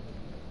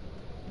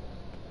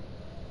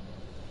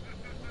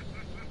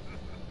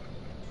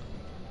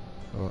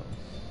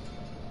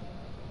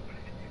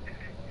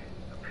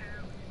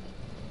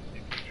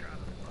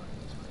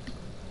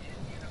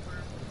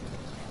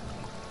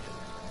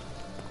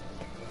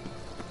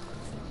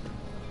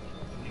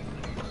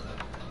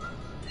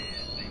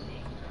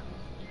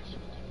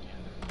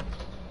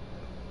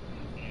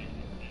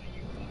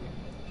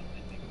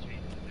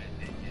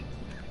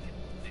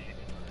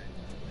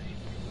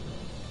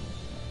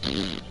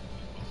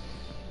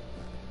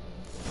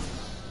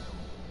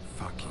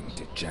 Fucking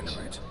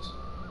degenerate.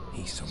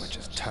 He so much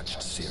as touched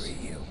Ciri,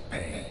 he'll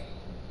pay.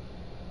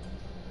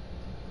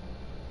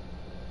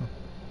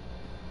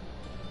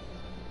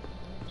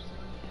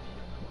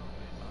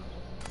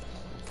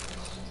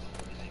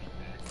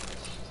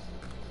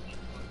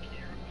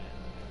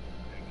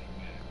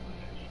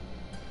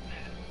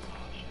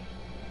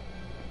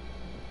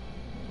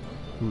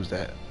 Who's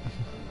that?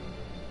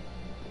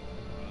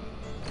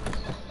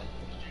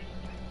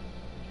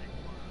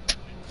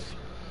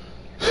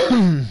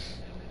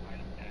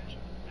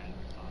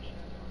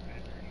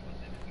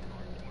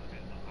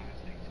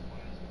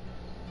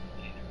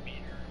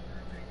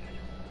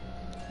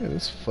 Yeah,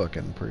 this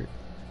fucking prick.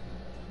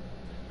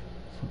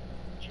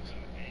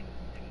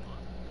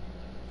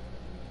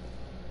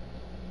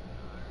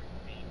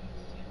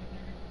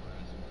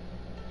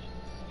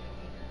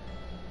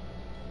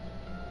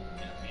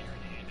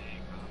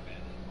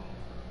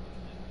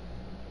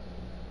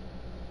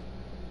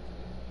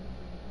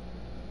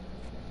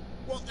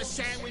 What the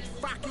sandwich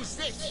fuck is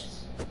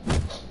this?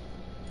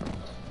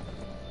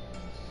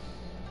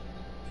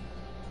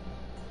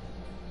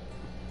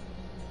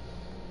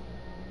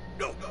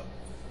 No,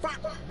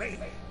 fuck me.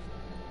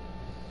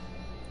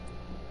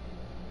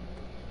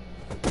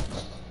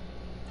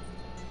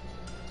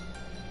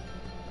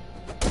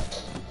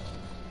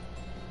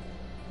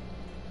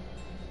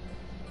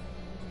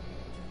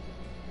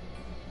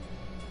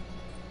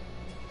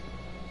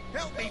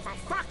 Help me for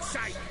fuck's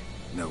sake!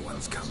 No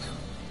one's coming.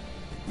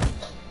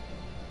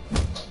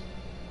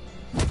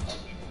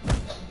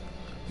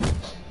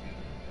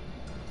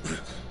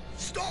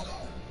 Stop!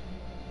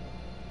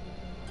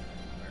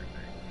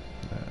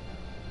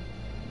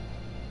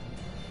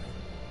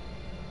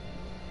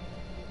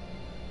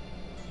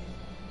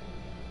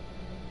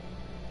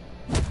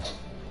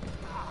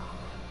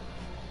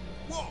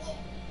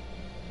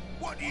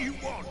 What do you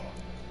want?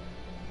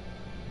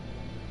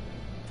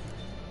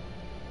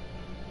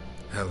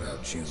 Hello,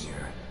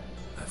 Junior.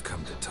 I've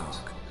come to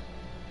talk.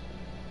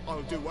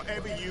 I'll do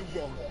whatever you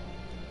want.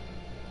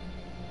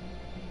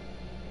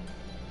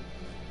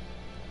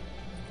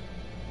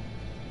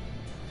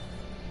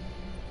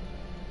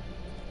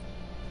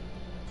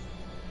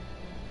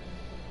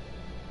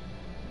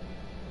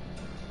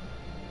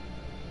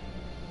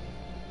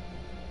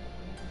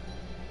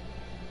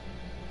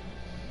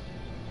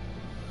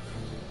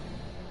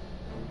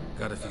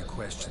 Got a few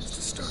questions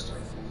to start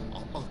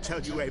with. I'll tell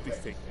you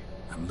everything.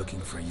 I'm looking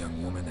for a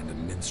young woman and a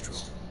minstrel.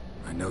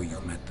 I know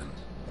you've met them.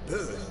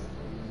 Bird?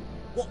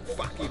 What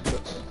fucking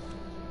bird?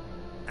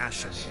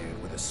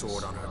 Ashen-haired with a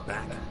sword on her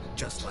back,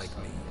 just like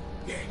me.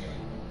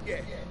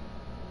 Yeah.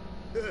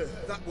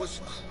 That was...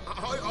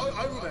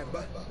 I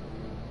remember.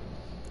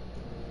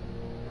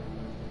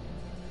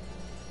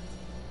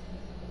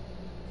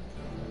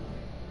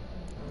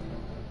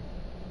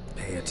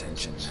 Pay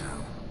attention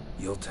now.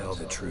 You'll tell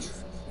the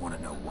truth. Want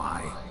to know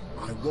why?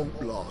 I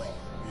won't lie.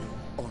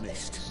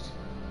 Honest.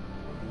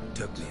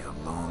 Took me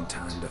a long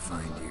time to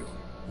find you.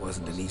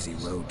 Wasn't an easy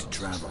road to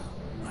travel.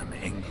 I'm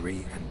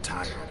angry and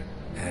tired.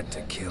 Had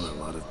to kill a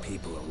lot of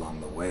people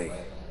along the way.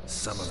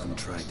 Some of them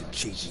tried to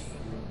cheat me,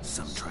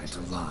 some tried to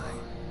lie.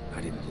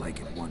 I didn't like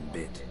it one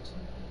bit.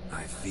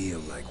 I feel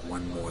like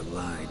one more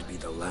lie'd be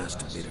the last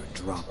bitter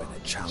drop in a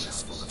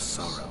chalice full of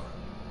sorrow.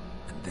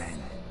 And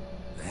then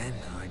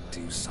I'd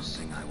do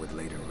something I would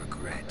later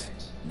regret.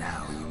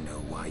 Now you know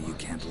why you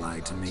can't lie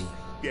to me?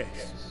 Yes.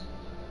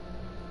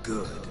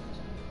 Good.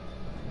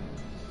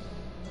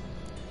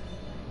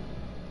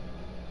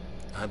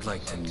 I'd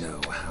like to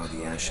know how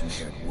the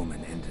ashen-haired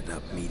woman ended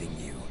up meeting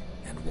you,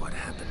 and what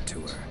happened to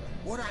her.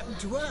 What happened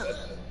to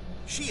her?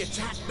 She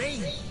attacked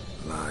me.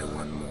 Lie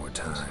one more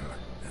time,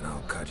 and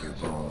I'll cut your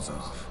balls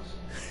off.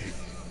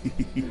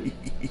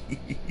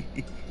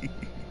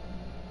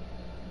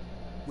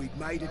 We'd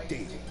made a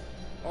deal.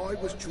 I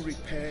was to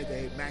repair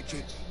their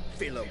magic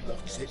filler,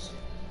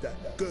 The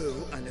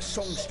girl and the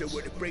songster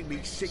were to bring me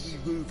Siggy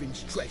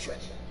Reuven's treasure.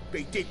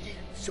 They didn't,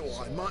 so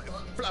I might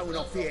have flown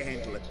off the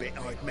handle a bit,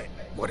 I admit.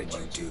 What did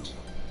you do?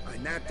 I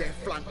nabbed their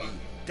flunky,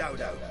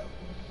 Dodo.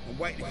 I'm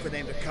waiting for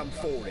them to come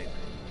for him.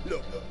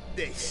 Look,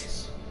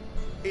 this.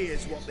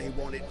 Here's what they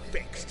wanted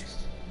fixed.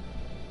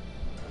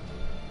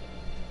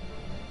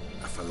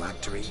 A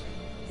phylactery?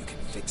 You can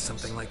fix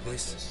something like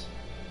this?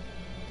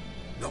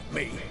 Not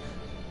me.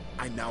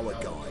 I know a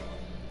guy.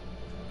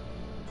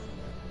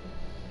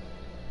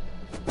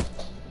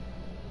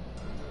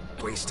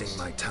 Wasting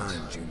my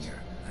time,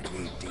 Junior. I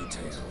need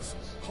details.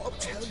 I'll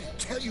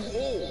tell you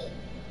all.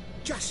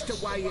 Just the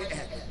way it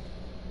happened.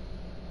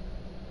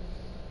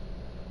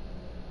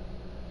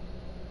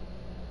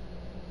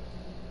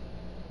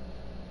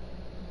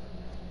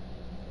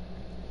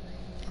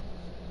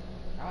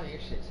 All your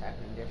shit's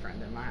happening different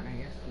than mine, I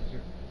guess, because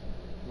you're,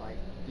 like,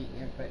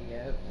 beating everybody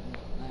up and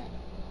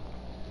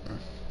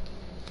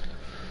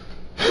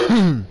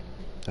that.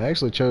 I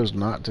actually chose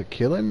not to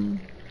kill him,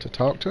 to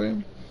talk to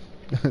him.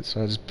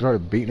 So I just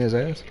started beating his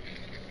ass.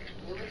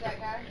 Who was that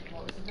guy?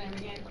 What was his name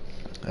again?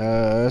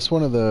 That's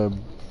one of the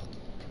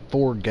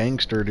 4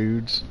 gangster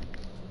dudes.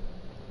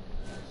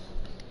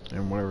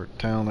 In whatever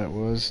town that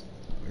was.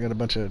 We got a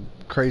bunch of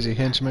crazy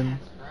henchmen.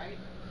 Mask, right?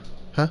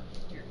 Huh?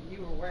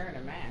 You were wearing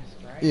a mask,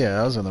 right? Yeah,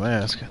 I was in the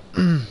mask.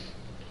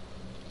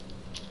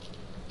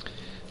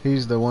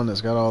 He's the one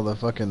that's got all the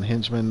fucking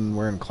henchmen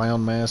wearing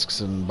clown masks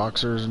and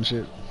boxers and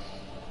shit.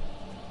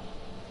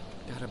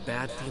 Got a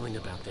bad feeling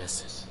about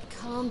this.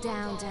 Calm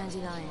down,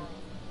 Dandelion.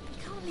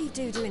 You can't leave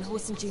Dudu in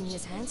Horson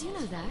Jr.'s hands, you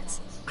know that.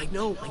 I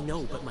know,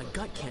 but my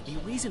gut can't be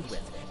reasoned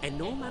with. And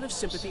no amount of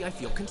sympathy I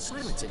feel can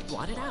silence it,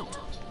 blot it out.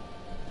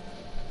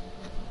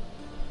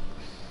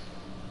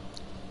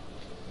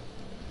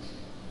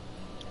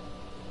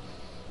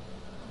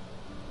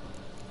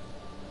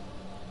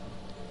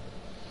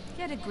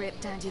 Get a grip,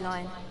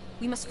 Dandelion.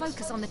 We must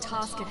focus on the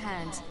task at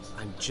hand.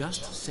 I'm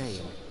just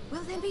saying.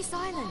 Well, then be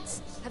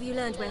silent. Have you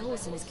learned where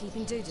Horson is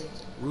keeping Dudu?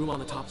 Room on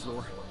the top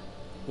floor.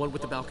 One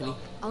with the balcony.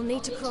 I'll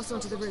need to cross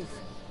onto the roof.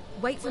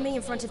 Wait for me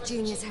in front of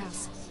Junior's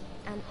house.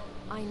 And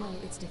I know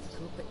it's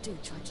difficult, but do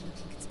try to look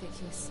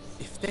inconspicuous.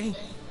 If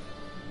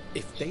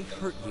they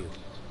hurt you,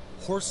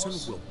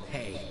 Horson will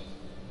pay.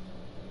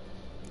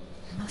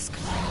 Must go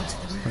onto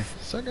the roof.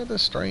 So I got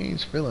this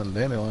strange feeling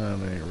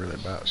Dandelion ain't really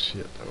about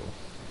shit, though.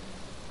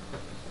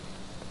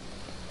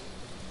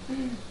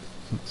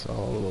 It's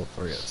all little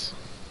threats.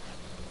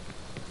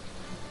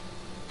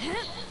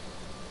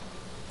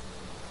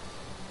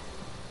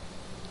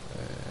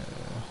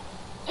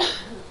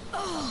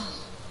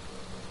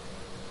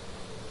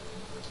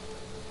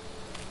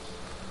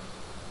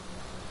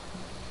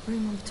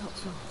 Room on the top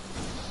floor.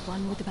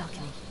 One with the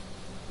balcony.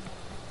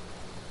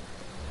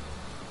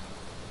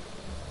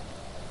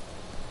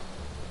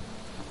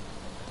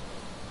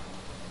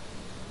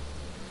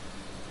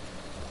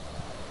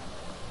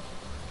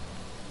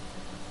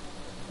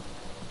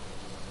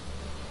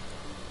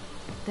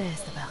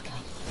 There's the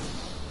balcony.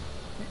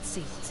 Let's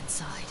see what's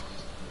inside.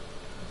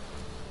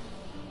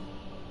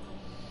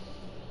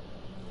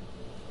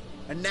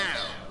 And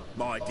now,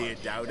 my dear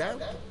Dodo,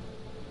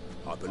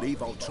 I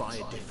believe I'll try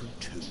a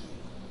different tune.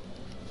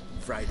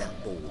 Afraid I'm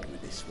bored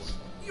with this one.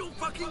 You're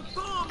fucking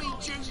balmy,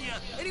 Junior!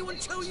 Anyone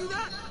tell you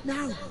that?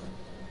 No.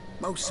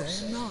 Most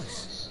say I'm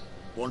nice.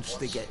 Once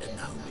they get to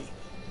know me.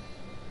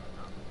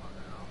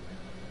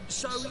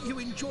 So you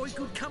enjoy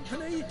good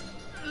company?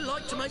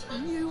 Like to make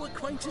new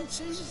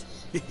acquaintances?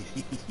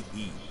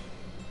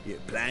 You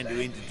plan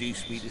to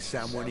introduce me to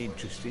someone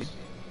interesting?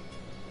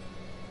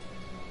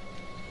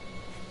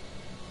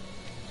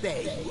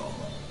 There you are.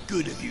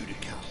 Good of you to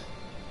come.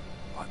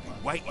 I've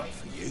been waiting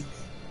for you.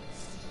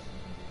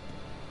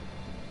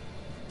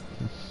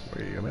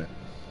 Wait a minute.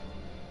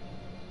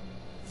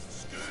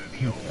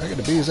 I got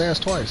to beat his ass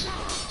twice.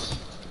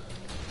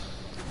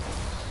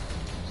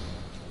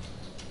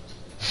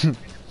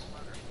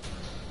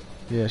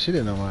 Yeah, she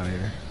didn't know mine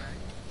either.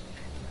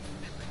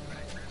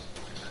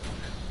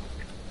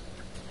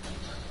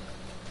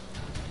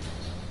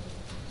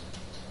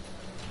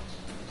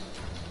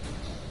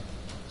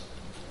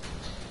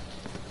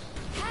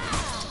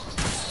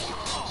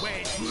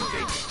 Where's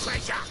Reuven's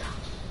treasure?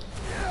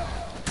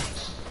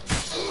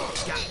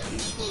 Got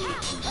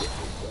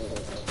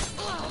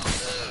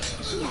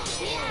you.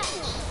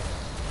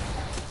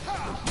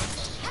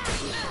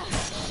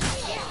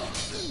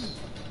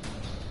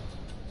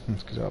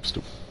 Good job,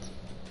 stupid.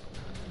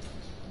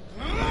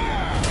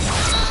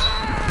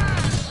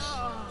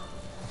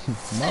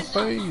 My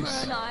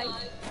face.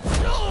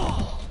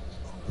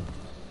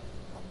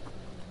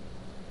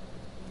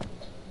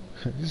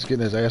 He's getting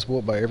his ass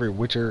whooped by every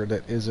witcher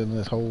that is in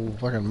this whole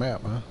fucking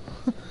map, huh?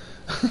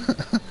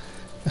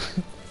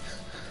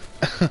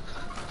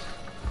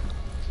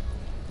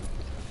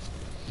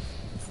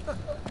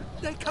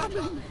 They're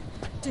coming!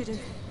 Dudu,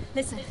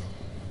 listen.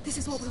 This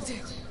is what we'll do.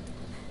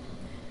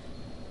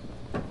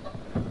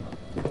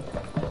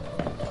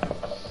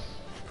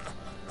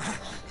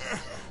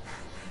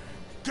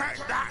 Get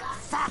that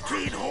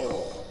fucking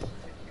whore!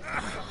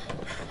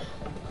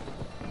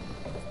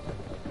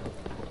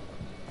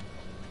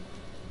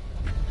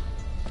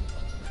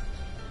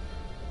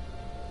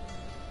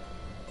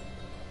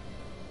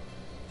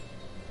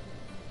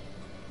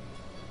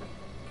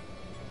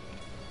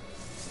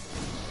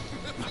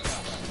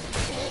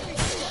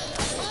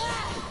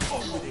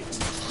 On with it!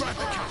 Grab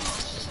the cat!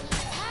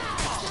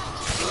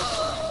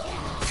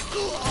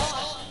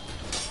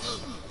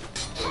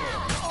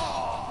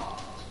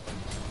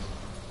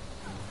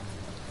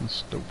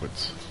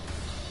 Stupids.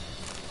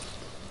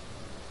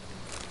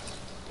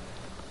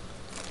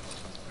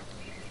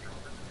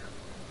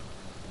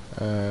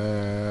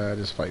 I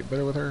just fight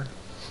better with her.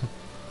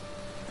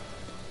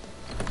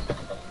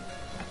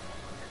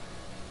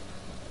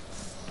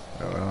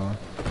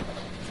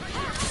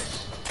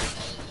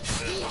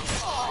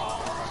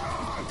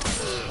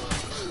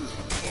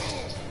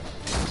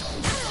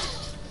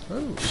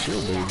 Oh,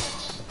 shield dude.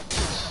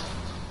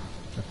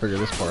 I figured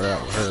this part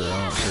out with her, I'm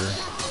not sure.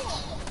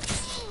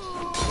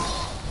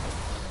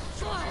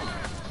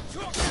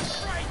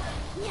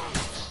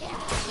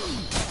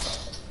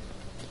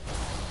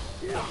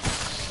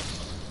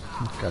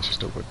 Gotcha,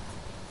 stupid.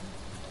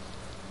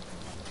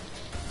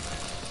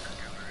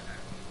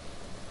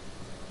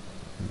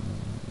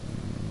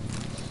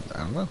 I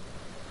don't know.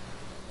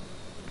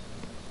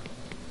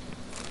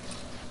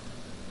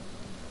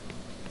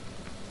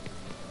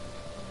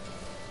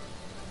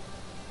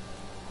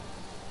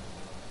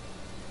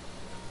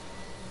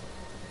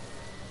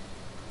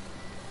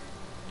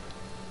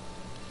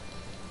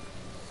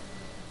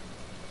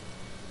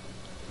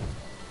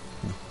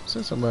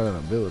 Said something about an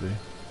ability.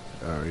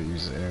 Oh, he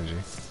uses energy.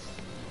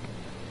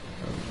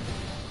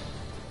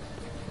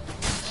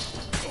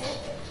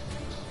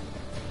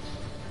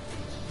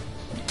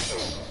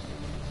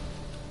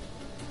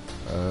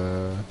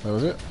 That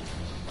was it.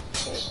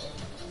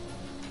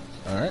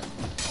 Alright.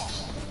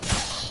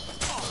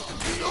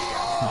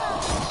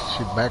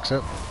 She backs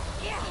up.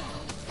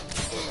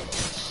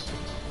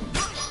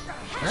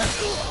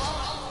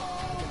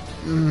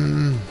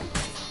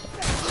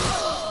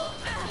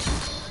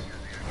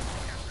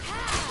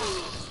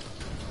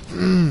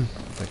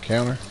 The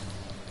counter.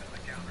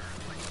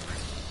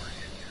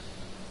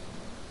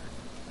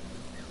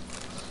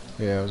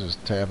 Yeah, I was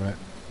just tapping it.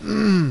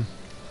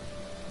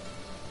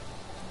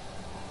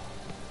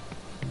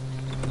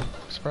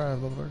 Surprise,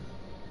 motherfucker.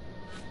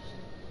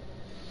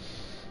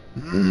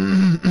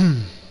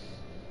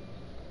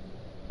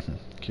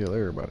 Kill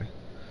everybody.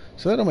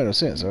 So that don't make no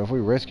sense. So if we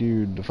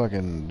rescued the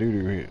fucking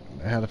doo-doo,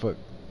 how the fuck,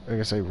 I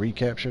guess they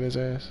recaptured his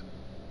ass?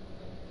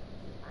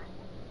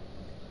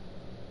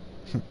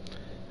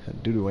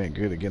 Doo-doo ain't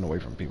good at getting away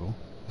from people.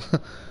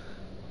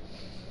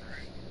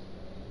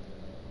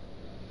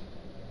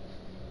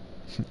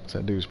 So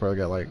that dude's probably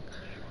got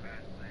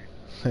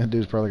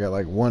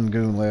like one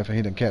goon left, and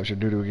he done captured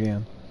Doo-doo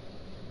again.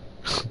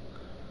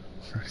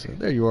 So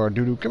there you are,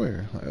 Doo-doo. Come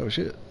here. Like, oh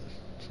shit!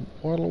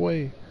 Waddle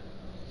away.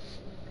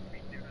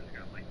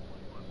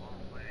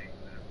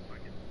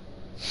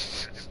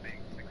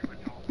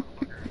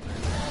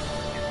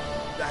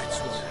 That's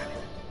what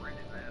happened.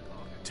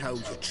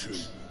 Tells you true.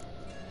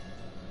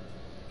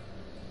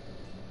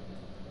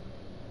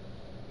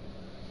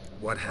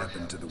 What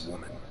happened to the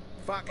woman?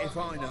 Fuck if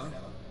I know.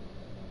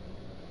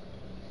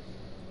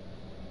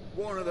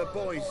 One of the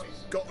boys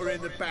got her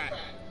in the back,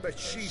 but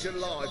she's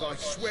alive, I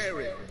swear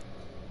it.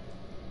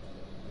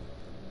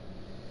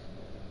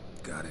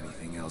 Got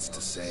anything else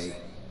to say?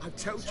 I've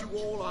told you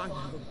all I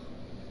know.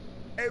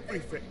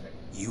 Everything.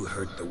 You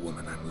hurt the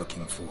woman I'm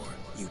looking for.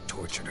 You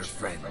tortured her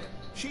friend.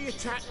 She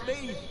attacked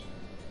me.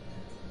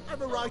 I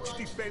have a right to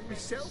defend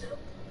myself.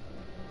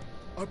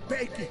 I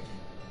beg you.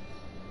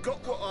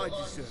 Got what I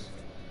deserved.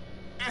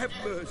 Have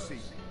mercy.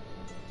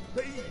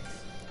 Please.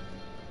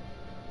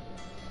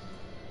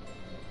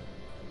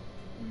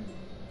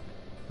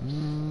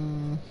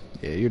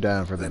 Yeah, you're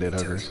down for the dead Let me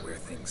tell huggers. you where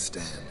things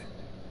stand.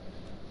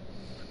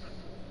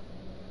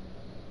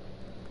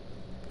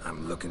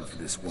 I'm looking for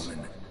this woman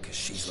because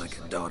she's like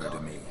a daughter to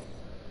me.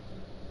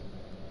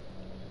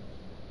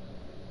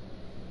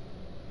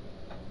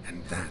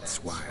 And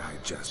that's why I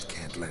just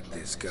can't let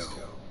this go.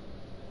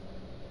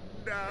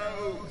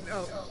 No,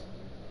 no.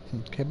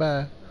 Okay,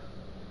 bye.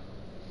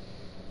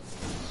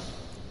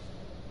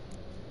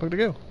 Where'd it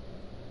go?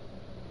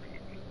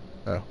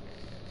 Oh.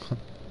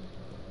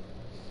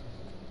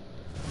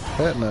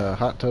 That and a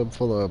hot tub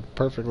full of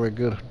perfectly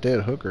good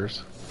dead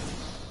hookers.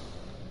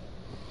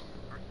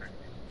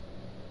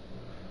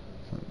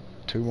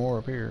 2 more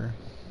up here.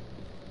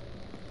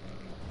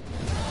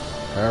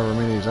 However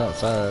many is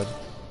outside.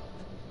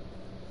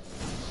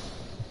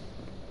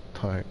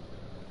 Like.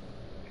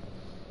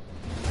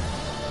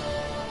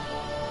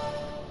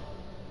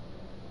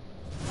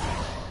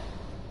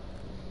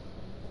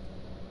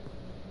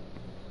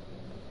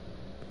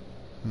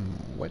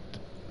 What?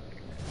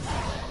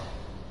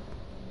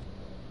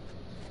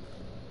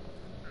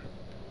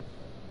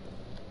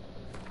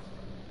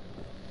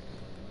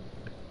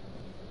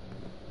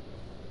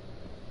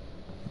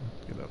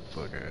 Get the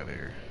fuck out of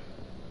here.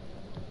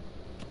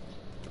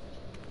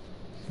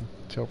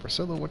 Tell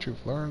Priscilla what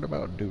you've learned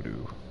about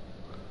doo-doo.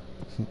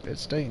 It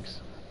stinks.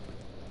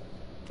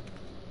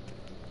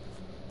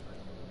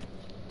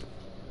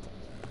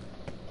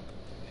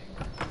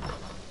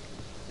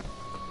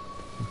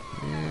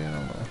 Yeah, I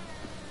don't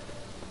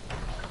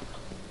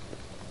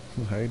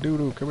know. Hey,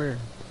 doo-doo, come here.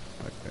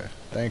 Okay.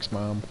 Thanks,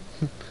 Mom.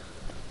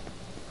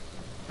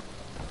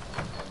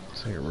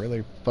 So it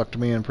really fucked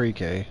me in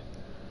pre-K.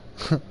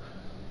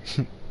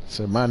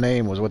 So my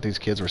name was what these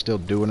kids were still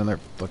doing in their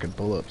fucking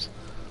pull-ups.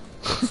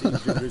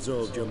 Seems you've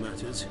resolved your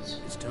matters.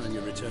 It's time you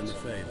return the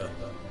favor.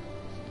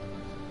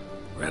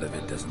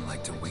 Radovid doesn't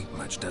like to wait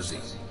much, does he?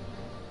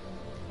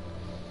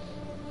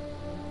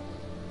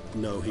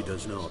 No, he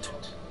does not.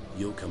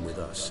 You'll come with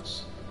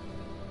us.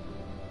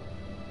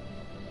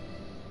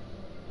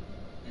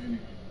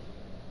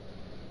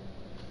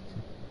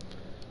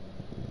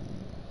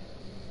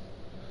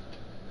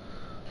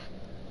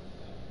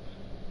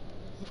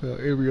 Well,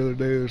 every other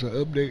day there's an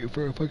update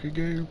for a fucking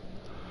game.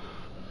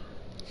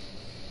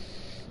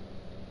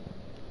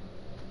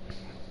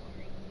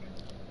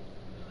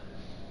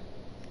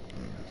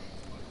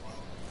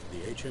 The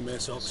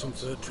HMS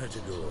Oxenford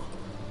Tretogor.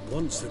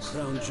 Once the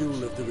crown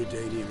jewel of the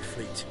Redanian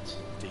fleet.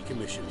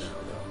 Decommissioned now,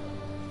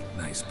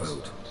 though. Nice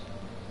boat.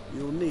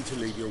 You'll need to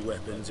leave your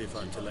weapons if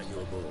I'm to let you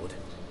aboard.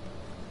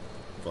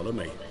 Follow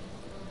me.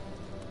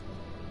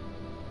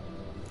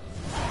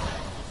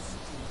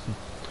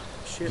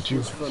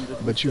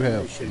 But you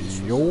have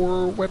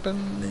your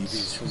weapons?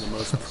 Ladies from the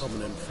most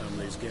prominent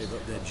families gave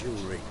up their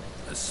jewelry.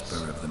 A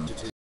spur of them.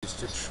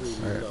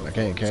 Alright, I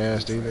can't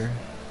cast either.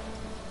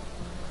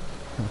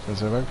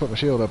 Because if I can put my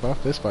shield up, I'll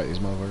fist fight these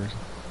motherfuckers.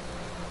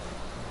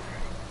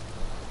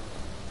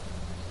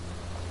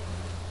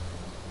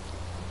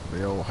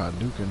 The old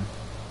Hadouken.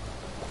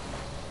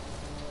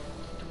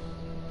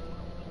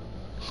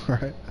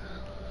 Right?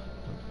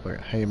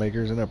 Like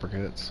haymakers and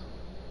uppercuts.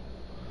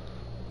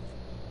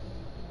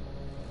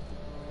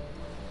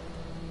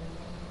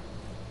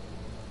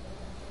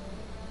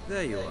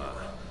 There you are.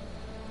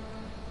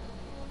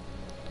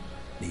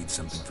 Need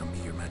something from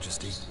me, Your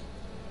Majesty?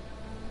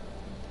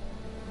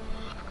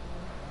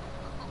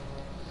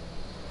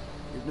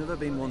 You've never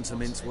been one to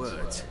mince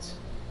words.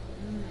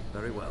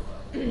 Very well.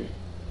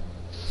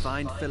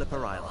 Find Philippa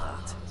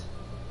Eilhart.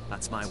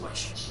 That's my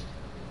wish.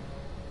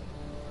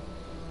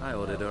 I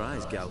ordered her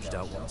eyes gouged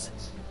out once.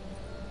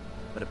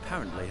 But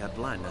apparently her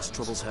blindness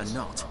troubles her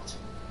not.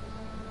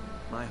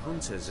 My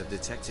hunters have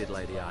detected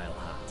Lady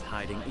Eilhart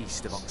hiding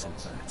east of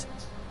Oxenfurt.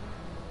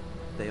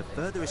 They have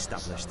further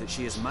established that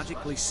she has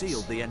magically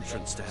sealed the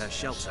entrance to her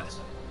shelter.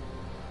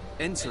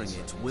 Entering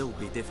it will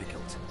be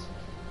difficult.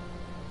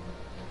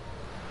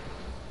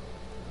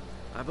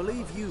 I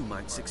believe you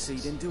might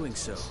succeed in doing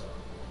so.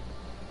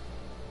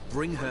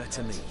 Bring her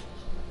to me,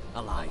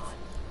 alive.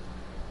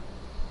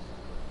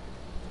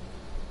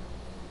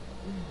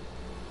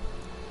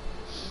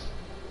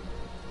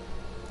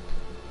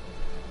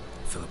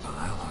 Philippa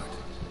Eilhart.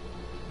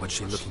 What's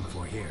she looking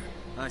for here?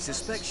 I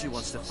suspect she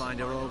wants to find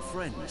her old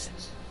friends,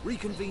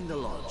 reconvene the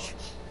lodge.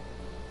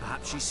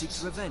 Perhaps she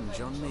seeks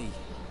revenge on me.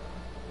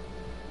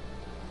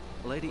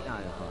 Lady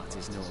Eilhart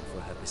is known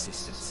for her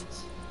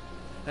persistence.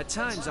 At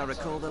times I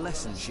recall the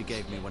lessons she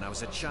gave me when I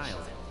was a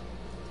child.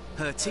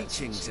 Her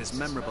teachings as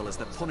memorable as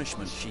the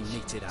punishment she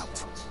meted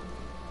out.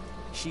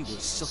 She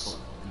was supple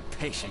and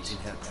patient in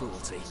her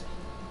cruelty.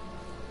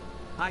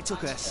 I took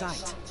her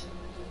sight,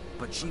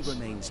 but she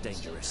remains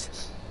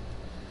dangerous.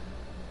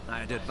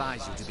 I'd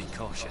advise you to be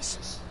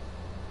cautious.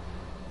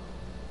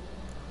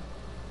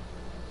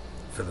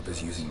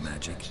 Philippa's using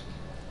magic.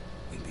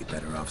 We'd be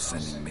better off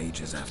sending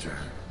mages after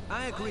her.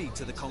 I agreed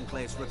to the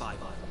Conclave's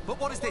revival, but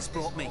what has this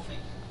brought me?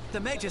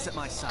 The mages at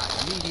my side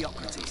are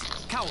mediocrities,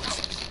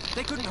 cowards.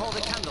 They couldn't hold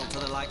a candle to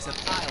the likes of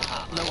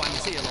Eilhart,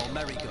 Loantil, or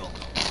Merigold.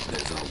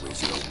 There's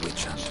always your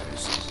witch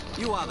hunters.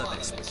 You are the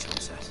best witch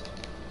hunter.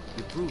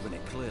 You've proven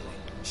it clearly.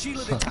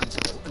 Sheila the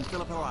Tangible and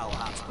Philippa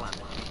Eilhart's plan.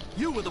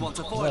 You were the one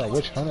to foil I'm not a it.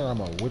 witch hunter,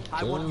 I'm a witch.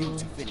 I want you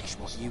to finish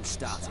what you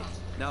started.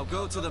 Now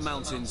go to the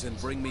mountains and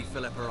bring me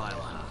Philippa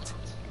Eilhart.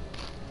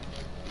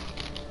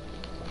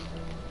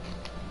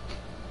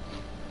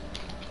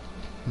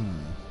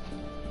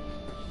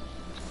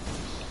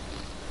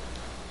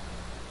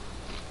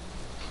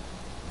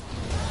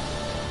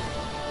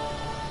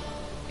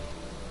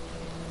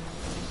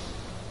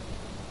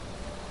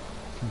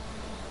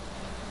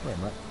 Wait a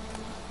minute.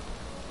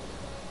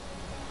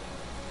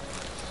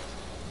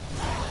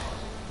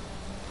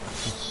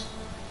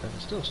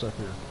 still stuff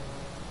here.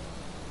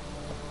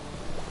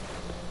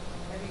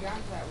 Have you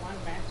gotten to that one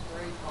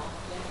masquerade ball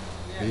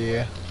thing?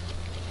 Yeah.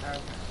 Okay.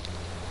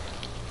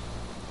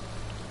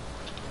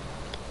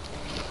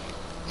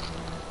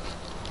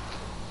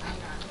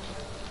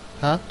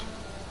 Huh?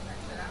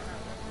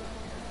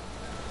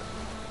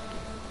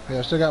 Yeah,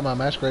 I still got my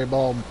masquerade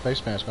ball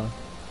face mask on.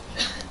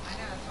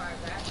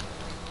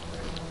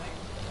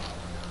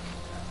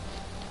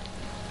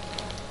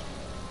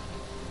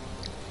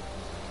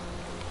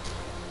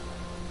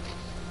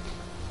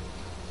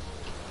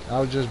 I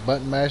was just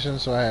button mashing,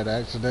 so I had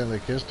accidentally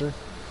kissed her.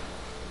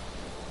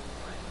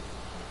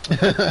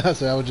 I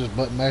said I was just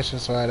button mashing,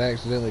 so I had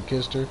accidentally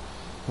kissed her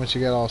when she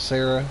got all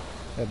Sarah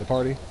at the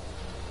party.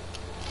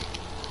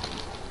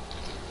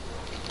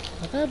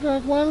 Like, I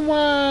drank one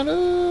wine.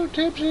 Ooh,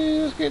 tipsy.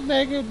 Let's get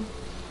naked.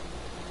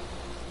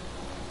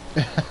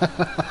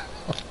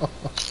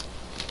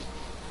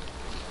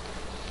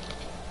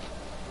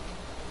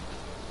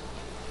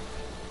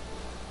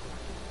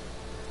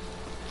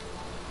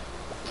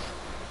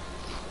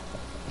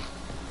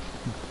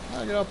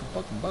 I get off the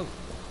fucking boat.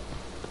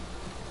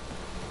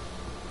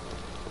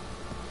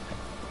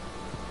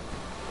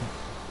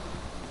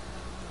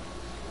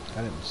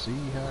 I didn't see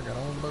how I got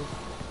on the boat.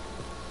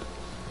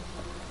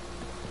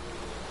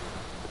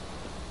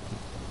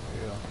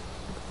 Yeah.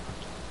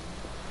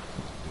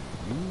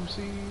 Do you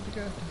see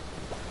the guy?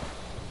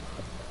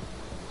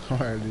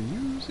 Alright, do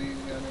you see the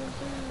guy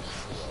downstairs?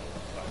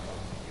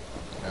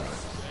 Alright.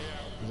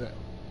 Is that?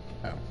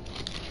 Oh.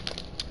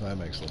 Well, that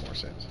makes a little more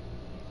sense.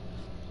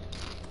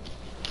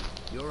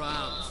 Your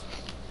arms.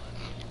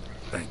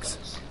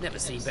 Thanks. Never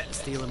seen better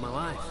steel in my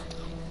life.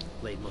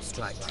 Blade must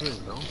strike true,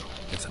 no?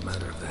 It's a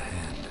matter of the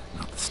hand,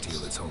 not the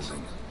steel it's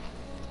holding.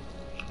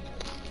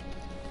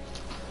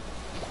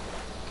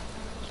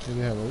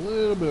 Maybe have a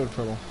little bit of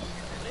trouble.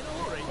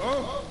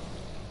 Oh.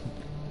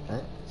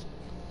 Right.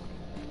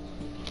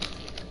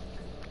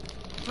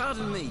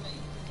 Pardon me.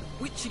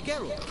 Which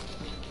Geralt?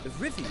 Of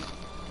Rivia?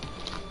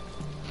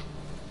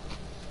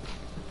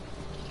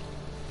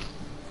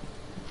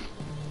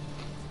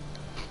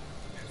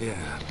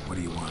 Yeah, what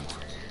do you want?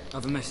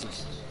 I've a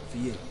message for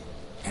you.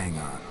 Hang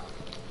on.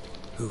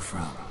 Who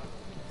from?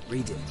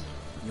 Read it.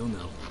 You'll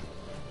know.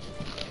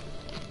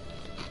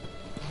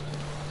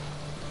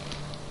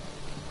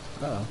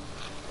 Uh-oh.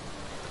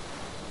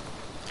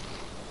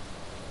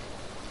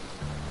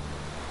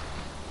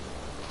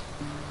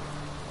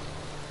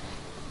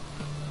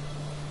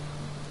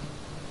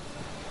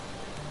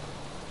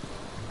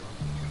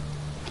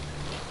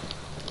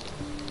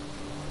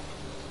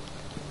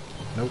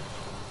 Nope.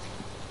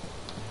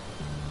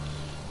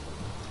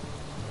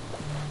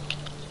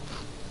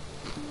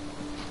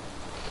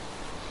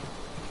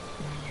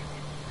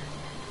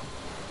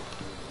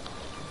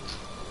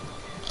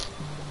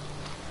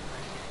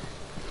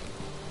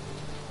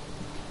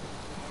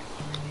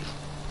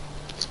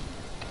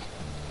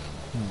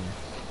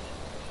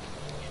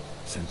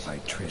 Sent by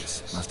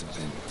Triss. Must have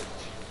been.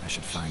 I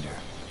should find her.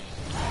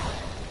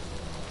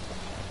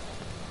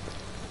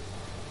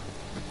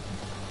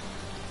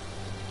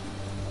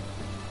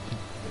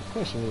 The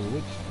question is,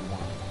 which one?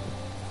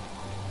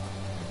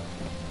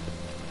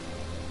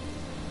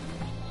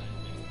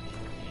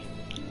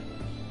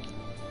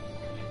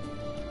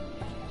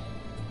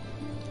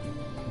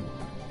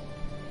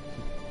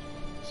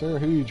 Sarah,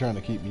 who are you trying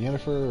to keep?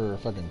 Yennefer or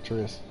fucking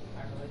Triss?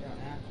 I really don't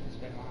know. It's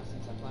been a while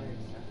since I played,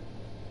 so.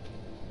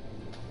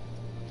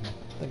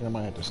 I think I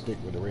might have to stick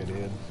with the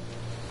redhead.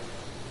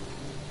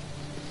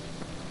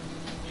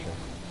 Sure.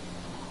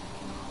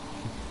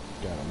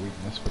 Got a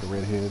weakness for the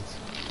redheads.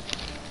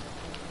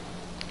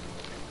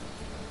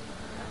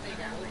 I think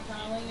I was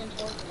kind of leaning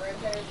towards the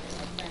redhead in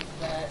the sense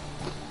that,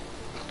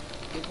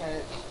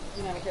 because,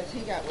 you know, because he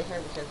got with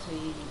her because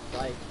he,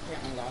 like,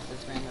 apparently lost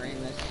his memory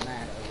and this and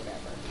that or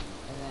whatever.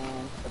 And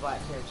then the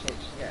black-haired chick,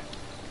 she got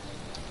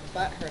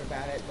butthurt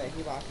about it, that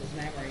he lost his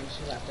memory and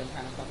she left him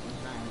kind of fucking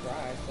high and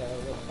dry, so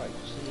it looks like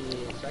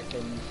she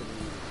expected him to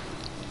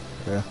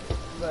be. Yeah.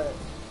 But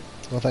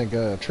Well, I think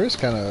Triss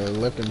kind of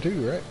left him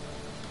too, right?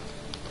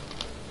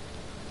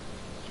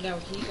 no,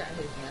 he got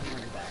his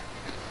memory back.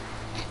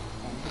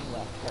 And he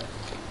left her.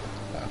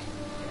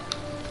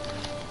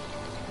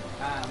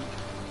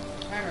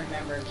 Trying to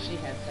remember if she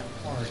had some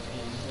part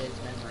in his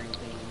memory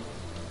being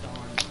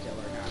gone still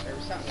or not. There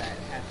was something that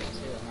happened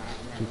to him, I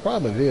don't remember. She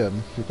probably did.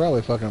 She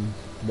probably fucking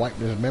wiped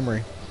his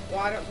memory. Well,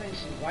 I don't think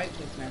she wiped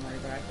his memory,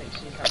 but I think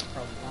she helped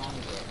prolong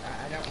it.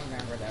 I don't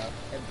remember, though.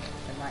 It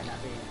might not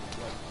be,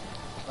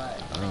 but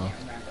I can't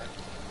remember.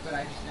 But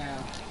I just know,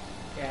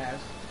 yeah, I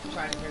was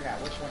trying to figure out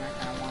which one I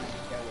kind of wanted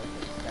to go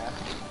with and stuff.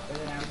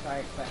 But then I was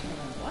like, but him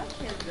and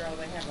Black-haired girl,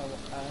 they have a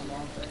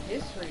longer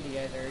history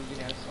together, you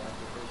know, so I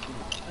figured she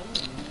was telling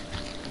me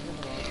they have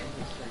a longer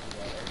history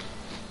together.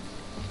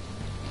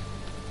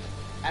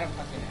 I don't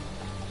fucking know.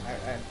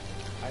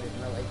 I didn't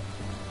really.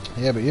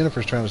 Yeah, but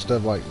Yennefer's trying to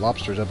stuff like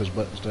lobsters up his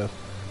butt and stuff.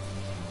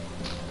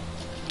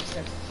 So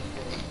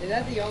stupid. Is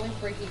that the only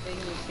freaky thing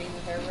we've seen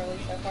with her really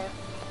so far?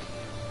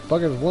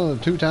 Fucking one of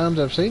the 2 times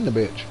I've seen the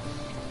bitch.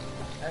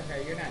 Oh,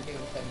 Okay, you're not doing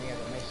some of the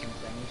other missions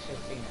then. You should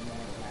have seen it more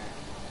than that.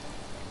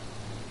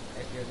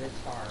 If you're this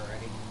far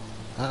already.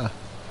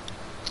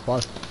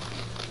 What?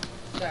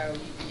 So,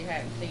 you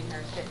hadn't seen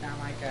her sitting on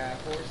like a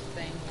horse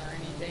thing or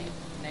anything?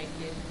 Naked?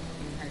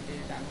 You and her did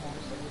it on a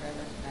horse or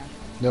whatever? No?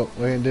 Nope,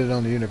 we didn't do it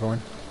on the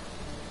unicorn.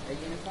 A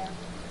unicorn?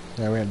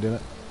 Yeah, we hadn't done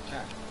it.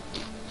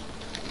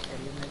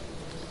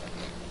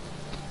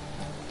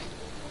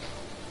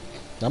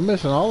 Oh. I'm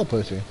missing all the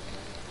pussy.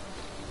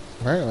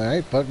 Apparently, I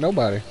ain't fucked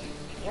nobody.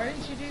 Why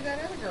didn't you do that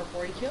other girl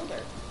before you killed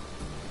her?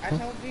 I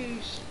told you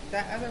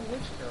that other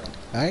witch girl.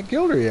 I ain't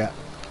killed her yet.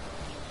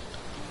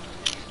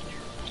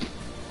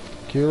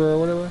 Kira or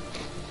whatever?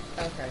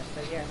 Okay,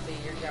 so yeah, see,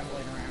 you're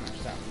jumbling around or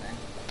something then.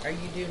 Are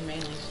you doing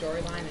mainly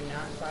storyline and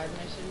not side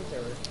missions,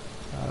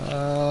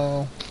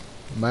 or?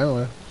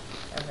 Mainly.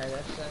 Okay,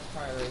 that's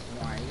part of the reason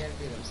why. You gotta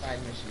do them side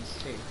missions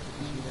too, because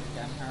you would have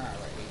done her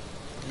already.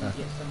 And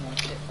you get some more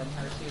shit from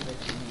her too that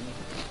you need.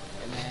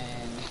 And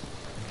then...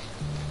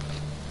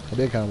 I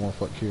did kind of want to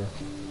fuck Kira.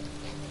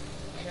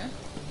 Okay.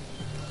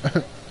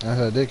 I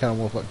said I did kind of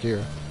want to fuck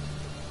Kira.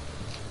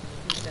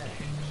 Who's that?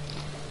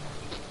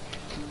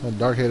 A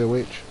dark-headed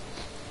witch.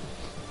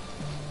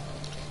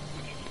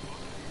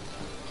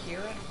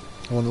 Kira?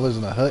 The one that lives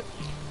in the hut.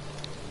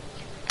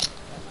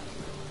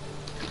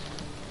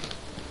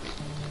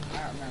 I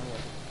don't remember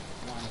what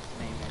one's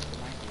name is. It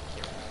might be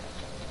Kira.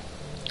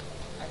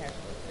 I'd have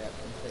to look it up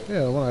and see.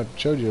 Yeah, the one I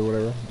showed you or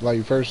whatever. Like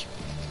we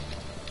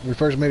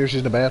first meet her, she's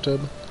in the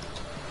bathtub.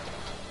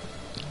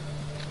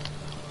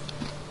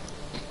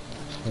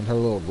 In her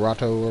little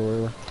grotto or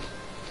whatever.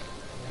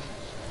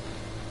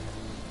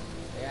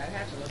 Yeah, I'd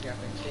have to look up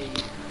and see.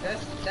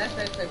 That's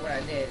basically what I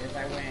did, is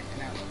I went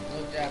and I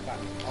looked up on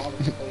all the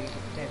people you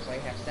could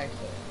potentially have sex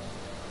with.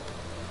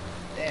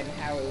 And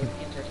how it would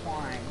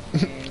intertwine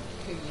and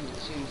who you would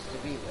choose to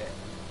be with.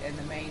 And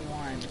the main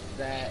ones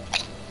that,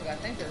 because I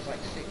think there's like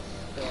 6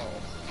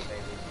 girls they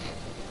would be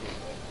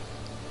with.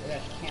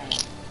 That's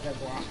counting the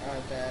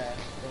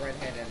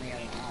redhead and the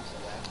other one also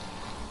left.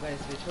 But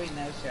it's between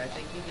those two. I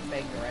think you can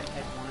bang the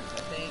redhead once,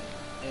 I think,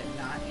 and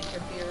not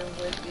interfere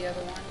with the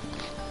other one.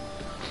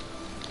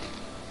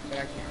 But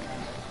I can't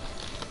remember.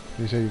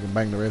 You say you can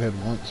bang the redhead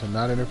once and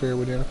not interfere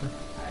with Jennifer?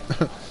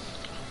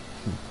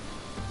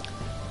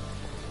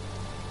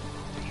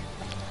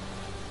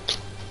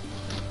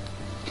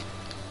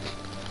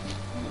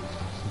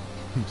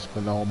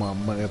 Spend all my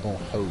money up on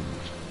hoes.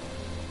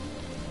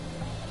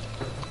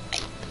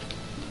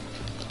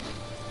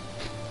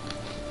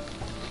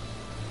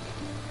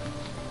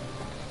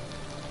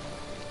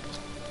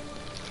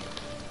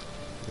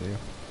 Yeah.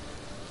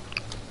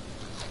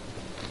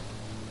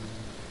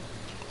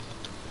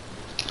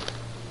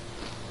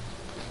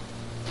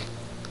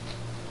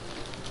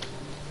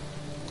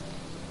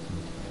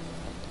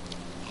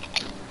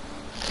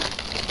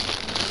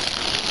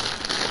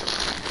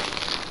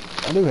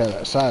 I do have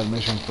that side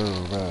mission for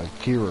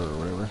Kira or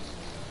whatever.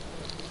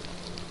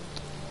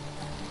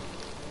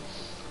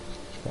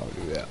 Should probably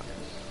do that.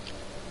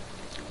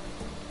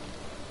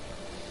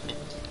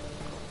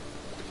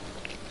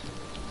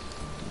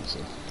 Let's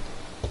see.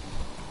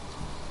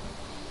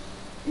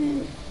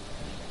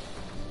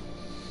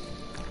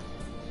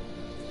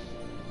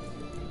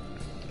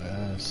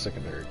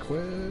 Secondary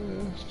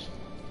quest.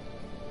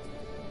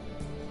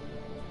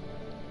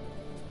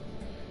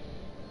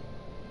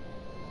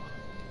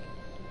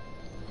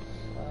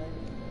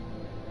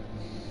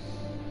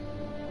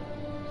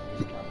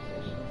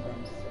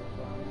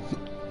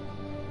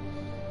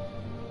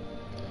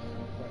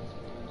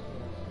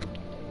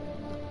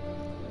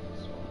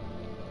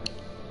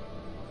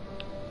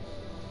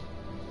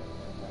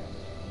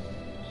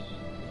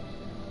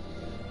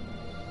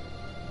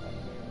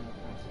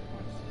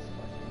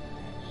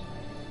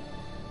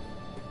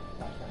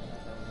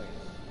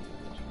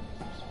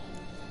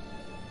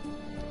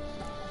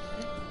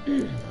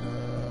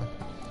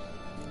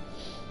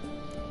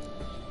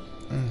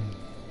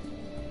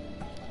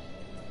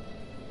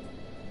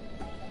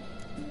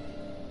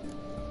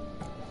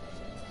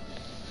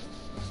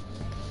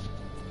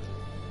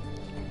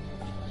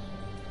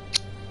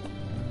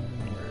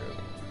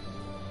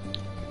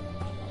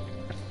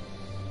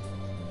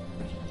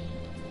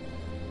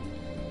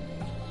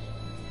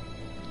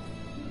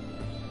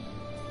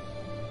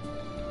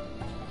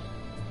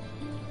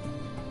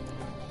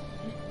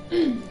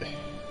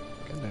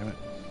 God damn it.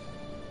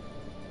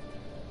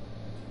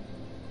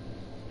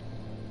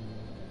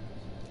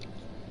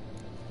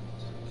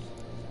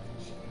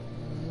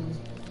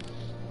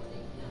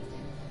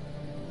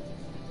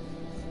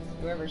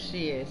 Whoever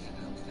she is,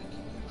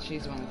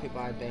 she's one of the people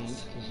I banged,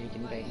 because you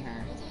can bang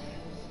her.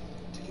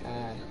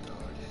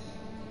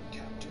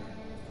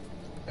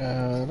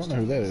 I don't know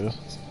who that is.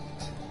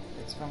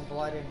 It's from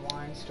Blood and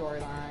Wine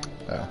storyline.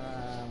 Oh.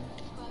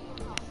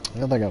 I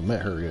don't think I've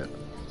met her yet.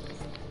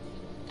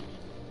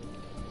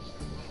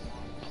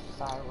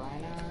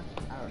 Sirena?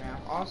 I don't know.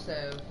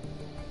 Also,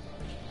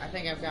 I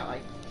think I've got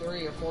like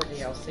 3 or 4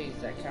 DLCs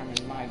that come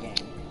in my game,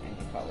 and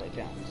you probably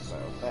don't, so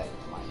that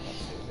might have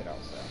to do with it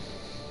also.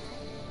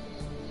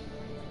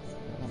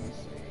 Let me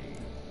see.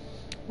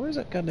 Where's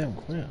that goddamn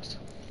quest?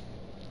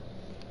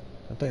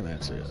 I think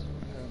that's it.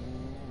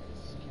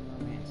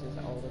 Romance is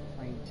old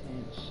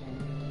acquaintance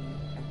Shane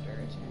after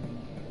attending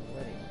a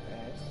wedding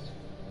fest.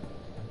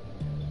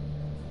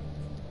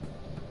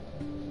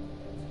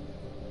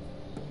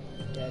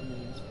 Dead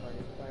man's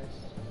party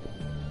quest.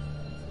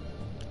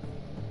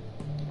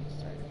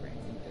 Started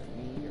bringing either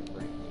meat or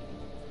brandy.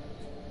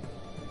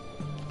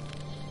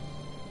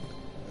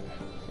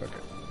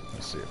 Okay,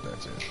 let's see if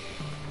that's it.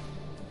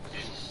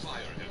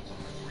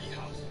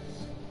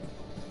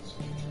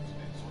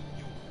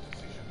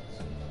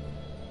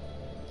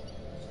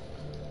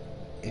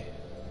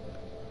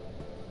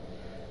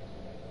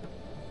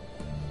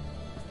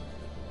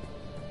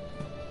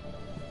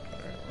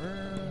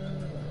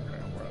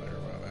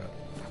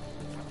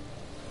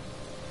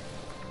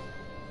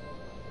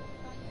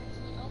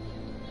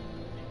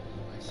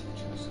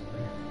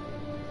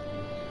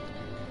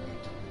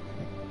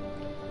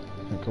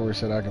 Corey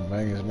said I can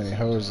bang as many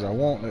hoes as I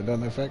want and it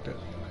doesn't affect it.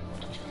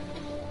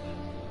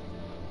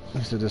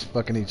 Instead of just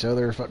fucking each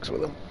other, fucks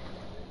with them.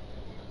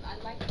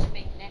 I'd like to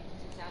make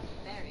necklaces out of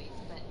berries,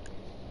 but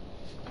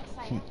yes,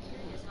 I am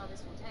curious how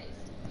this will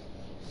taste.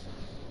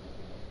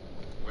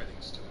 Wedding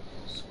still in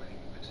full swing,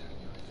 but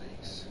your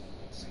face.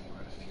 See you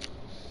at a funeral.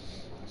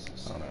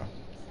 I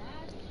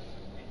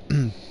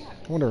don't know.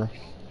 I wonder.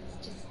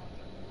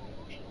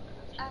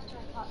 After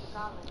I caught the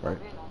goblin, Right.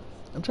 I realized.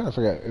 I'm trying to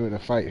figure out in a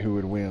fight who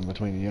would win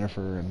between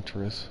Yennefer and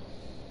Triss.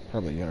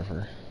 Probably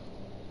Yennefer.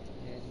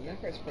 Yeah,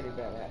 Yennefer's pretty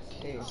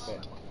badass too,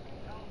 but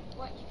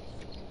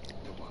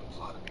The one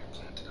Vladimir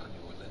planted on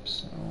your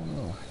lips. I don't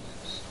know.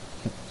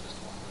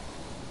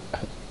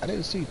 I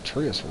didn't see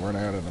Triss run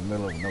out in the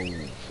middle of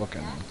no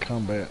fucking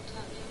combat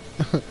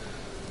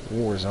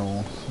war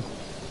zone.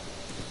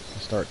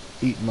 Start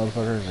eating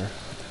motherfuckers or.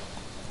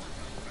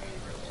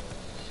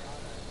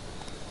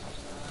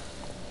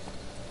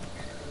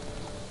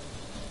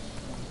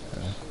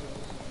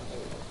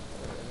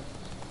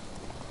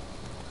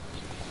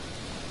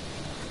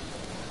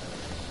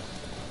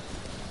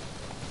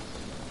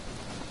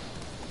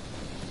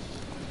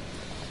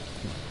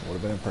 Would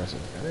have been impressive.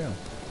 Goddamn.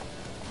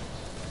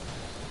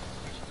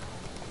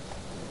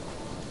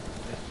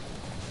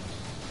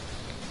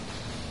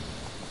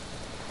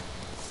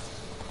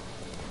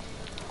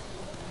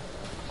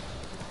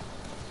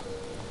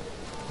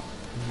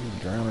 You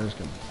drowners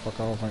can fuck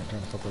off. I ain't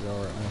trying to fuck with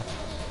y'all right now.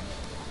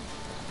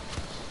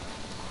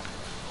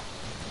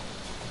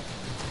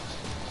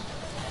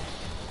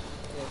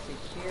 yeah, see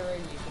Kira,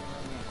 you can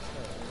romance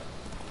her.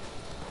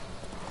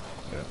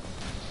 Yeah.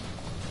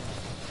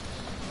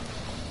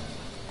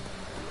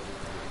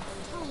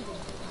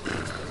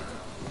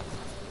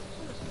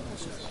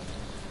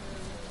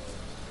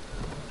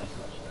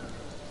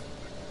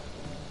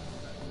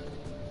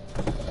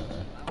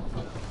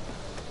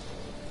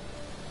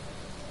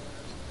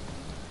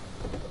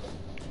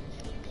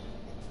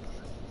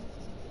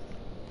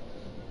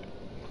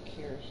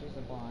 Kira, she's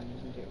a blonde,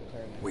 you can get with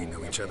her. We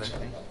know each other?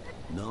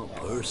 Not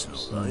personal,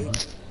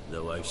 right?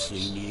 Though I've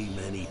seen ye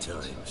many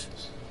times.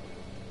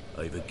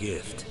 I've a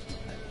gift.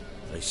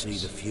 I see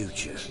the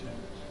future.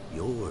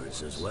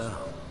 Yours as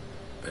well.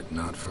 But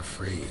not for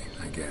free,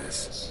 I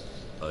guess.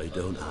 I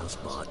don't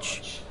ask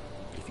much.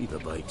 If you've a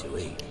bite to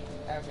eat.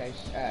 Okay,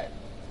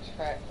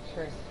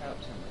 Triss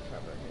helped him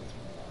recover his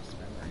lost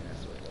memory,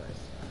 that's what it was.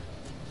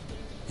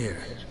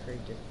 Here. It's pretty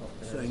difficult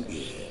for Thank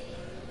ye.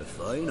 A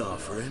fine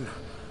offering.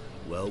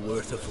 Well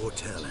worth a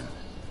foretelling.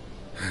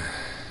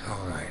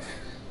 All right,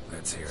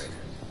 let's hear it.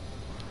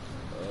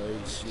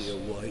 I see a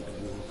white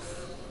wolf.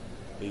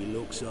 He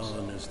looks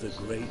on as the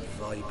great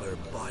viper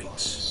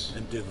bites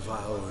and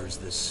devours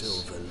the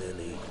silver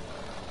lily.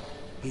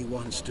 He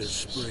wants to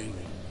spring.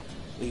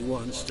 He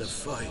wants to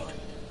fight.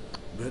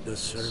 But the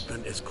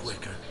serpent is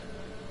quicker.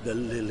 The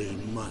lily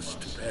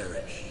must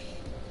perish.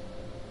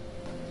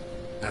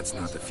 That's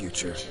not the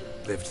future.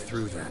 Lived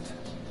through that.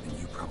 And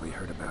you probably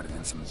heard about it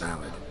in some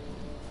ballad.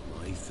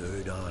 My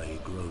third eye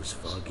grows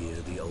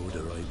foggier the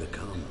older I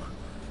become.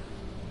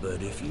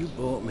 But if you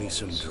bought me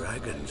some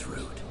dragon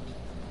fruit...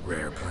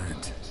 Rare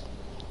plant.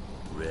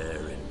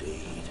 Rare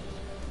indeed.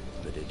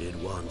 But it did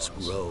once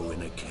grow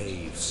in a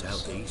cave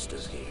southeast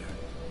of here.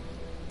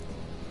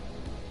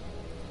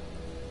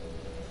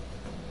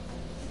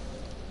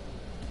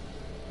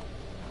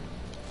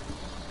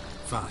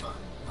 Fine.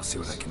 I'll see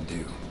what I can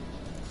do.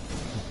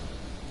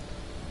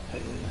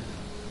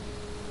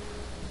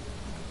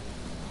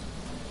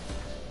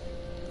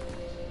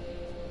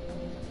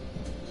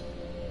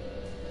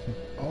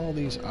 All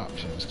these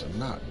options to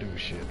not do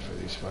shit for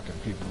these fucking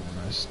people,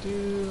 and I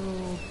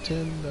still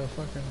tend to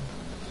fucking.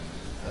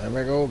 Let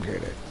me go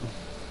get it.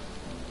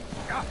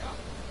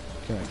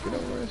 Can I get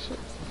over this shit?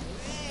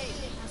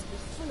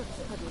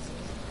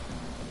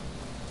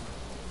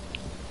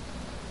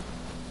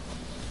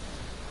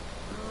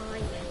 Oh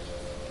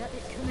yeah, got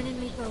it coming in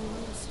me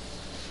bones.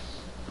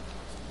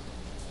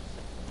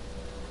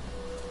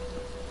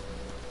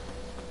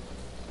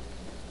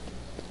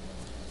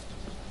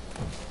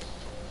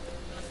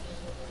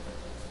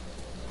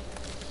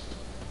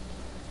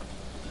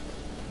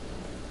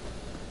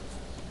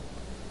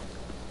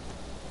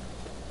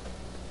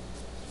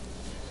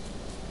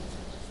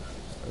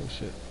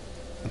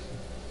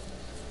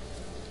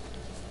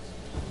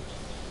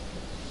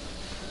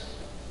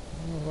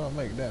 What if I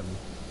make that one?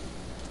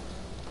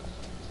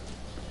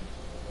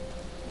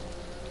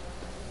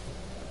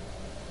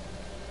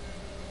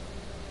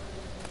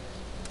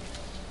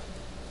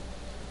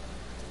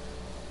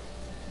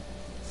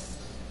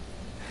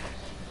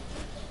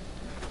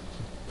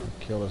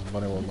 Kill this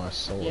bunny with my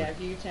sword. Yeah, if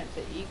you attempt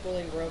to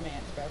equally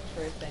romance both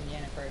Triss and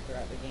Yennefer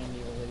throughout the game,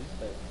 you will lose,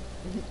 but...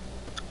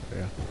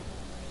 Yeah.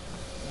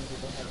 Some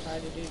people have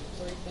tried to do the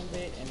threesome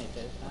bit, and it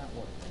does not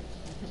work.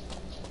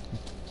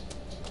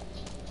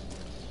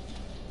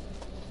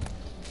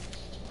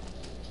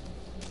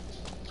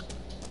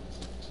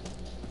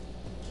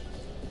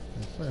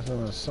 If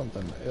there's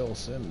something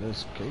else in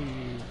this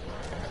cave.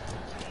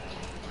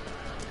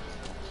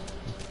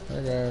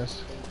 Hey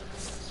guys.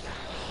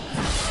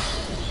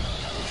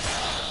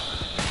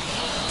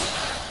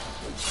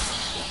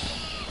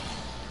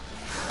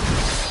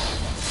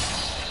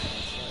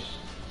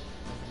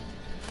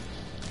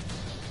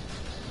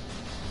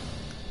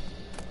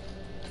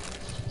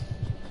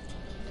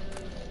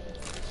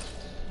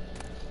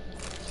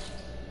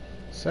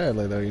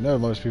 Sadly though, you know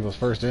most people's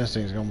first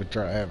instinct is going to be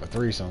try to have a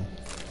threesome.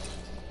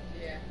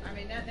 Yeah, I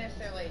mean, not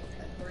necessarily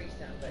a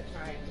threesome, but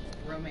try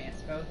and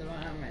romance both of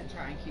them and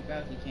try and keep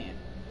both you can.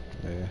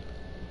 Yeah.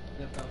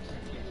 The both of them.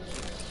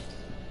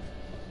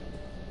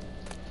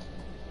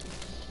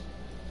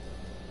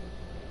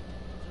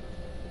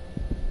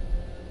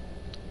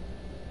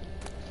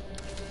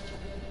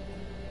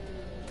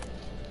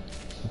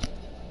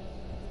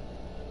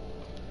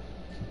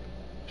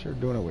 Sure,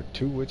 doing it with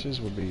 2 witches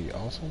would be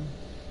awesome.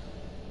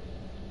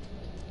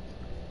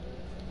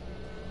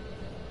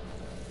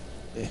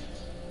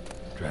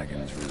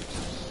 Dragon's root.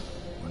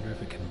 Wonder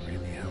if it can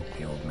really help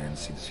the old man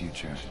see the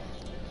future.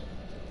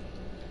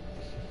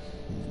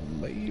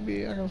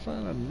 Maybe I can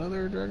find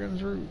another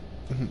dragon's root,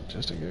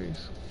 just in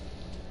case.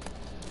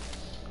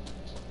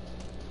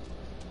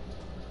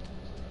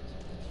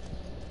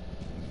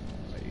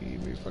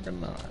 Maybe fucking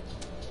not.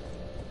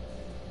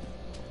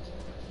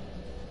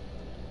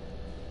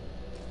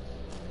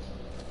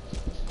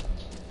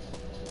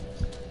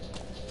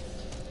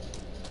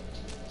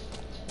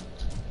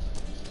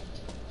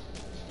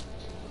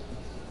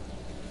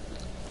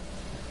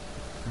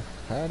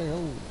 Howdy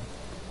ho.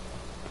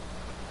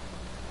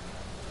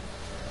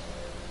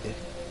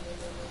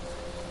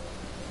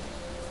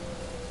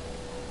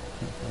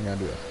 I gotta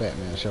do a fat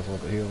man shuffle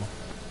up the hill.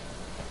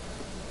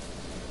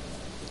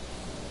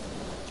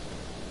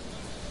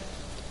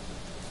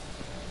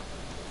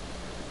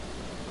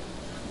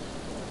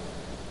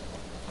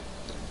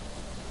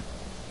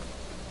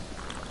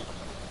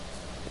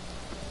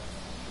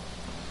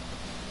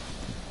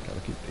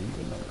 Gotta keep the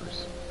even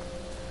numbers.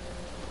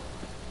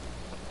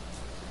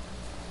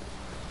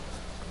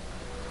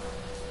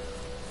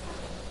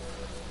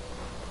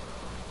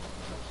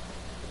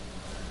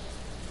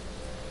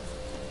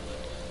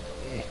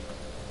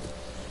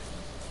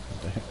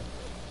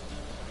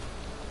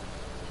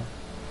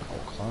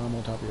 Climb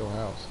on top of your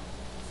house.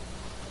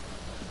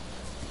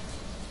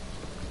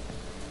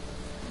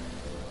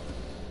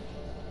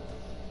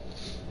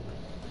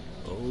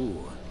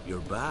 Oh, you're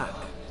back.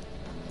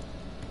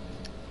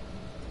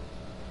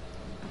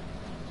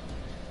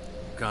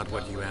 Got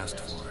what you asked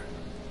for.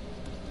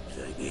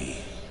 Ziggy,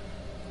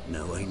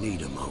 now I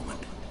need a moment.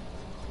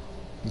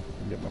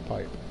 Get my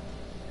pipe.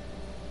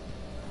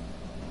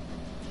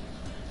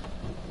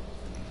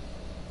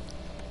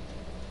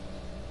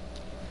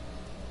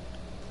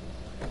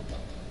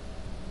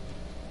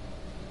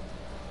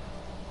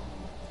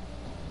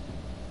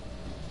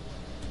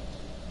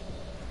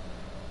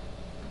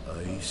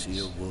 I see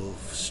a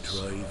wolf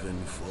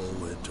striving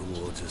forward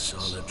towards a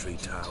solitary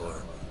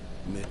tower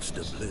midst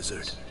a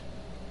blizzard.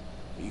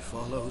 He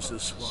follows the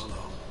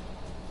swallow,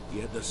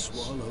 yet the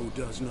swallow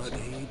does not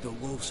heed the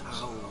wolf's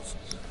howls,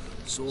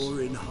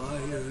 soaring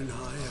higher and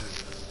higher,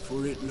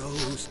 for it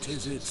knows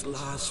 'tis its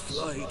last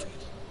flight.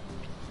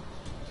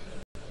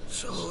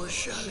 So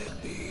shall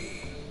it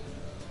be.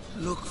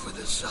 Look for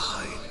the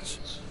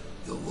signs.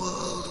 The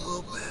world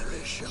will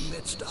perish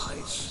amidst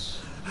ice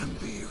and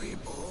be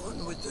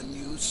reborn with the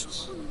new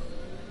sun.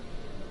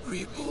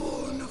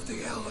 Reborn of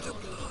the elder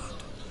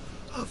blood,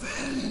 of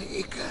En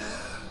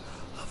Iker,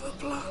 of a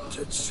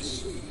planted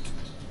seed.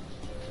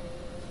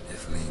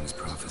 Ifling's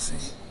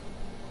prophecy.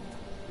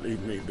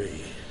 Leave me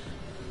be.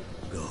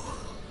 Go.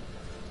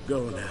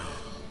 Go now.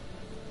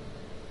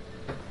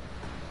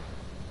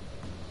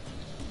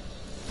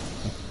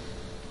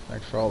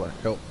 Thanks for all the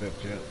help,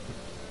 Dipshit.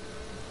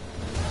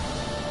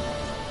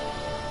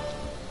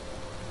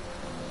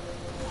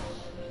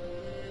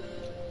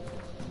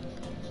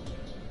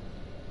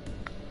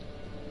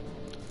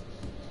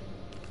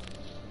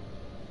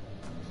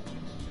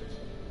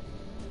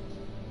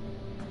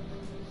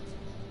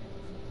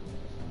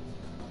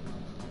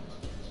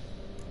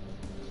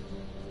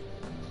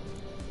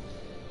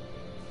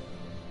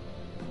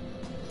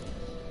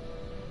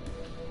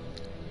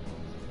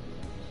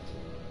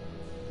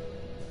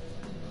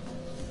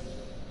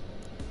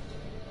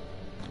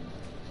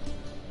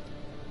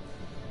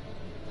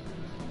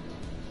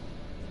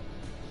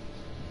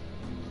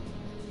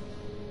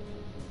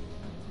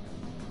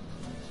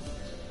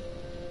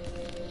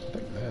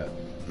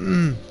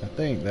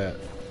 think that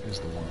is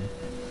the one.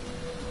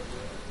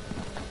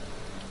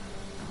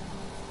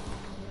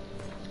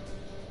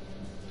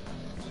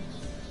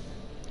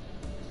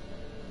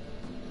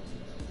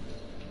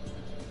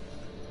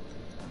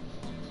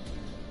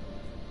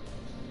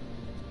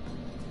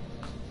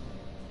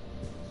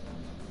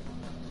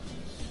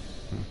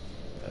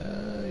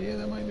 Yeah,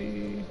 that might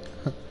be.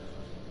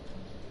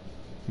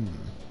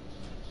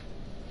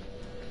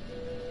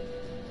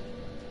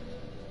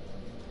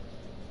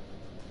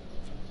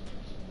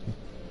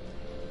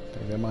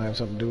 Think that might have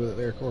something to do with it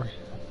there, Corey.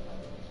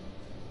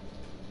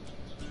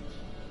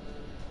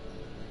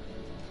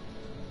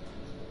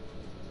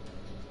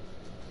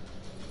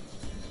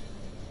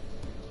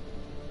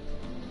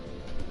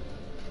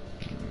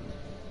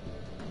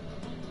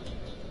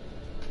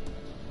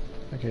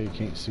 Okay, you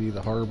can't see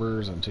the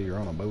harbors until you're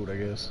on a boat, I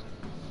guess.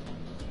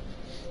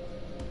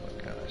 What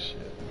kind of shit?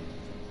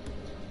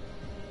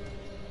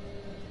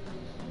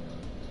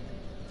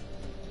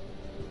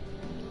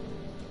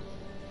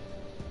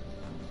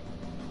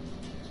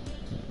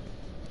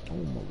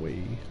 On my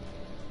way.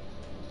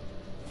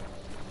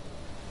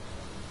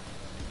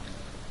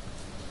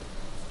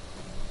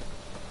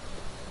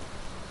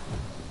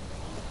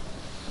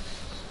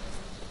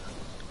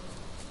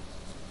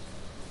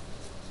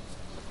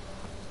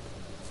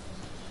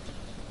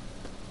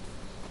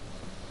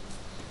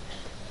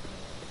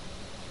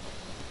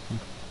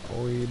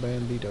 Boy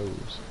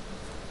banditos.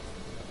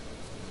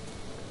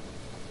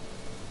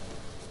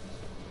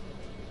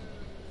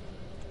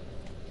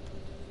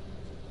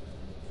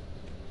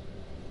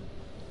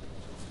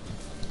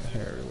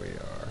 Here we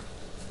are.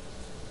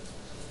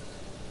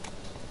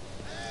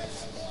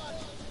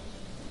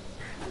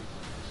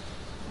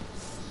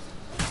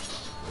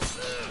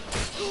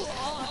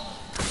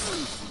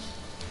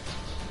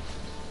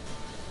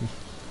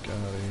 Get out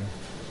of here.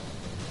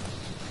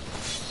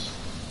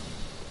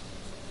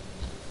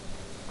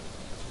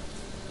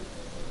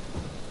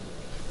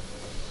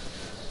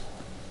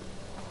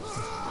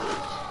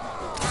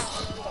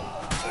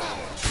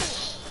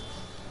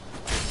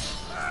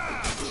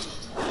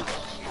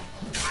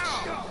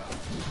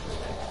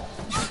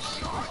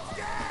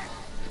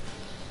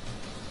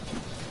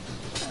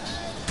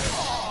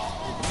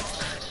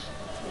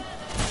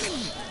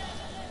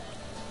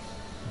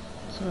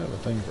 So I have a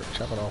thing for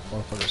chopping off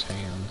motherfuckers'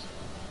 hands.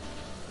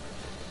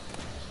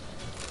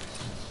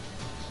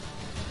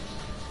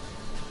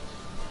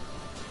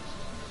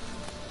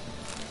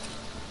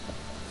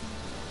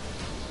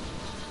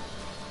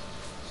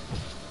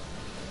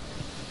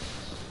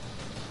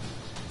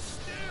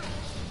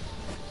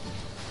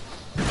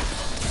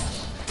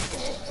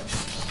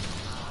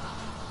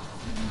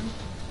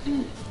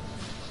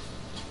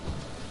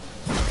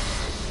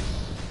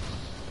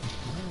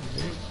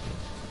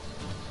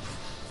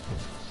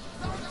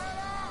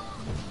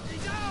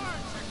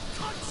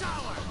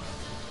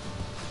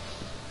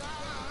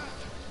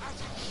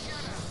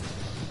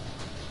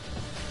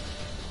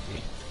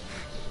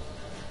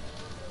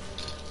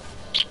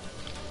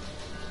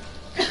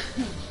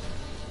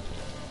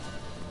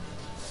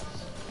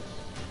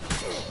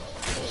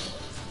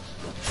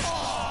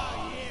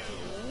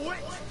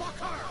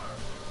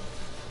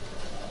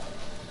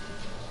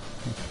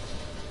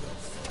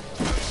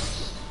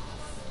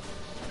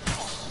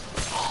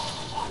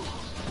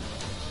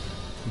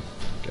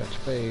 Got your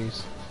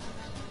face.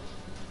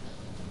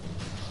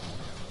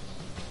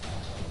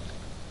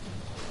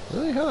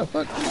 Really? How the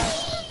fuck?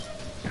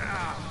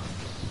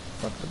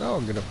 Fuck the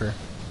dog get up here.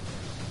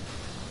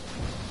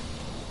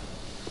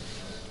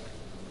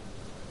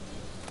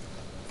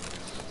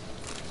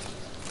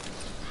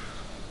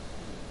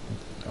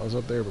 I was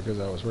up there because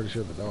I was pretty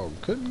sure the dog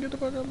couldn't get the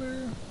fuck up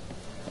there.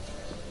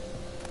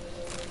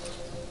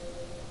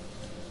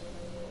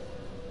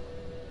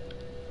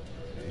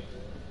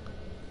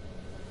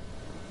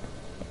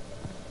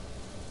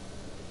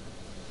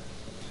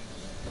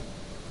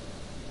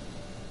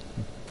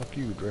 Fuck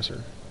you,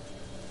 dresser.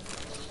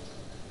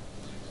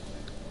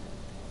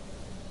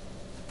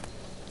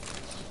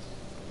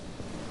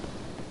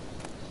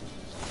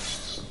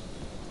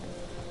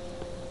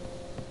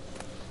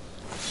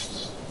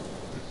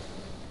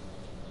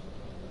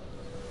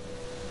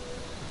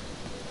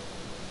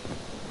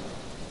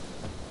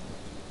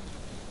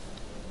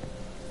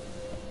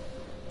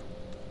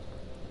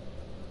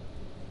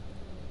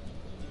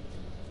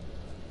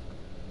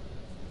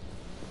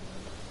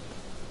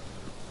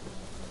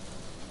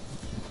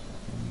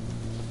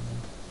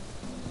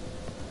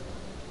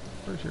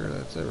 Pretty sure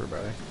that's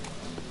everybody.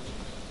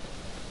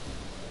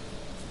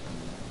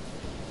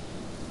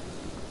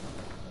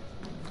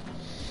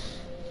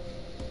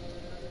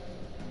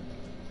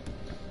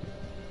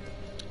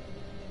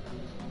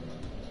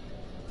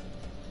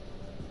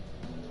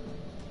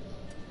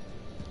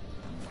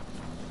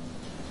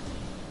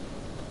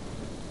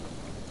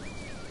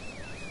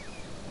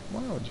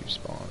 Why would you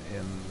spawn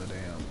in the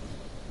damn...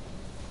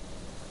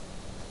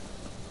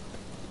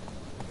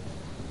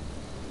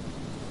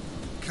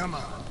 Come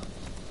on.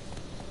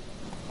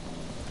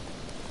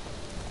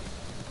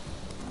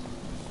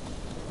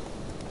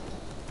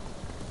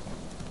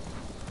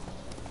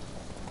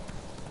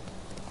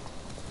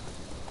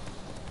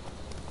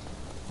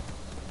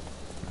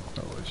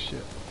 Shit.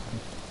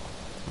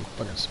 I'm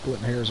fucking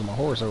splitting hairs on my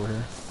horse over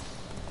here.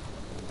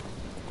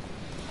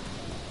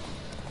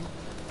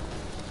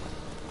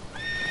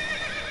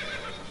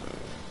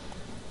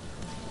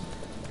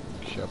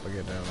 Shut up, I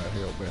get down that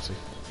hill, Betsy.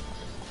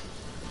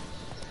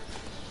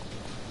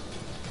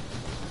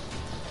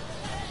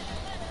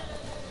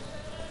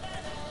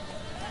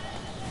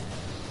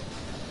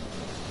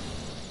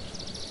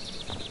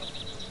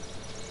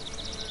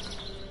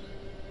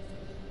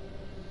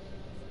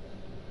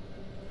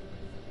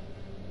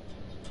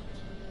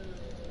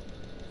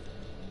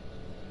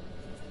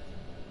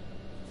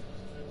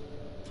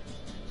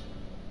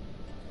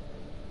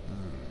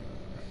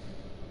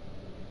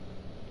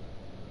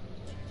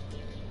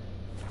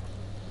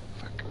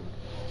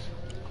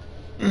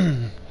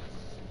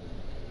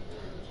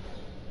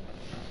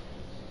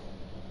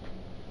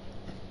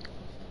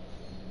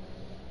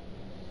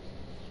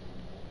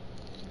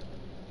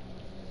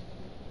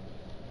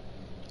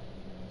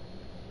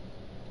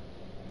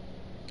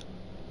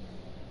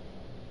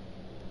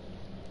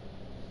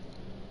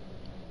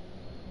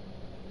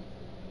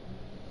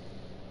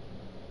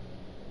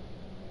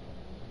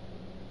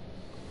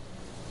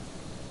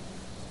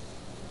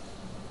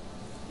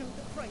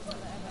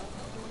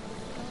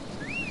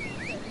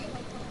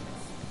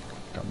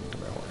 Come to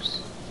my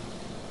horse.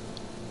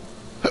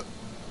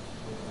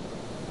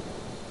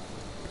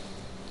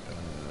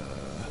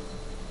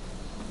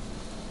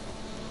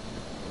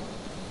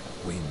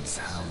 Wind's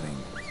howling.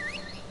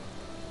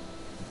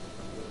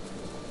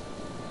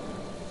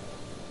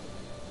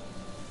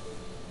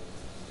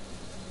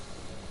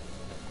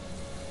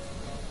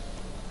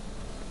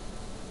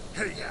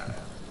 Hey, yeah.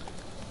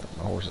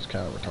 My horse is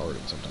kind of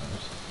retarded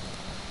sometimes.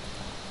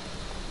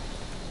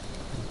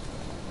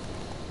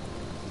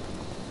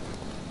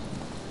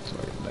 So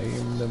I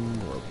name them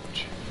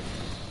Roach.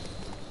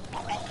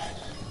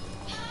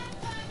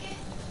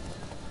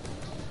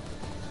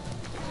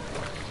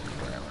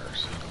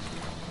 Grammars.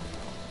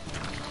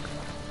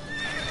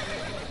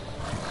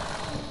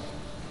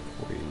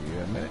 Wait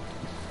a minute.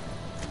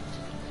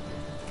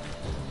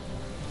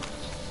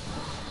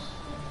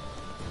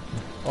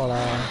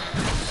 Hola.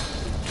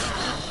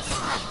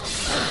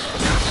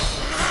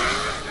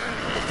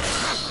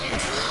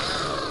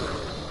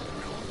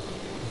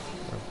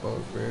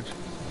 Boat bridge.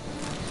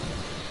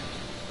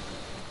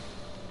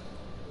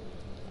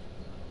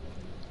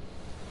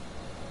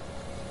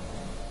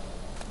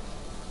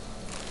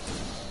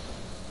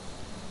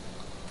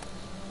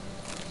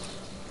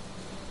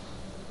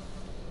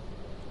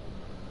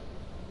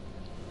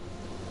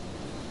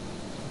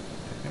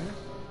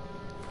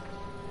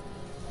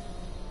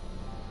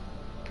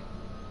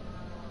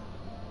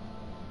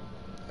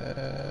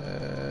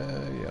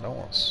 Yeah, I don't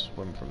want to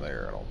swim from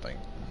there, I don't think.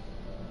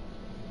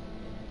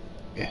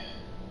 Yeah.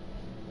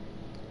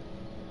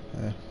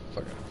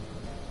 Fuck it.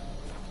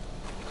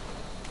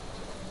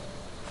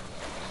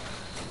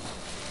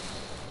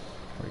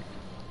 Wait.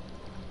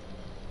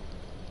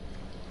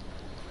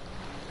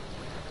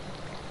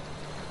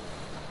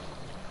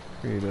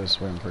 He does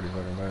swim pretty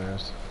fucking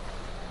fast.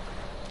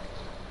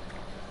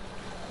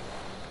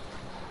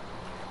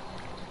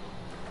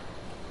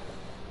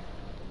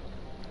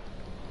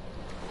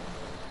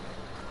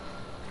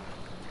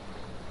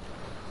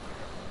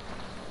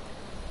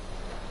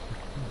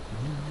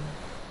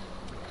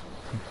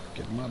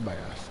 Get my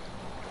bath.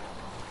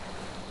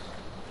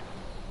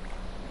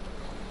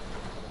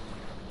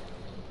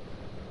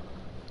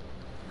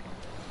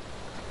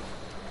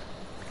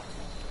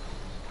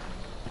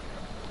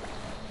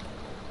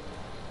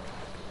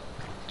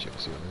 Check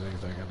see if there's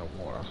anything in the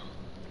water.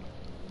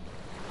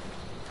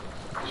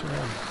 Sure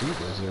how deep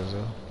this is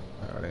though.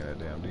 Oh, it ain't that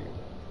damn deep.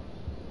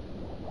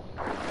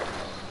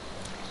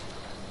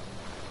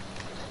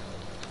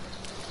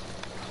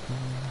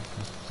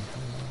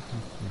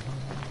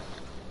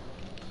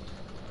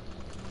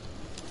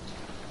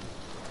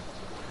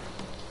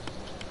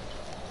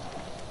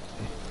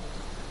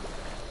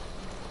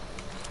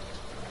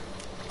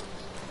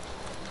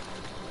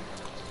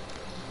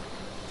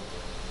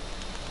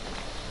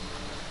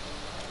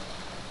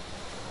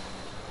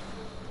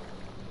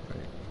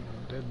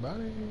 Dead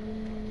body.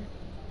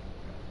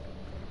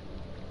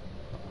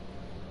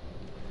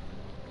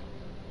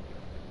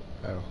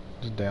 Oh,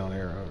 just down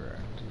there over there.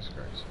 Jesus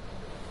Christ.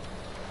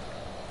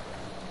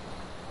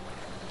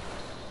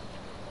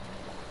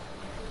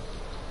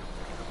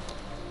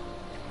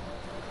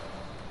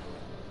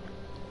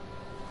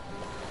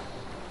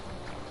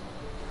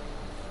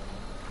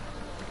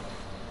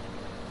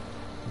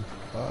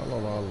 La la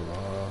la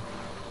la.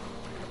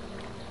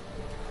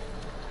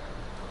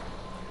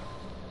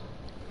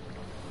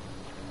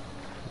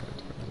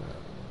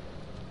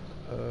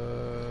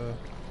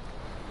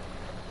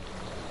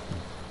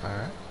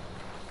 Alright.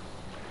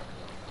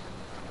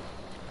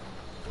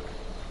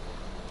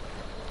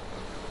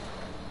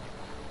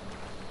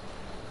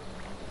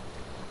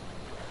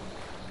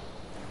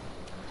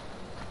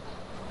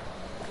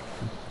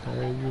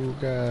 Hey, you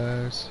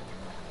guys.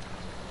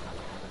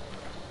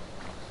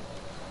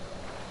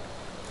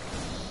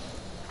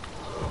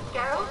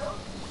 Geralt,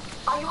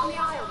 are you on the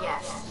Isle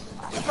yet?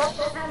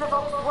 citizen of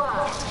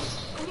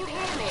Oxworth. Can you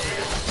hear me?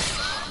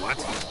 What?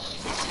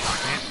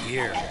 Can't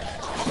hear.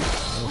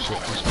 Oh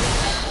shit,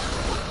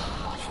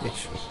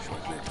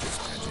 Short-lived this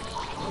magic.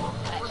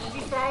 What did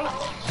you say? Yeah.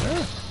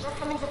 There's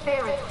some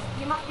interference.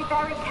 You must be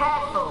very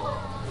careful.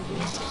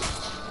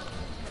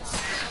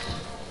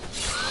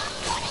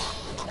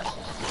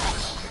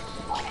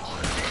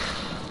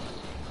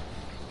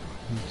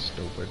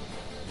 Stupid.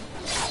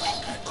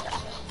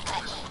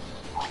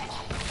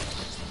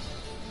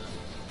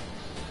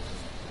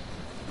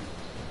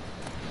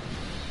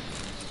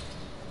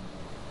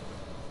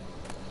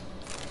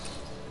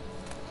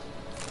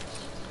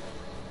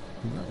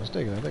 If I'm not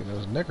mistaken, I think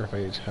those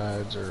necrophage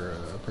hides are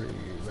pretty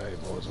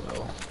valuable as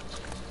well.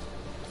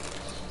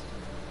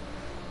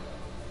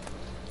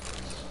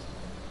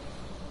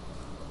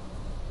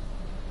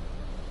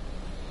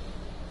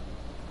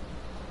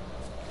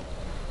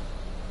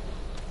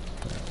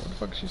 What the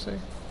fuck did she say?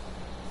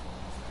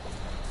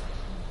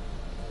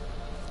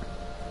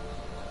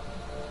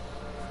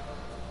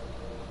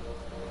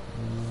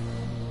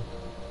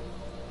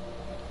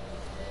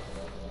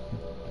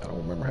 I don't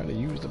remember how to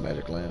use the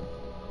magic lamp.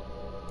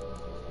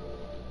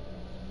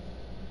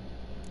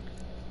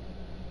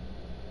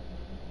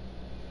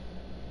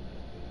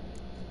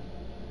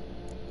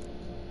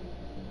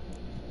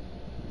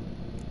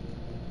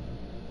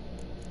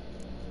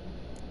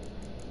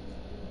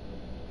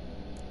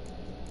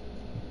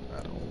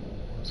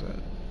 What's that?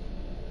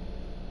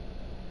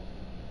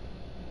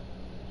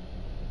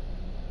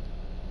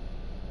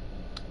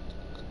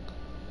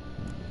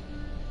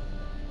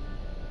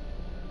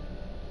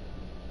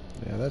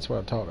 Yeah, that's what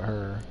I taught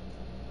her.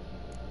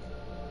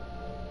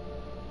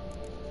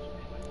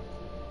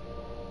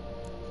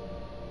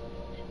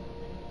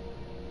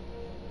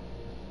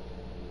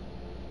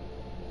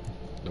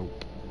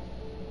 Nope.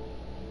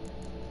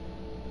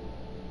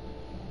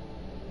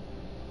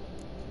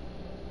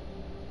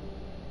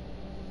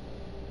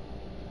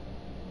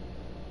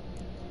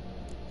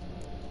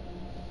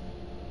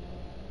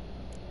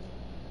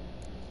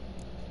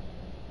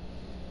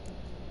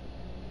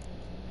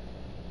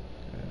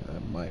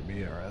 Might be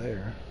it right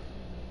there.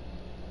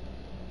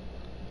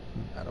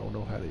 I don't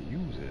know how to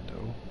use it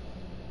though.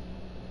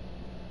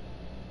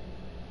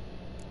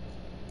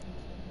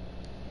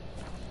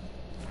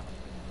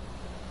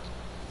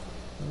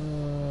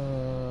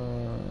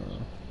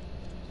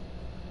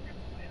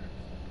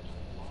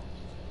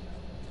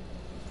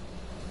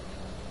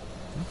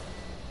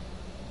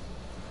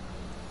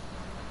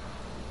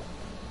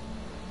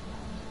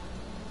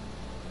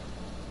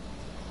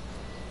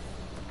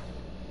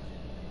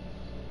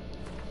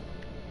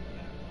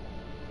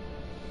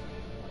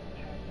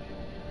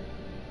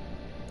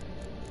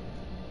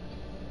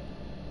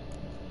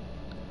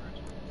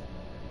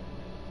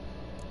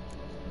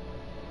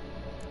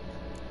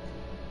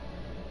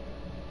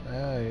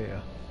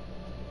 Yeah.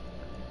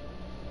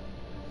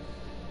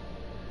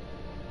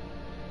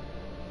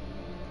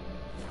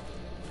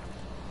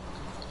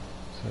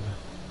 Okay.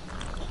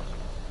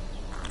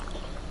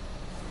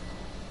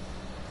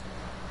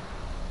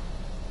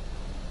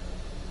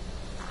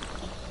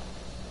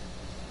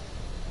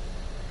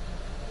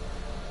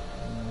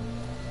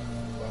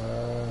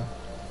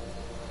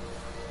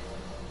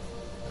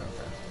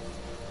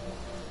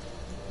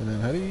 And then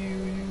how do you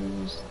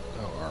use?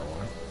 Oh,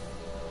 R1.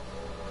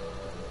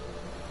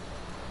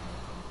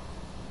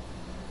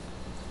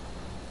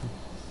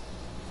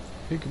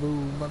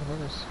 Peekaboo,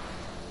 motherfuckers.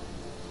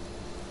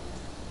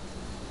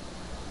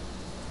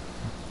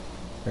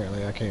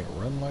 Apparently I can't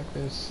run like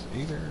this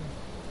either.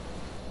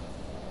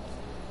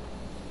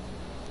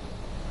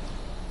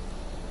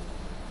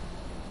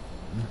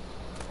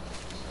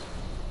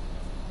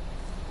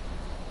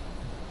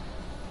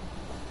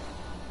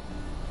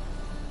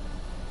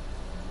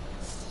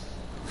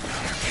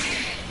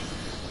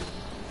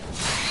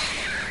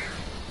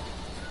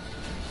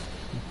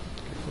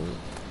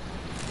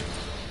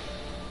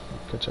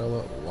 Catch y'all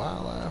up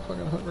while I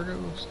fucking hunt for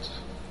ghosts.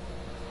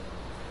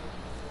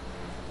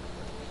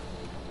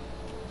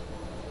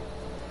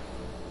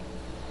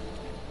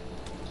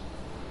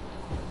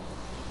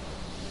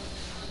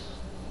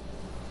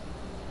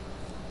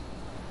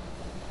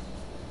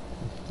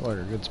 Like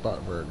a good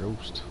spot for a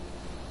ghost.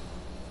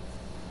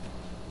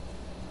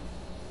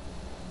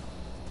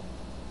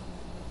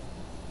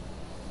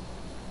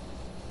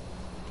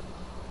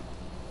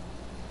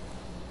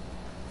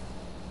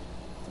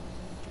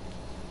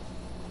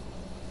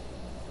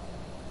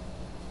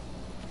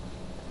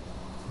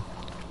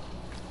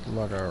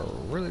 Like a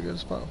really good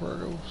spot for a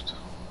ghost.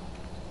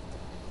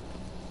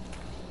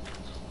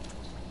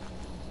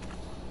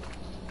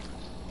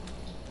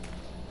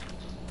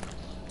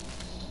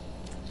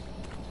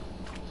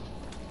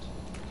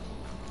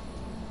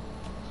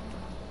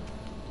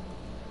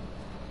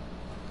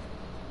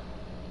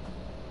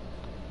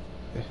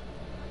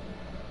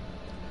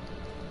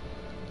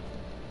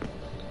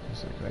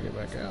 Let's see, can I get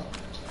back out?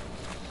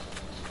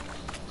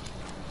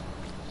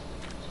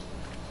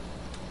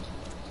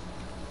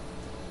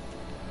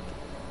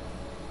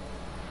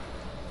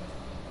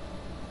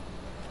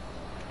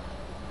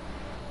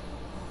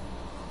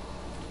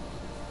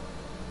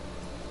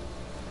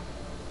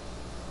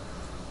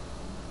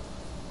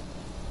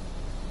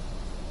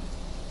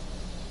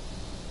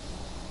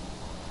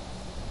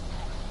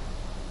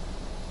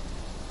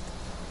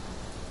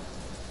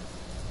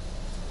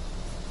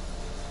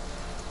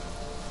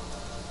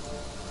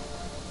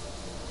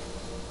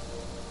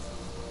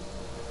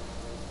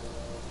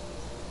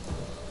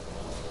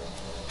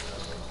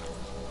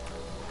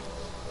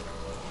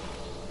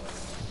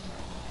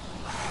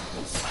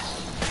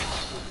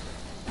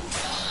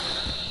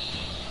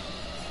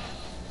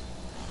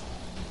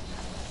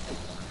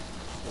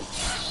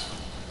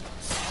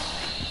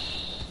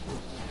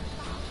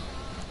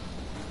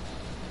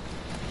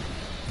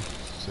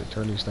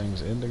 Turn these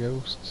things into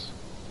ghosts.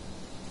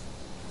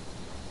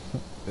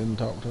 Didn't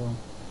talk to them.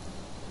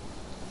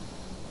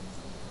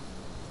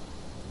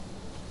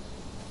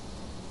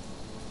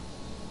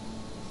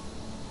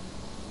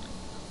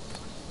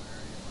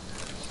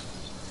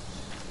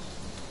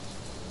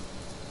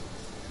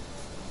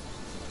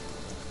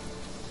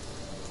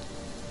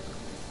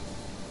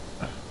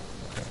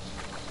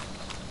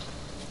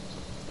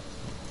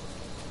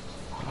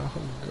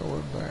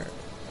 Going back.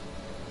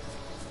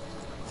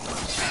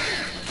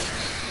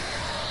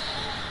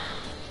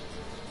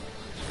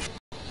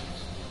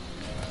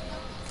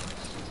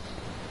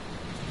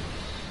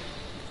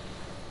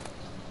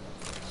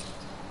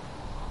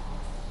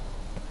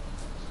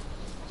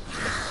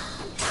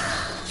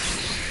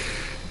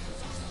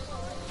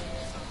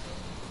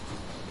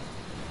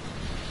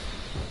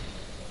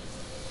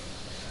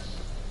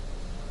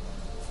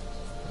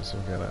 So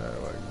we got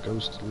a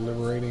ghost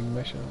liberating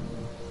mission.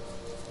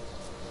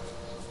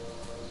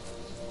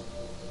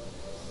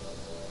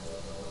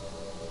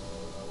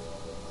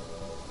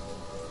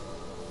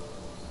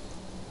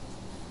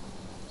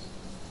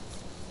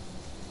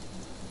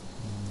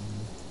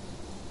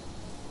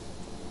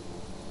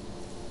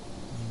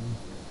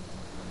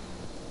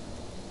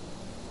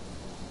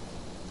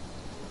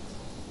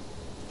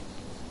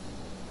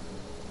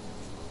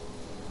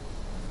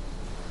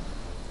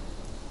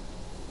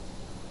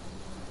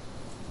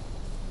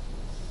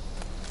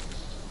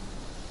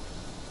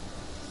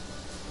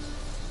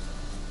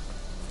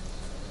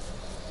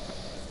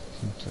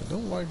 So I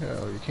don't like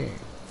how you can't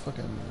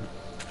fucking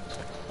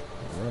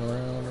run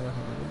around or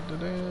anything. What the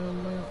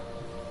damn map?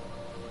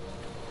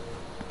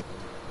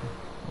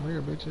 Come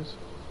here, bitches.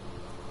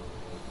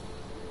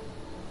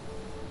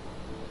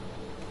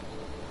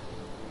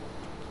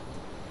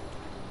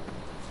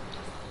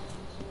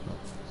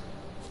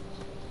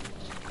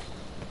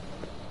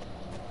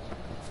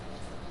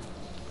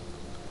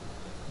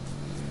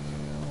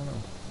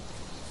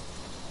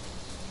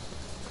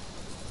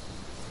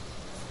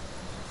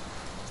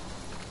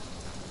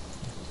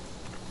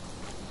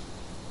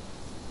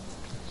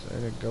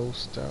 Any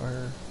ghosts out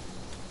here?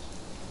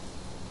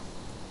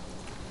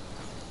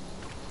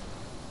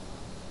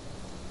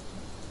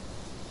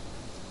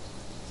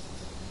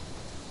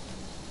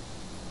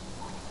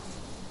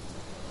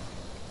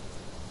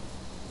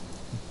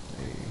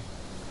 Hey.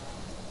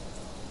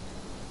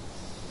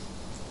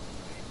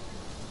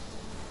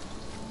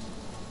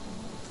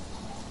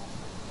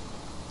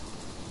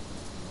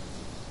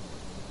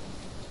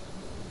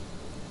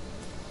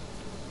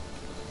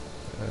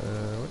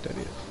 What that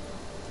is?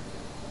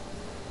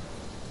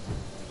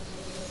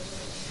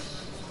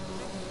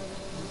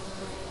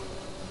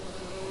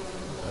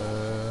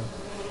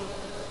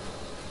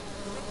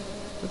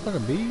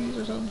 Fucking bees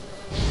or something?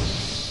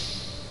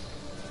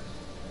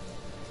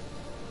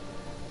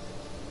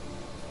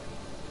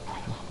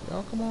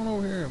 Y'all come on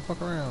over here and fuck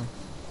around.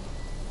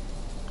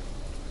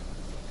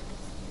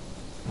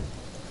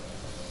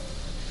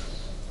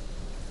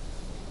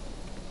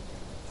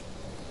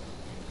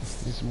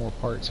 Need some more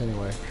parts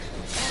anyway.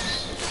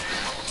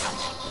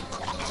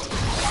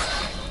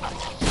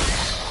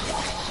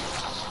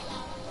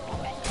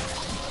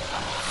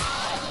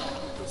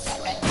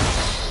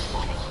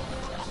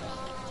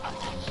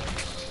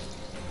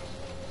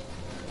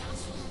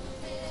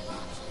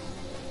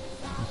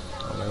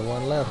 Only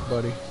one left,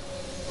 buddy.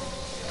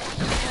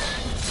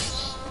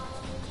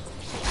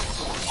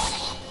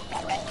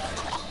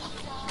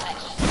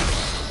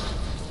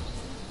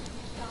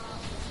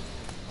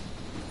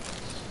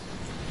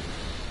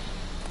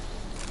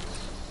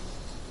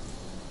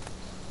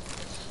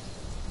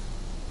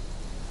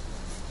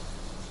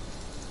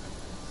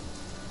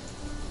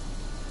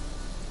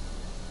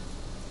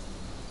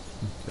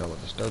 Y'all are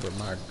disturbing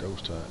my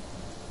ghost hunt.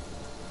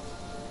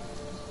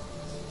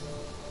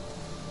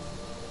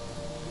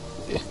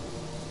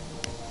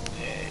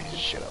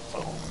 Shut up,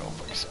 phone. Go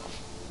for yourself.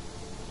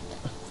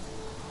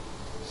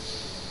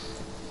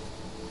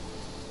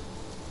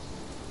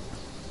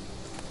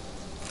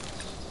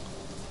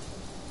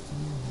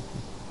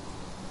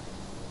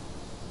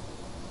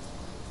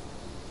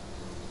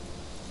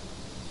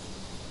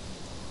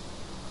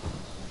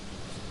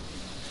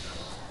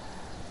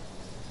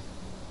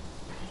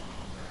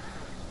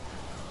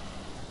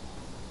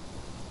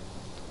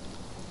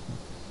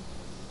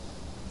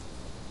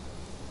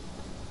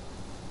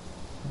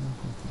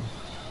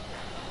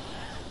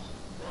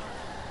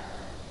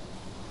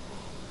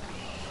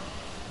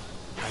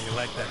 How you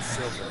like that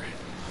silver?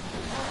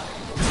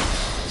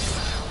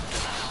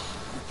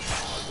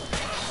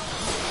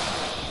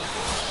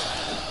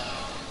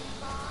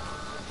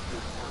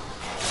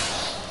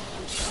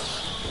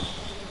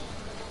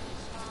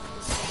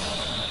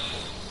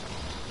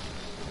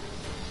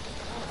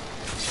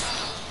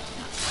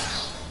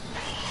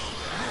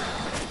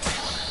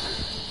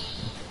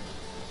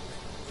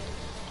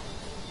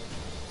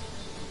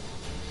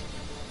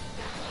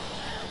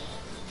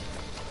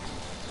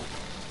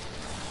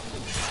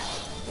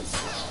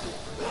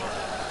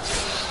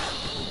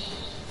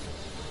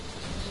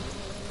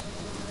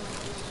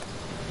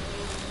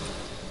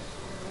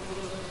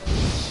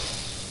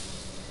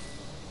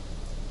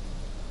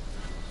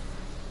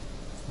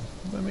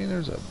 I mean,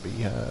 there's a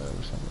beehive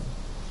or something.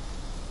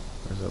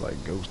 There's a,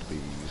 like, ghost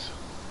bees.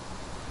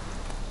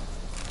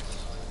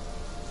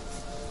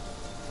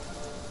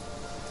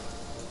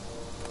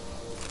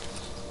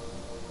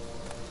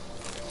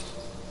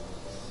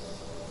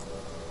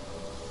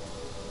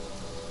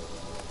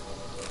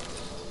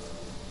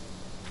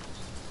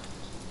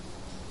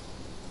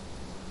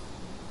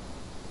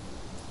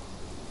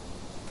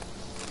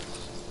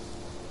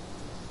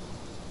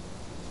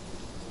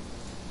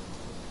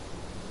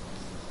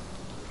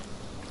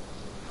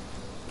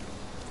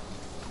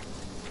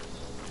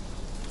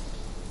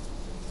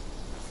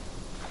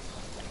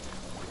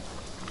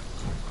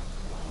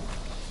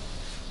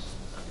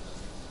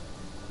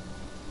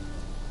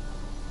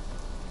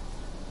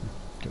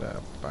 Can I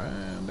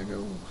find a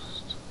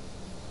ghost?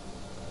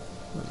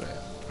 Where's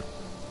that?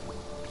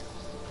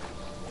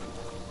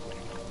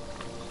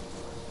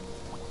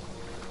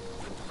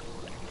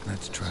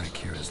 Let's try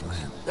Kira's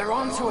lamp. They're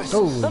onto us.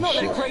 Oh, They're not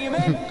shit. letting bring him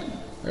in.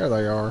 There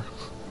they are.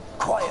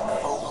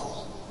 Quiet,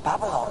 fool.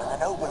 Babylon and the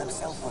noble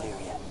himself will hear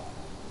you.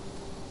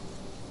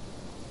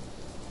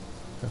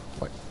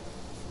 What?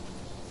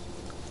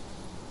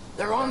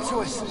 They're onto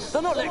us.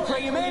 They're not letting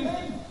bring him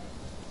in.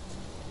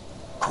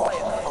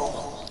 Quiet,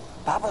 fool.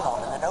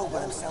 Babylon and the noble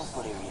himself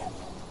will hear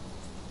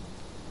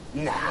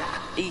you. Nah,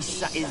 he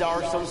sat his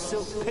arse on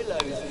silk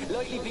pillows,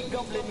 like he'd be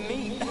gobbling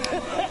meat.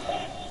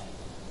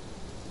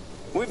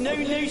 We've no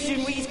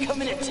notion he's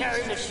coming to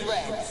tear him to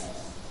shreds.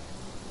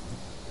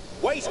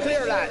 Waist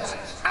clear, lads.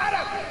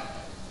 Adam!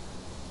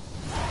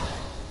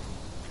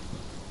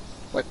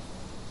 What?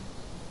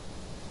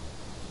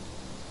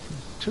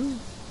 Two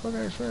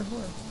fucking express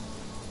what?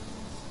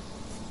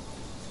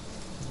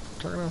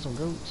 Talking out some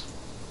goats.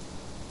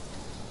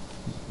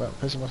 About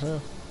pissing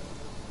myself.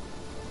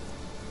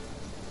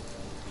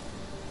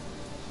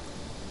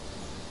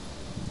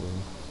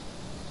 Boom.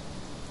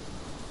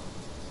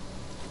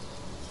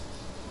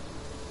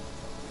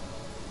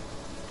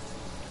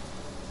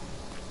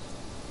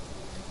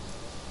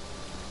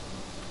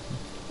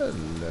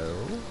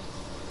 Hello.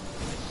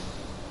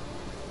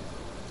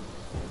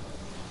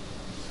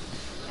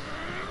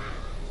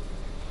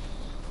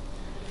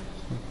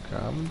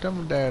 Come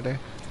to daddy.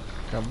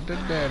 Come to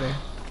daddy.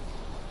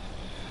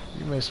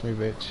 You miss me,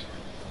 bitch.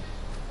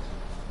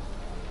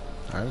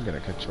 I'm gonna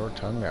cut your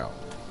tongue out.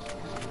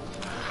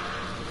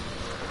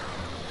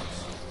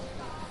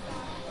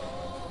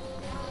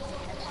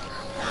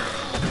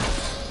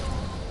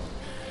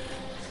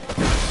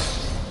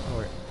 Oh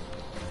wait.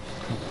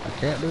 I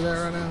can't do that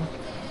right now?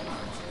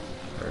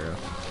 There we go.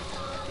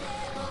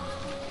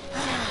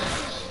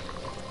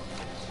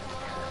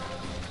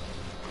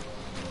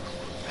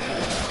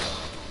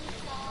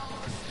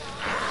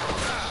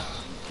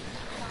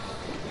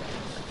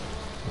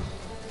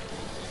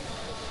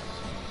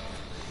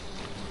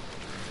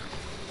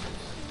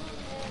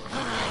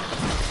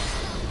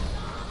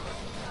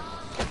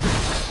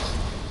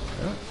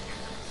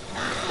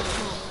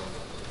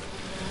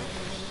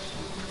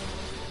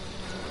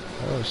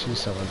 Oh, she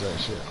summons that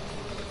shit.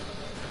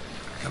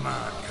 Come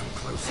on, come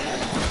closer.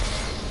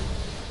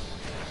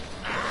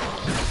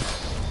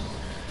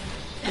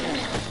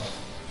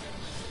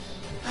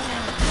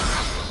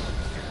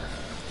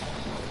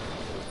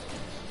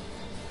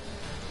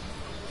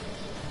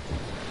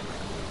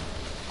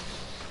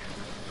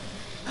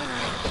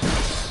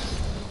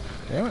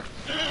 Damn it.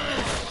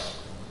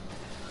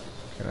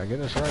 Can I get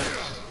this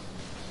right?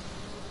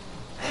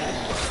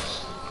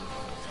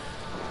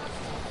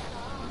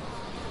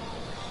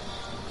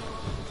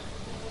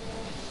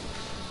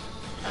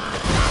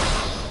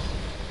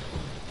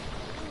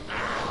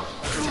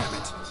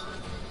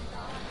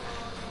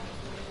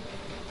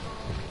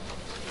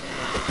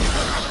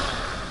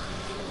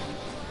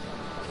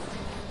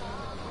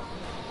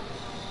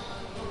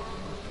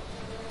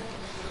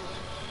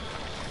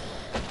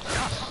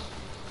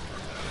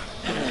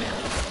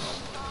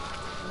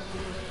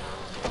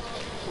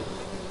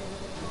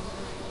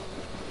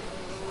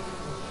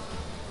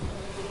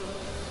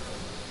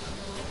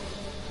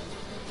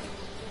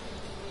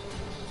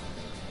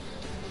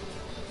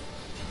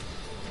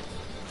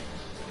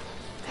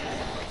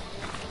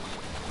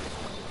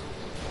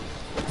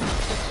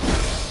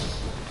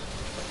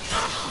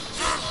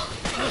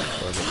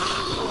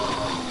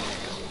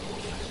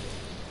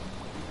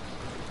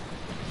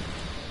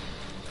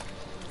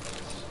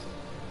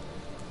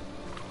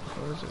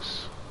 What is this?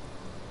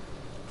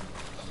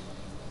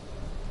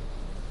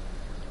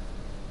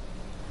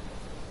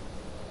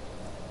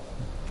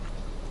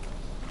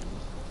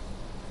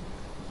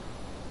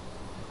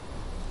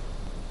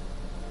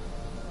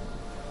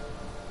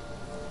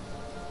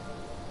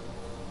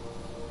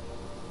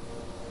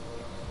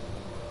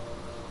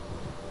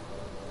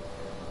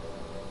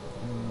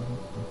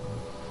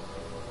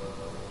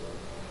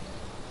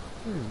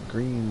 There's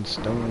green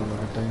stone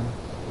looking thing.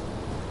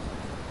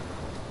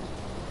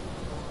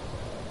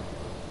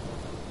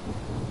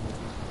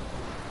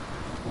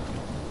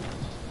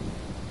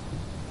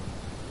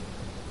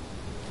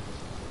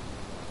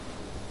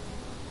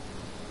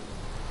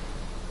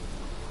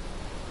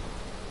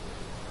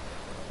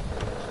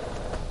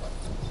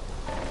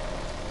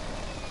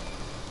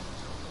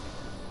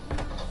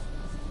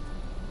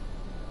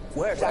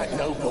 Where's that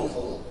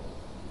noble?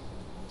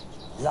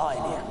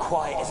 Lying here,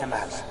 quiet as a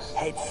mouse,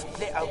 head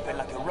split open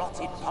like a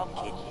rotted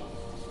pumpkin.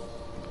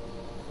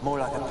 More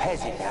like a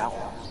peasant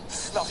now,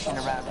 sloshing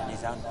around in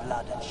his own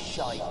blood and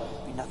shite.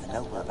 Be nothing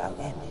noble about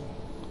him.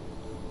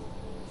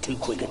 Too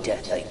quick a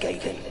death they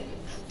gave him.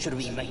 Should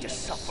have been made to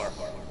suffer.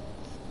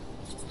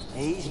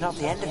 He's not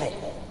the end of it.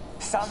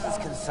 Sons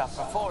can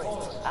suffer for it,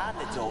 and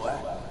the daughter.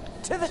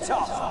 To the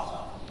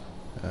top!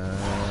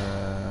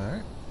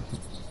 Alright.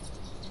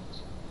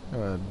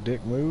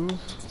 Dick move.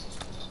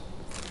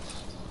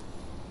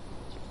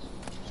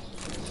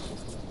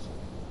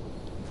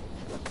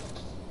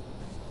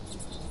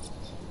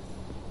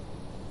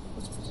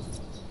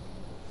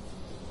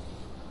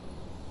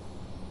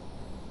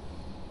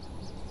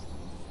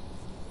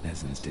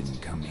 Peasants didn't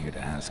come here to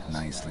ask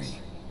nicely.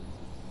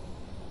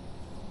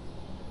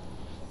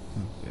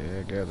 Yeah,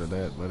 I gathered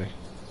that, buddy.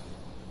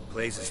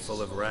 Place is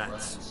full of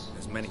rats.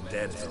 As many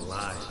dead as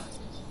alive.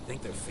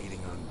 Think they're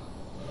feeding on...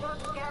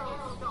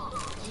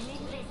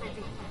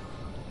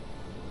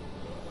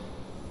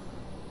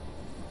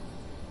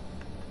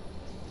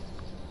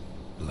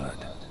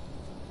 Blood.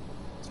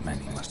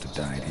 Many must have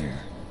died here.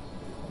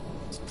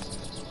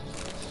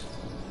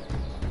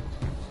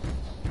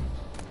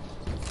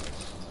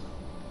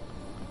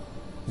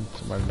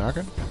 Somebody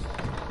knocking?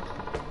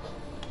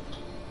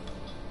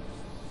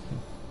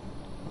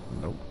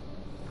 Nope.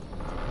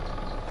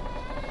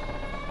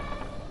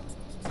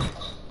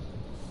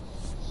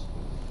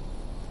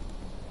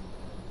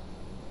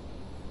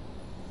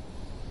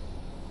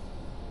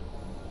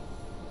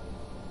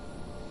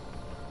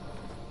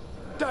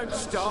 Don't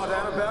start,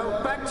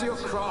 Annabelle. Back to your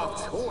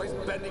craft. Always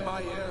bending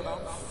my ear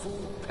about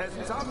fool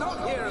peasants. I'll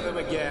not hear of them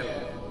again.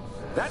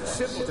 That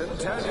simpleton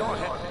turned your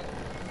head.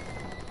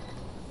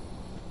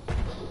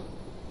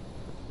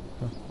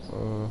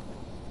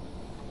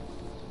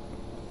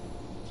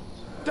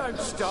 Don't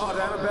start,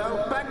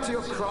 Annabelle. Back to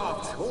your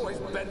craft. Always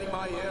bending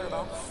my ear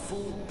about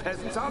fool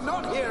peasants. I'll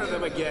not hear of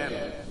them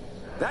again.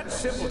 That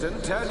simpleton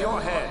turned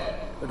your head.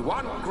 But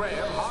one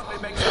Graham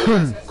hardly makes a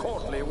less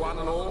courtly one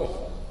and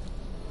all.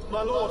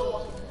 My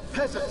lord,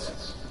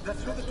 peasants. They're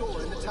through the door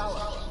in the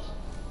tower.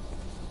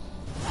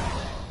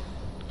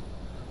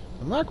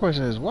 My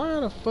question is, why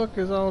the fuck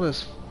is all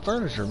this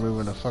furniture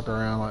moving the fuck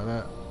around like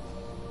that?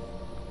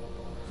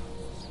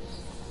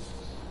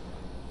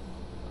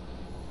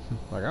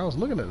 Like, I was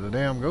looking at the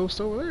damn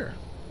ghost over there.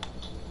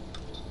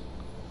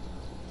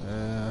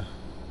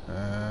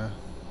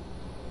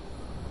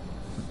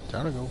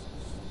 Time to go.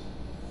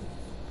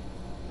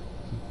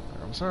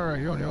 I'm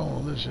sorry, you're on your own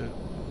on this shit.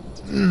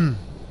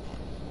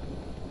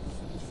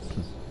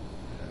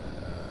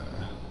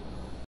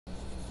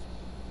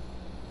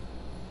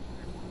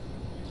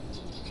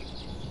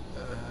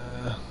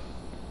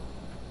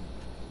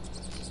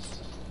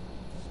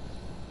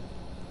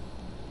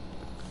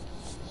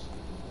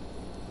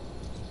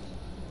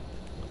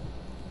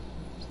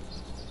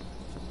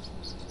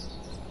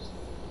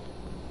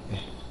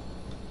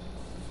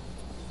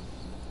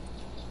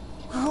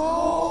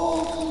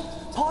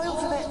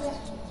 Piles of it!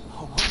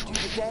 Oh, won't do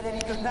the dead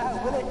any good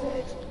now, will it?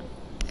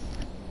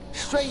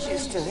 Strange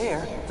it's still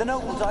here. The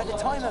noble died a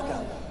time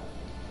ago.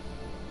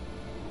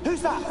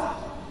 Who's that?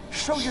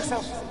 Show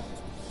yourself.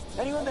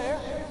 Anyone there?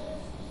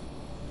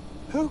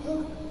 Who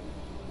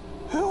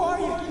are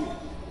you?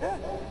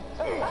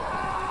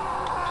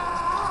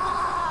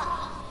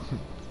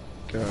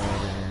 Get out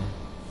of here.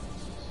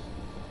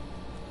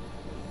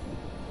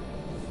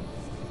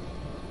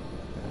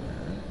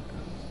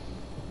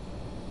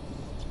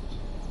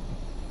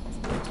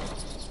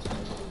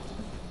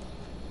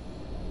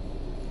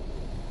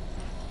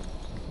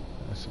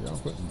 Y'all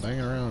quitting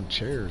banging around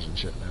chairs and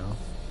shit now.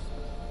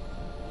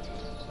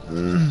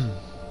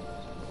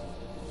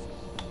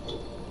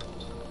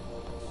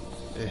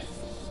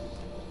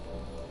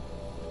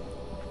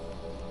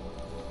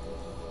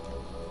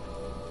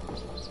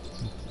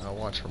 I'll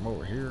watch from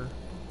over here.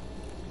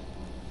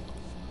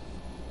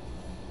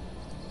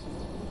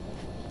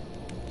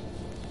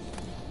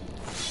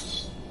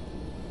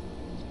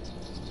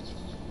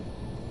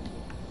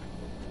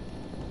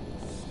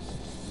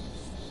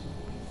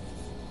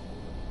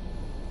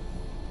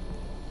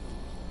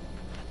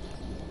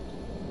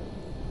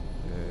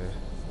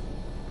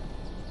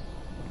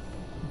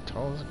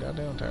 Tallest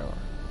goddamn tower.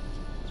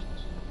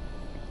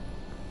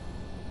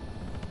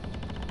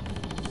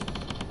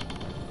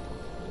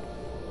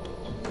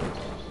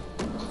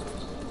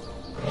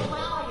 Where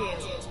are you?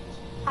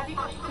 Have you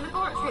got to the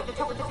laboratory at the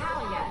top of the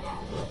tower yet?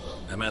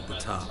 I'm at the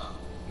top.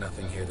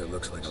 Nothing here that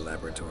looks like a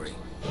laboratory.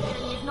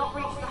 Then you've not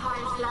reached the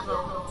highest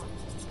level.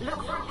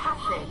 Look for a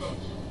passage.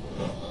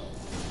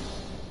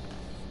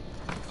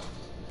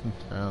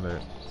 Found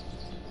it.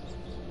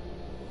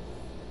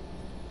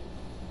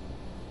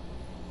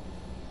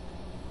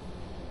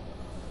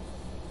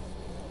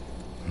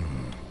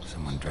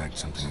 Someone dragged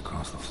something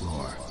across the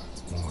floor,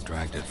 or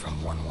dragged it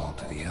from one wall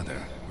to the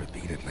other,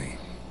 repeatedly.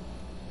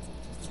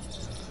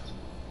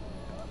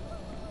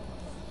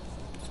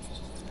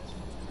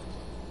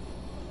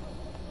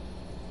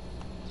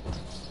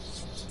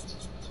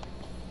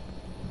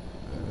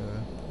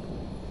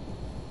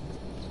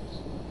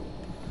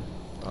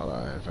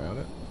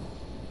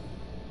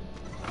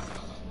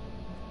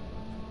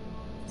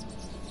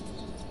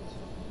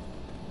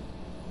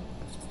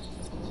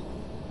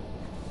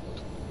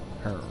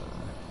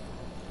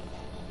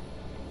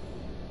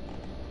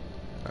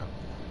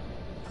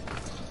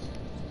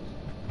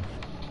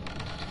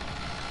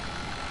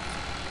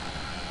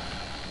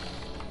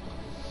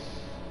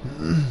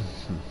 Kinda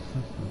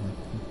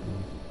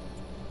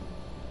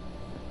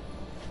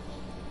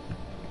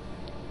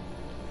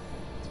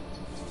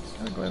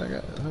glad I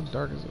got it. How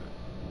dark is it?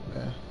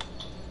 Yeah.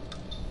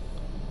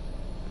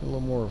 A little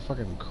more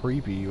fucking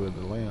creepy with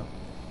the lamp.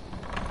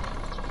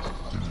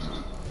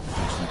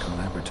 Looks like a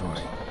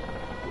laboratory.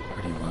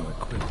 Pretty well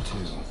equipped, too.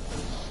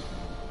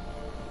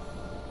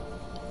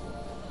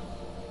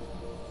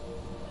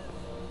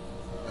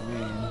 I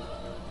mean...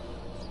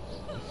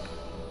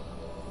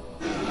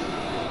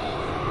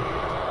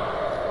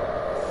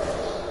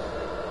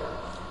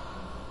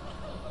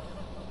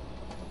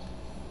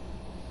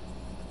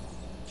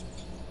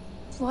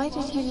 Why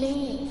did you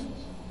leave?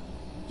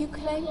 You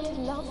claimed to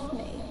love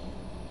me.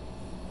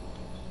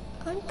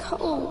 I'm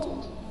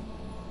cold.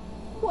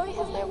 Why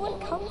has no one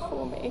come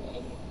for me?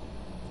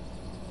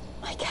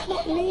 I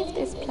cannot leave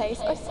this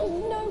place. I see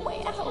no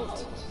way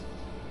out.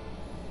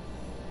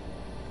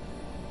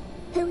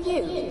 Who are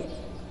you?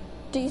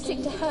 Do you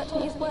seek to hurt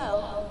me as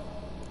well?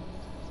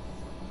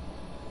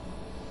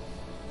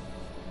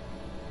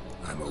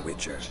 I'm a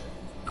witcher.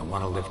 I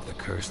want to lift the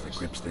curse that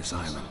grips this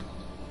island.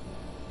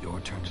 Your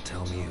turn to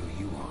tell me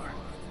who you are.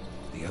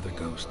 The other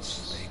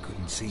ghosts, they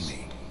couldn't see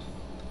me.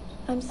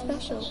 I'm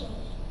special.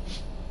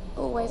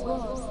 Always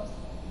was.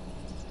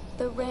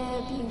 The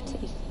rare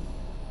beauty.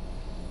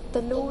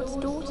 The Lord's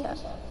daughter.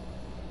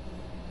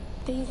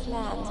 These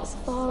lands, as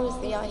far as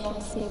the eye can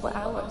see, were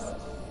ours.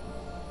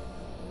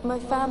 My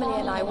family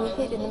and I, we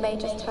hid in the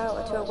Major's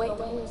Tower to await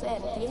the war's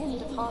end, the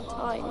end of hard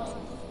times.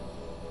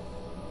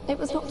 It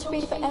was not to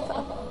be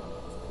forever.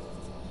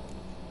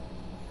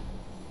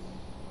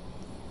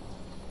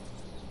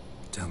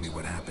 Tell me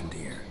what happened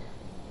here.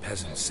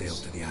 Peasants sailed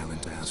to the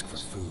island to ask for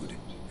food.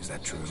 Is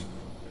that true?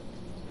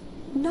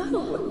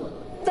 No!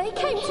 They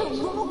came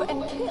to rob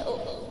and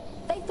kill.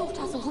 They thought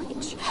us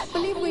rich,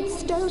 believed we'd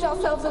stowed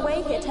ourselves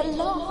away here to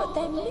laugh at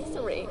their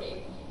misery.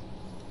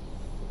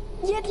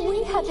 Yet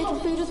we had little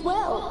food as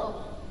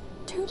well.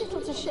 Too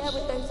little to share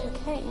with those who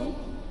came.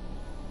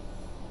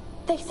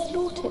 They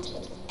slaughtered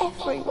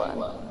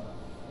everyone.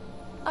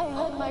 I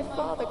heard my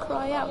father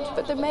cry out,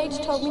 but the mage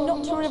told me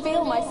not to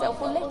reveal myself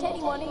or let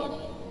anyone in.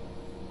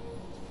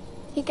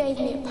 He gave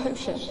me a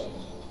potion.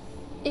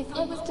 If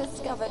I was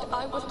discovered,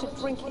 I was to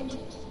drink it.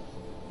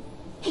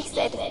 He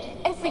said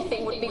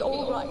everything would be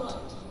all right.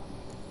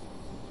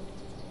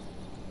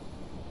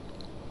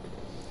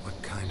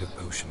 What kind of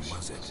potion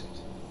was it?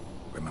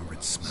 Remember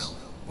its smell?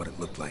 What it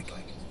looked like?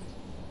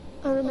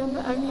 I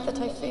remember only that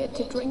I feared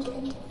to drink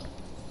it.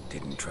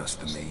 Didn't trust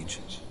the mage?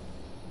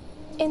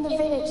 In the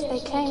village, they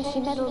claimed she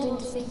meddled in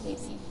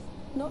disease.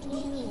 Not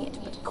curing it,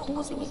 but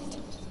causing it.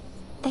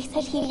 They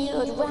said he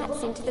lured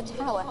rats into the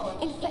tower,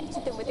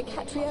 infected them with the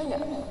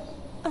Catriona.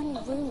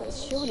 Only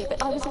rumors, surely,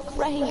 but I was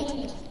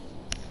afraid.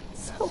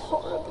 So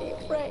horribly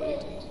afraid.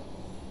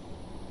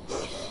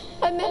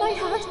 And then I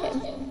heard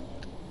him.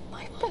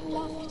 My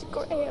beloved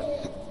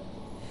Graham.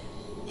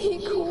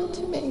 He called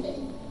to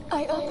me.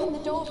 I opened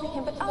the door for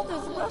him, but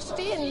others rushed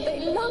in.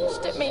 They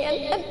lunged at me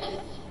and...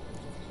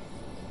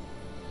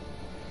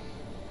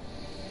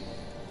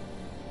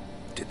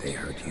 Did they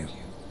hurt you?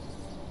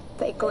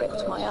 They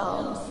gripped my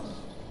arms,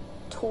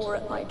 tore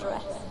at my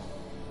dress.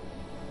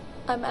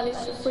 I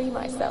managed to free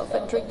myself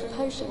and drink the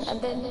potion,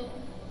 and then...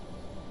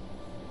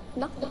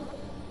 nothing.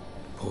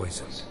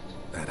 Poisoned?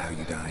 That how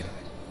you died?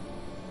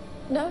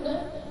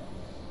 No,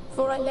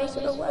 for I later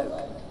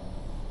awoke.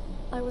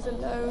 I was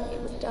alone,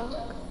 it was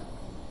dark.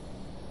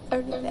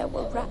 Only there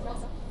were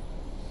rats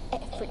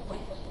everywhere.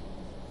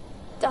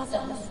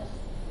 Dozens.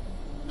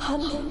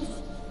 Hundreds.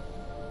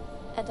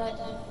 And I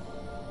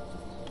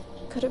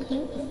couldn't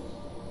move.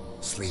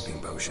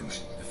 Sleeping potion.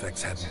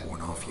 Effects hadn't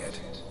worn off yet.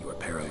 You were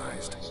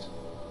paralyzed.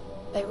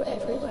 They were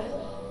everywhere.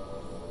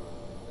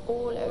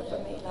 All over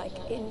me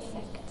like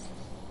insects.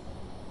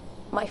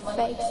 My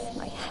face,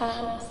 my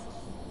hands.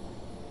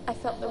 I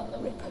felt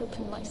them rip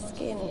open my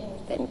skin,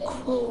 then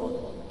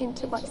crawl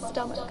into my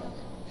stomach.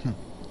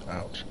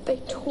 Ouch. They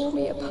tore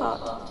me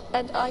apart,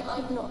 and I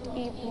could not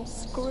even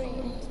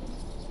scream.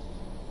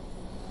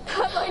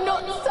 Have I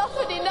not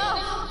suffered enough?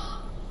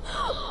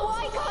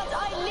 Why can't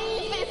I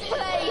leave this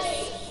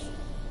place?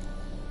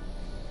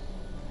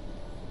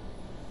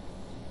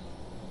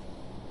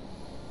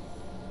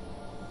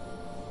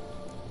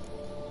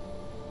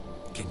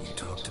 Can you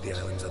talk to the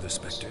island's other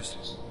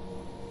specters?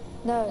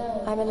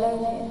 No, I'm alone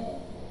here.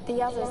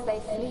 The others, they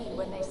flee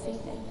when they see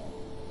me.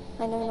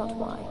 I know not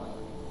why.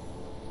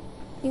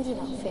 You do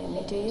not fear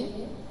me, do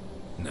you?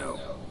 No.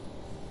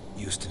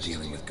 Used to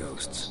dealing with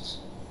ghosts.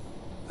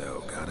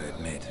 Though, gotta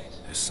admit,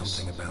 there's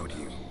something about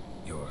you.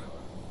 You're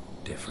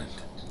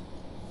different.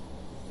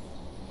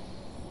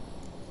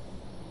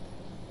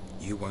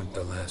 You weren't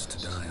the last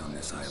to die on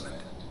this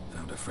island.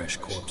 Found a fresh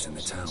corpse in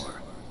the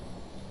tower.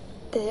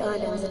 The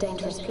island's a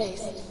dangerous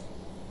place.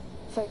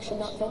 Folks should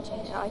not venture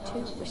here. I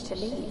too wish to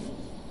leave.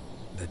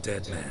 The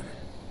dead man.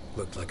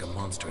 Looked like a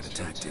monster had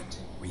attacked him,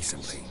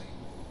 recently.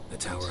 The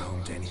tower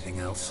home to anything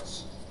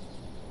else?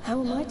 How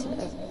am I to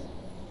know?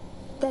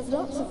 There's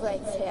lots of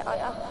wraiths here.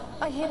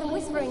 I hear them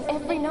whispering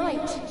every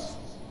night.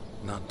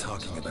 Not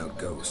talking about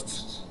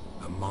ghosts.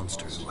 A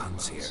monster who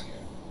hunts here.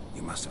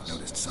 You must have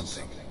noticed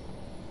something.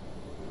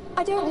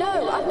 I don't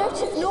know. I've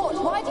noticed naught.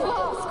 Why do you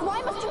ask?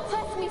 Why must you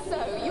press me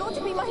so? You're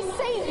to be my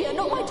savior,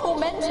 not my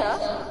tormentor.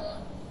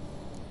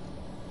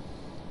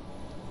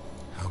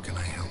 How can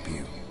I help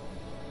you?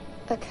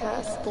 A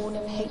curse born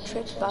of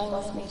hatred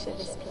binds me to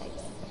this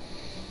place.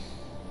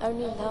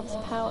 Only love's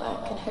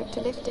power can hope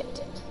to lift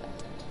it.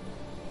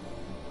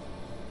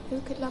 Who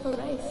could love a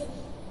race?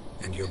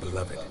 And your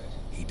beloved,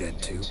 he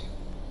dead too?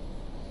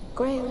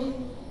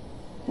 Graham?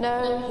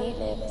 No, he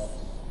lives.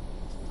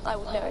 I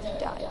would know if he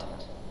died.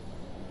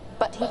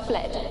 But he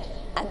fled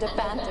and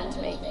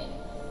abandoned me.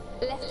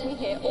 Left me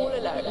here all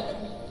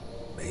alone.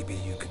 Maybe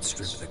you could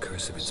strip the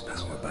curse of its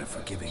power by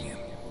forgiving him.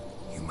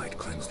 You might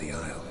cleanse the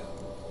Isle.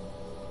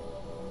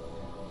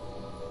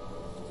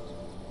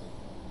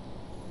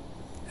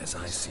 As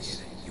I see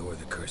it, you're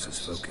the curse's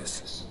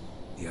focus.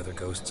 The other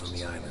ghosts on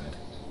the island,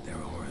 their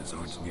auras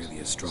aren't nearly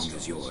as strong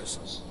as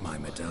yours. My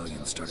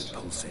medallion started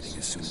pulsating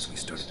as soon as we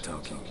started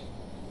talking.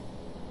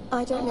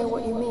 I don't know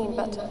what you mean,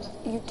 but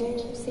you do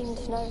seem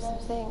to know some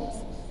things.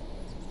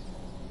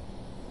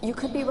 You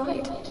could be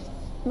right.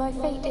 My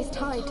fate is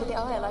tied to the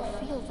Isle, I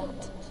feel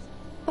that.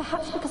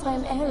 Perhaps because I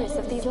am heiress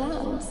of these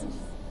lands.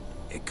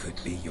 It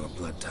could be your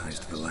blood ties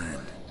to the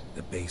land,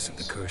 the base of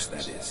the curse,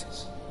 that is.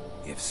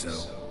 If so,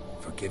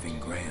 forgiving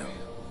Graham,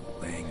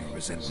 laying your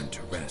resentment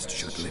to rest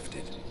should lift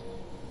it.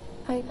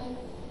 I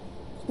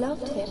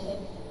loved him.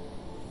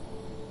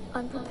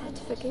 I'm prepared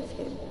to forgive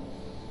him.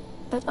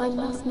 But I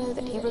must know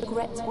that he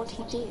regrets what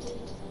he did.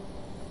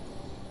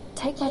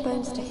 Take my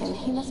bones to him.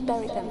 He must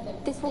bury them.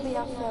 This will be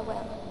our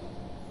farewell.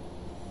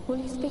 Will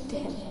you speak to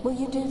him? Will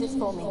you do this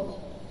for me?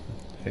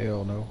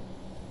 Hell no.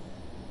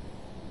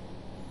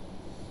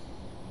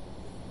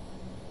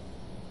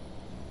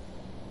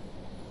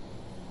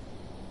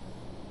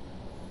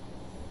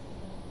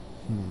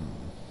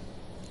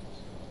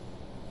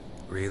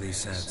 Really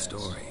sad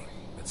story,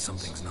 but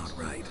something's not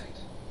right.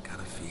 Got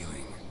a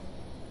feeling.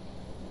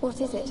 What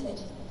is it?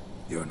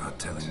 You're not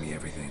telling me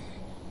everything.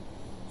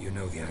 You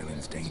know the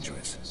island's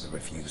dangerous, but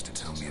refuse to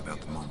tell me about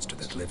the monster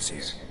that lives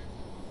here.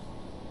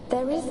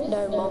 There is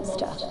no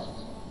monster.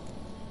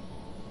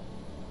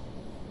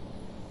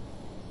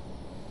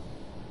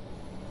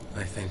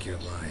 I think you're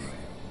lying.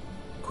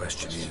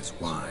 Question is,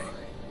 why?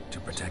 To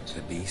protect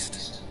the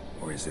beast?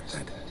 Or is it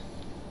that...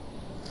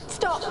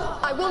 Stop!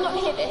 I will not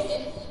hear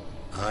this!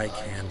 I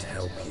can't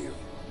help you.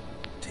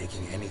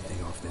 Taking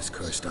anything off this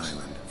cursed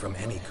island, from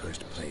any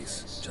cursed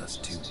place,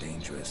 just too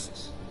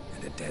dangerous.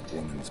 And a dead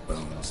woman's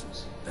bones,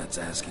 that's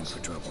asking for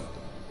trouble.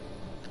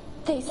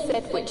 They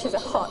said witches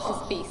are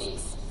heartless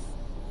beasts.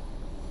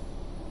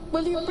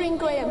 Will you bring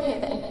Graham here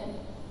then?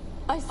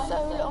 I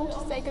so long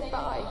to say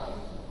goodbye.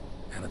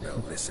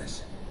 Annabelle, listen.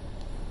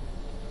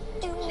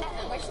 You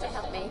never wish to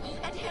help me,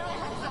 and here I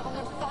have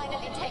someone who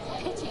finally takes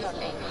pity on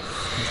me.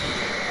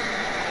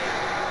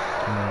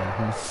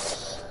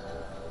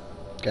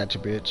 Gotcha,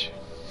 bitch.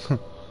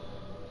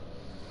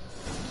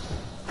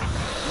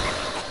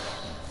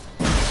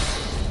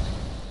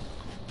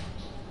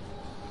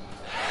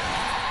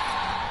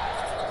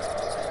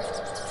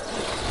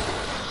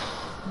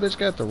 Bitch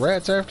got the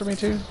rats after me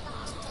too?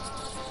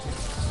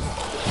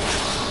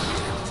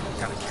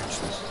 Gotta catch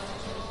them.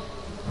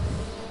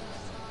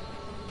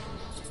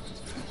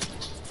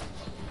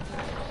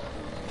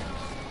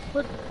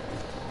 What?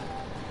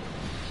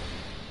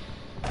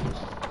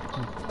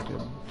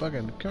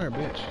 Fucking come here,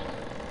 bitch.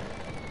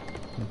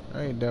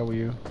 I ain't done with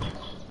you.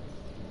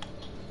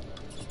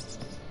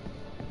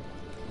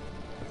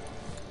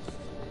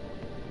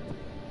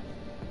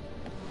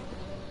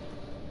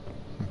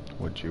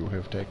 Would you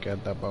have taken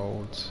the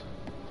boats?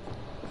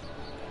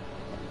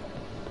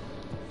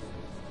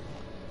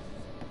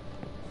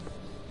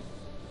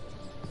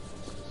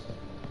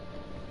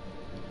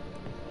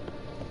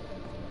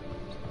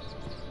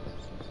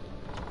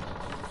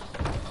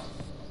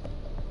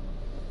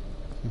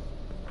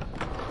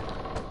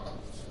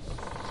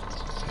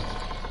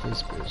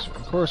 This bitch.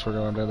 Of course we're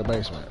going to the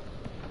basement.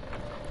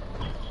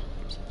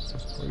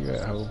 Where you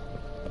at, ho?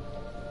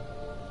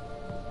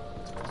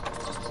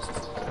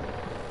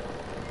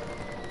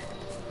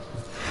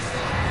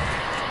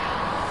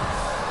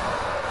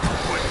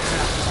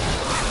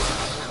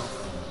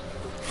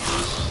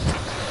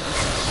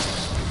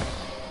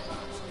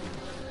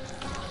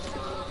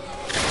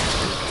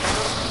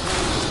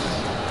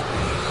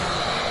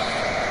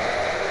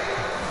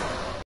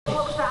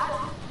 What was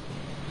that?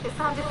 It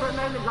sounded for a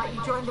moment like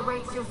you joined the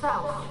raids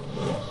yourself.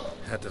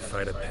 Had to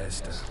fight a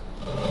pester.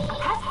 A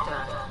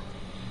pester?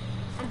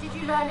 And did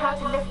you learn how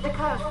to lift the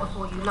curse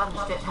before you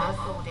lunged at her,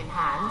 sword in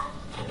hand?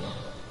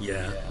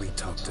 Yeah, we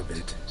talked a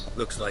bit.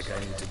 Looks like I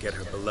need to get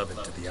her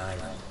beloved to the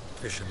island.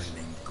 Fisherman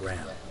named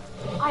Graham.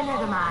 I know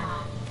the man.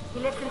 He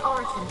lives in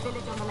Orison,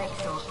 village on the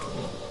lakeshore.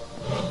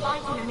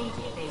 Find him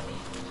immediately.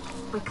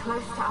 We're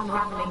close to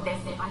unraveling this.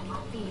 I can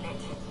feel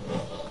it.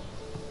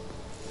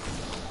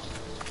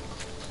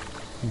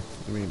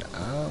 You mean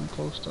I'm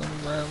close to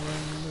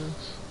unraveling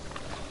this?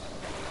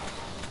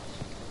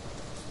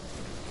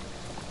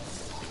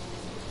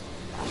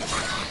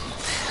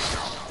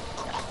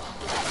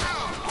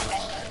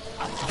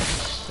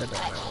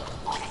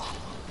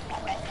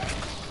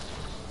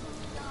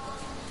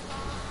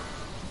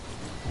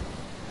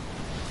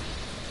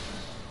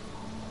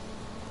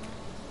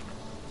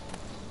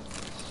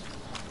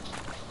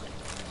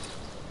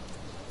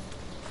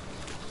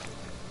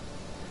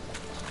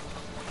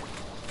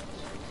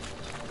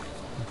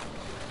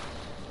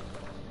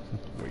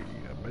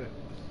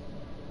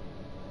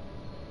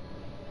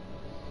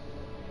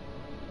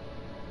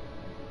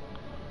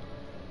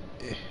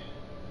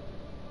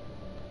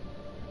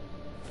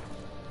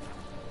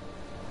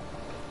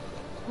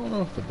 don't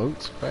know if the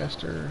boat's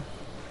faster.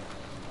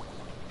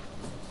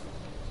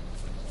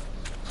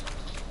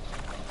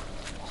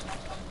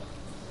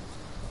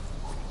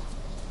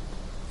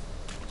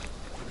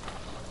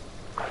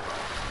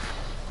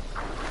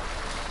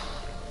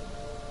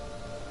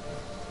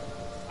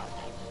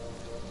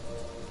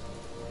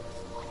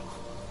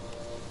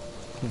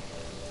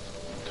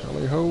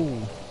 Tally ho!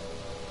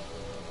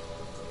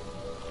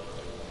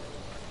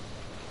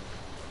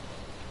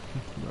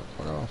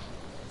 Fuck off.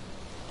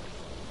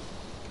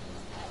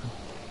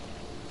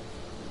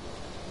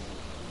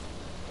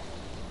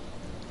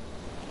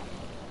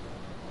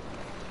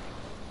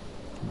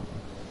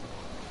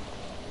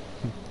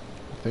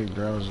 I think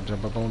drivers will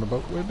jump up on the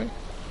boat with me.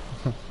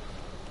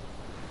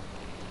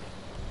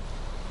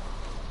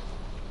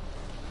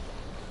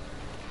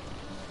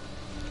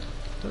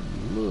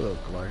 Doesn't look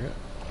like it.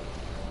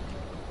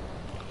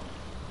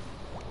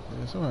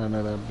 Yeah, somehow or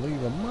another, I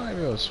believe I might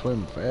be able to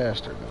swim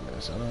faster than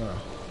this. I don't know.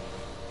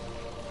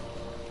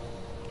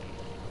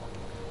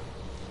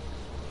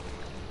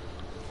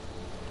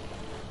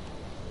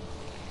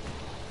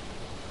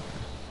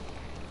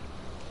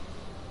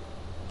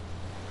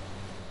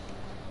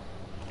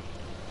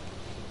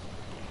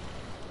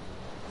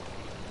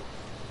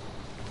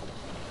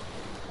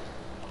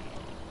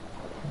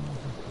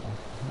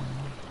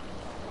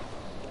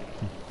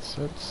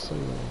 Set sail.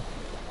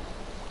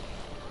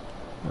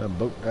 A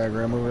boat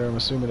diagram over there. I'm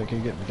assuming it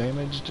can get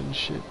damaged and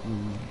shit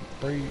and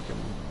break.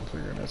 I'm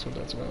figuring that's what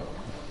that's about.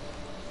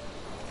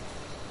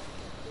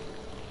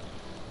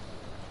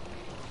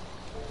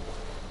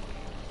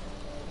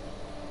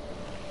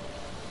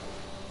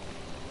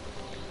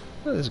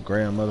 This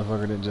grand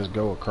motherfucker didn't just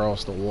go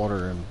across the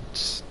water and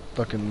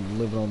fucking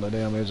living on the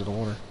damn edge of the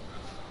water.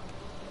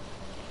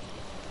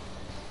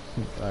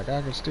 Like,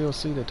 I can still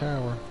see the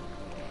tower.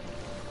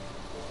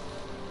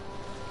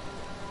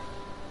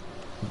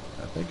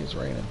 I think it's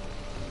raining.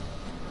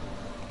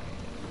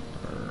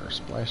 Or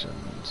splashing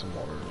some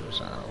water or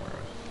something.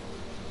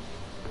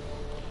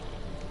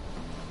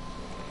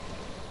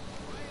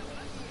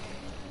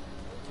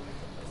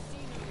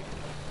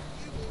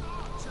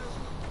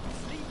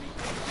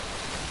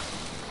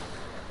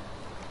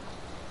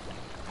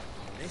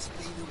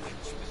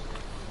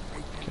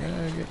 Can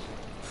I get...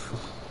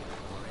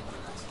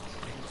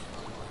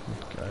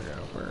 Okay, I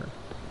got where?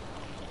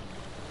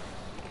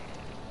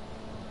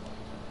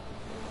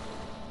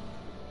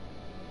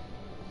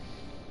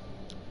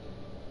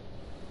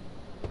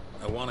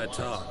 I want to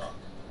talk.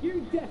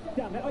 You're deaf,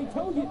 damn it! I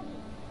told you.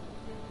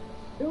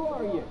 Who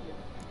are you?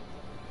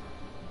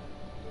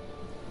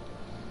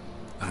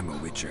 I'm a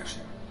witcher.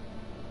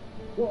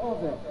 What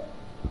of it?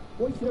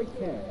 Why should I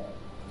care?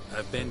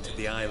 I've been to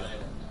the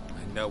island.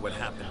 I know what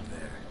happened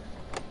there.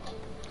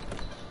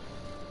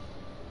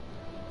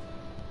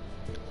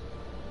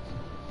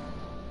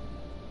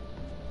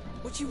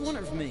 What do you want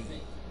of me?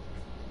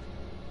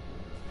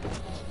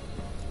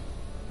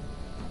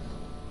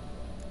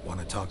 Want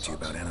to talk to you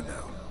about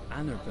Annabelle.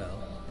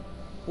 Annabelle?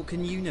 What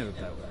can you know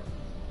about her?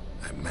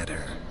 I met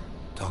her.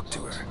 Talked to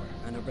her.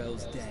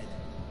 Annabelle's dead.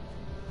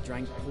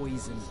 Drank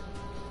poison.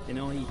 And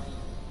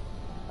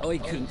I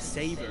couldn't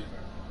save her.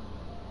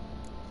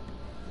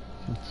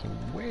 So,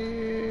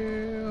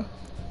 well...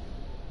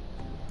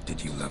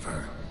 Did you love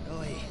her?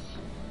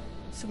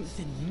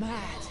 Something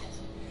mad.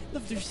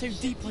 Loved her so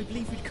deep I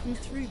believed we'd come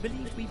through,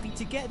 believed we'd be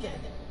together.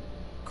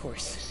 Of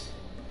course,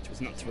 it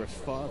was not to her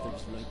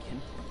father's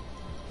liking.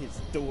 His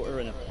daughter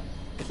and a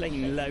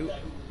plain lout.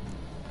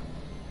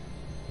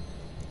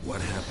 What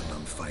happened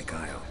on Fyke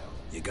Isle?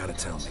 You gotta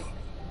tell me.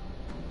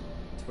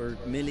 Twere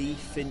Millie,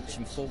 Finch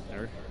and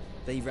Faulkner.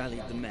 They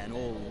rallied the men,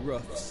 all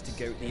roughs, to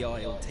go to the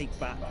Isle, take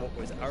back what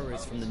was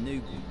ours from the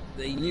noble.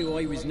 They knew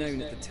I was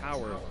known at the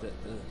tower, that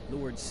the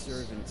Lord's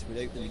servants would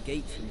open the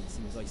gate for me as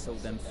soon as I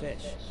sold them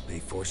fish. They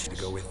forced you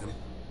to go with them?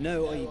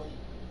 No,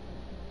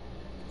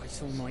 I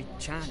saw my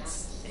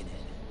chance in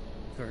it.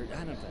 For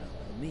Annabelle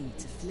and me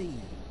to flee.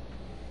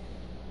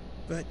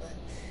 But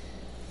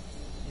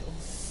it all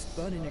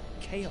spun in a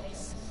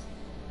chaos.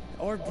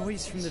 Our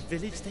boys from the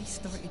village, they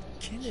started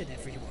killing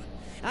everyone.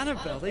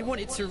 Annabelle, they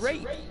wanted to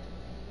rape.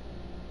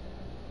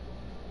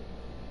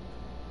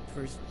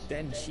 First,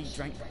 then she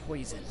drank the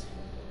poison.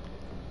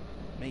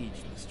 Mage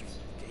must drink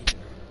gave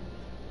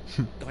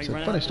her. It's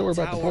a funny story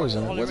about the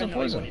poison. It wasn't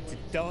poison.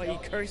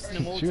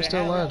 She was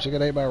still alive. She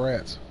got ate by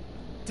rats.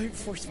 Don't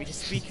force me to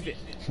speak of it.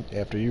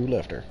 After you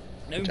left her.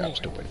 No Good more, job,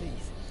 stupid.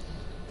 please.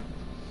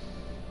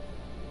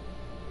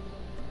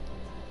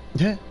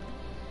 Yeah.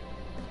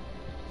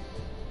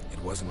 It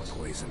wasn't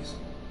poison.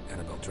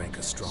 Annabelle drank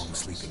a strong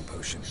sleeping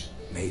potion.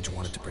 Mage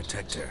wanted to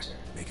protect her,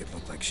 make it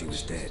look like she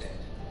was dead.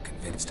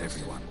 Convinced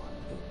everyone.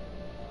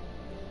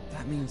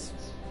 That means...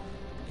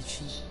 Did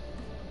she...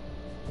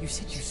 You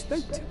said you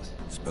spoke to her?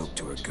 Spoke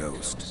to her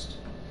ghost.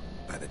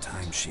 By the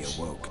time she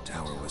awoke,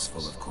 tower was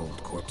full of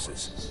cold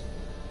corpses.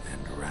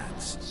 And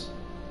rats.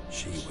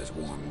 She was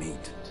warm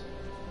meat.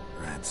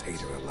 Rats ate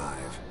her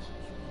alive.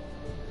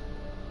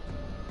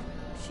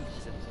 She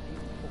was a...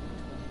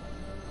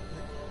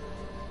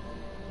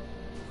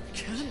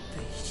 Can't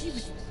be. She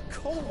was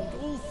cold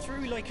all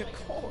through like a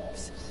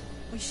corpse.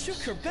 I shook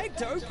her, begged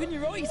her, open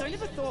your eyes. I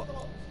never thought...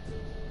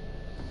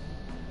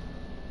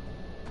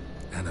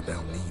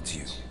 Annabelle needs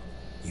you.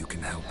 You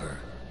can help her.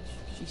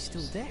 She's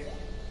still there.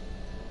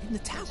 In the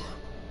tower.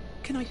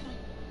 Can I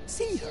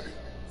see her?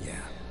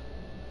 Yeah.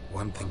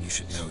 One thing you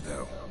should know,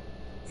 though.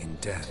 In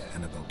death,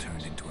 Annabelle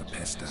turned into a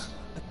pester.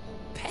 A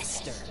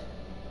pester?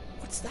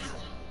 What's that?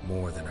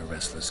 More than a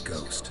restless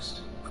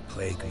ghost. A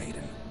plague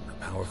maiden. A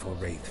powerful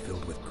wraith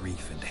filled with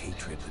grief and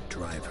hatred that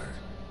drive her.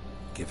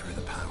 Give her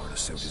the power to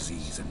sow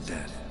disease and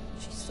death.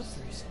 She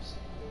suffers.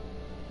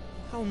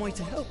 How am I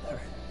to help her?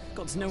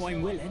 Gods know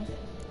I'm willing.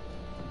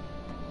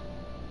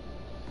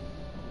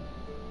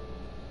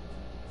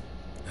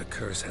 A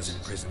curse has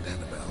imprisoned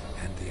Annabelle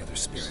and the other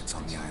spirits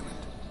on the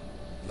island.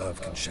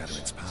 Love can shatter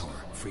its power,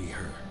 free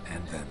her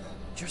and them.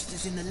 Just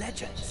as in the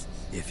legends.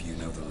 If you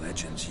know the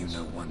legends, you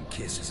know one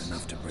kiss is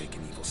enough to break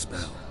an evil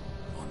spell.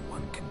 On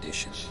one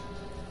condition.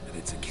 That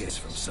it's a kiss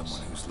from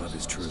someone whose love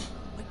is true.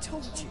 I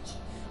told you.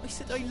 I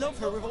said I love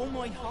her with all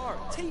my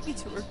heart. Take me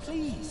to her,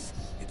 please.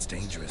 It's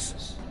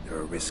dangerous. There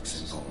are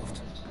risks involved.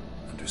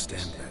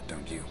 Understand that,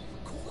 don't you?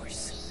 Of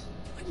course.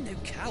 I'm no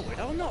coward.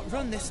 I'll not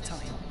run this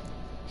time.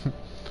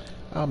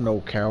 I'm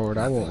no coward.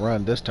 I won't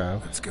run this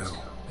time. Let's go.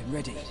 I'm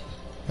ready.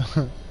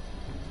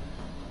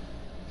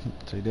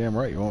 So you damn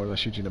right you won't. I'll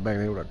shoot you in the back of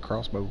the head with a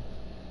crossbow.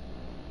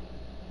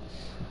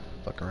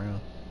 Fuck around.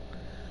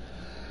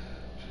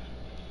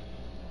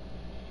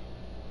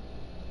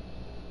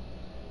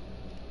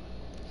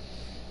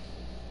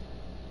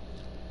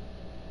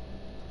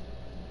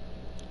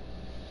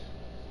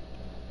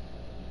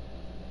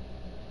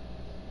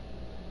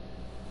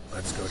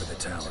 Let's go to the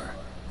tower.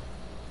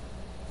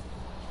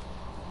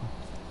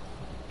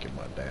 Get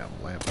my damn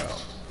lamp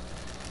out.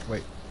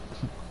 Wait.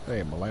 That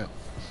ain't my lamp.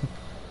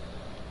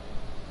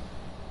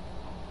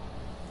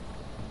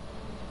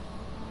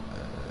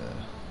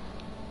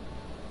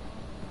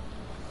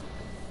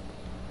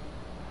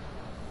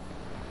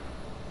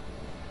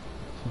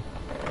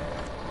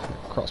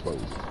 Crossbow. Oh,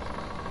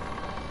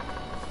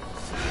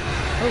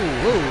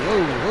 whoa,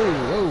 whoa, whoa,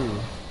 whoa.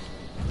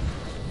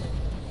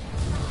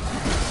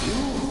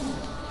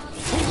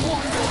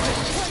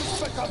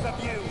 Because of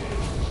you!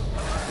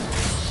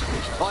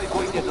 I've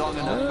waited long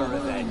enough for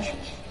revenge.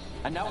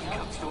 And now he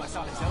comes to us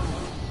on his own.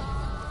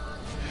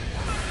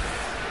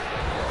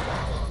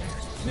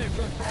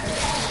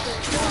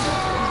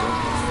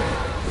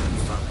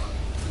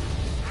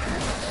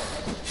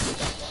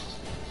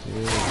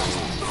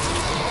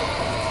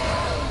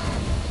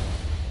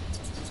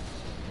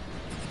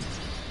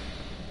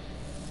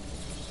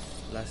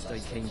 Last I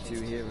came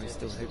to here, I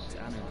still hoped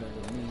Annabelle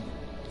and me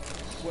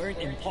weren't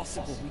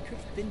impossible. We could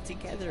have been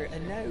together,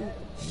 and now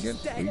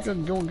she's dead. You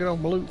can go and get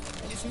on Blue.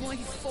 And it's my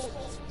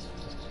fault.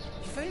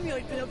 If only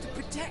I'd been able to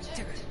protect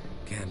her.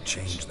 Can't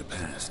change the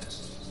past,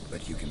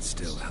 but you can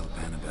still help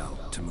Annabelle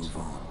to move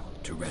on,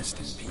 to rest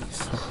in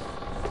peace.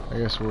 I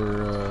guess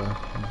we're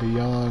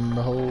beyond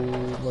the whole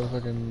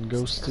motherfucking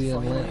ghosty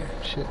and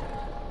lamp shit.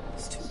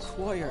 It's too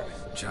quiet.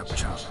 Chop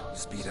chop,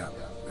 speed up.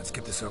 Let's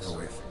get this over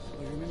with.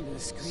 I remember the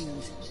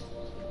screams.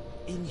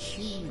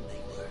 Inhuman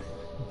they were.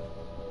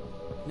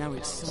 Now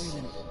it's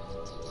silent.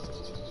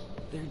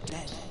 They're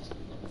dead.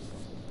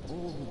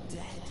 All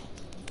dead.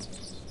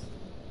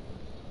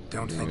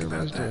 Don't think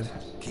about that.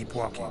 Keep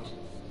walking.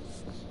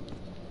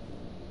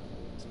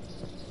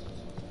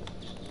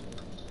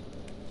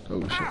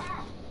 Oh shit.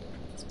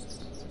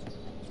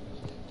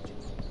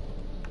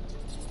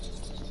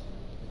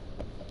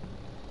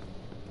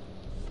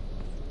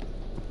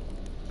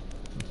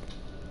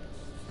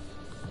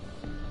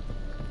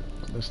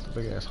 This is the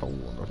big ass hole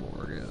on the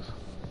floor, I guess.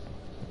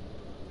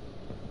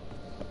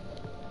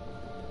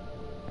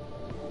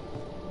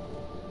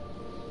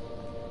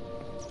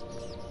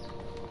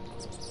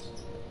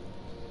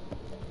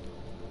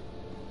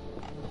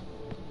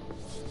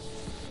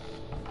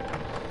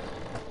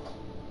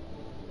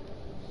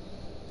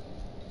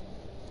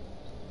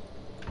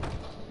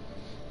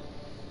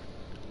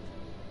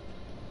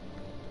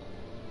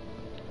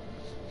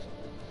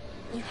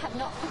 You have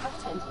not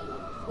forgotten.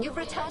 You've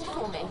returned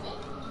for me.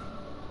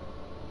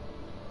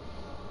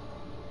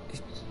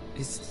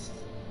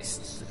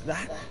 Is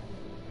that?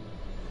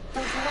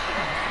 There's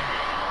nothing.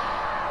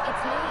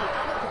 It's me,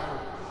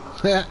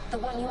 Annabelle. The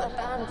one you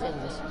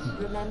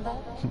abandoned, remember?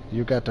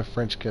 You got the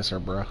French kisser,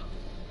 bruh.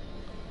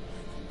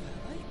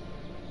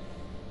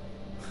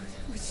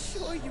 I was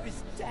sure you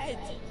was dead.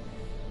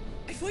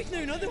 If I'd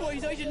known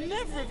otherwise, I'd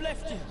never have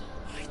left you.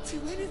 I'd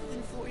do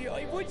anything for you.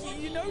 I would.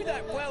 You know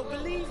that well.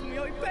 Believe me,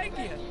 I beg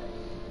you.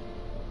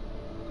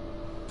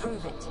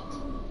 Prove it.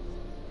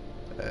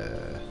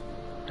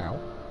 How?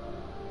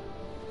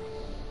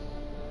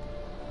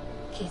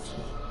 Kiss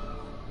me.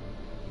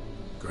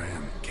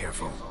 Graham,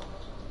 careful.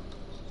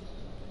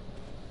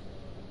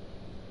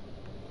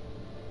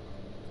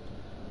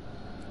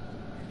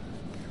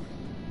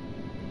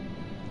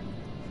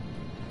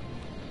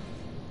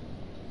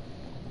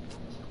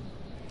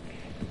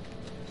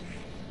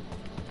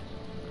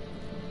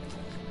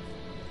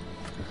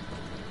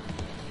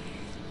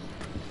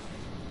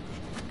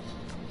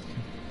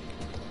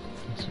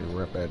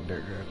 Not bad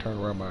there. Turn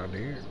around my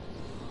deer.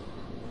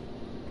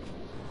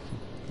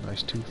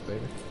 Nice tooth, baby.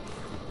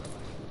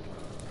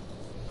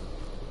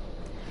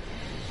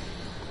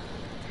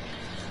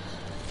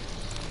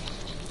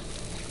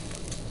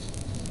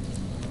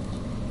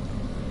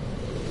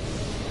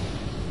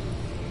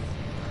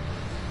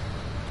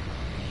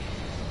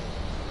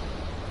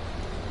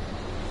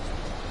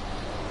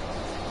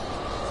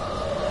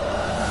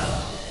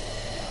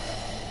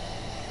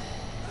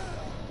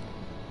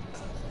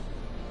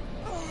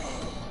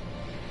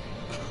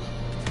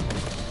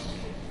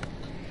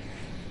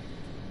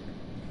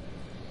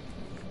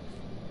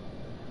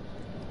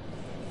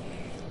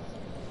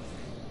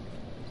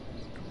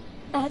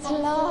 At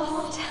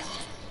last.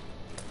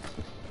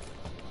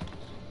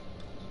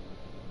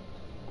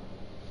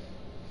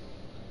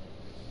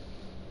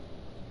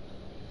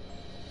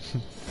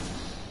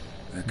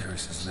 The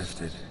curse is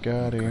lifted.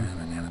 Got him. Graham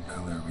and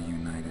Annabella are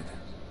reunited.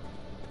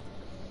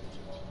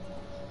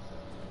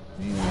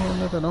 You ain't have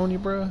nothing on you,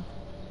 bruh?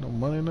 No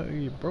money,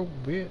 nothing. You broke,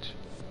 bitch.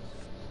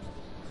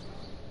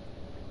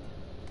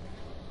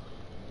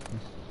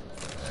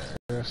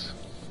 Yes.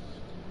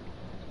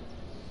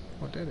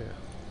 What that is?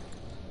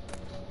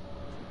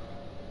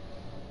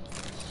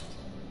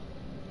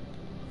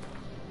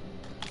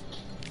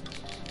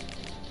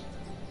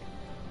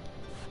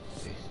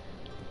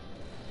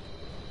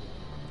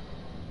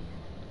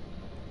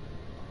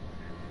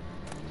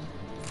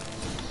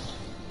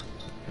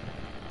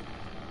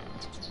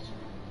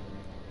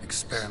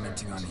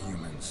 Experimenting on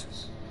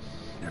humans.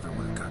 Never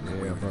would have gotten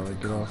away Yeah, with probably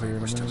it. get off here in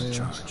a Was still in minute.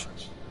 charge.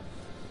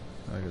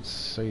 I could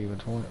save and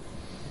 20.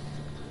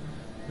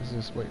 Is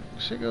this, wait,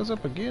 shit goes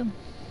up again?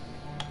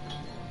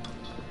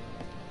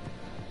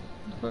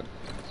 What the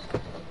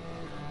fuck?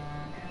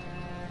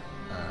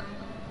 Alright.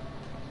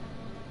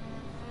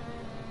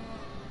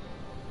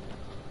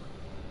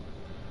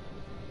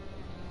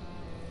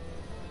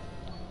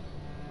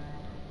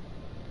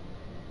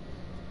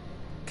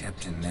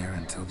 Kept in there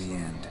until the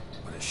end.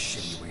 What a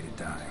shitty way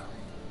to die.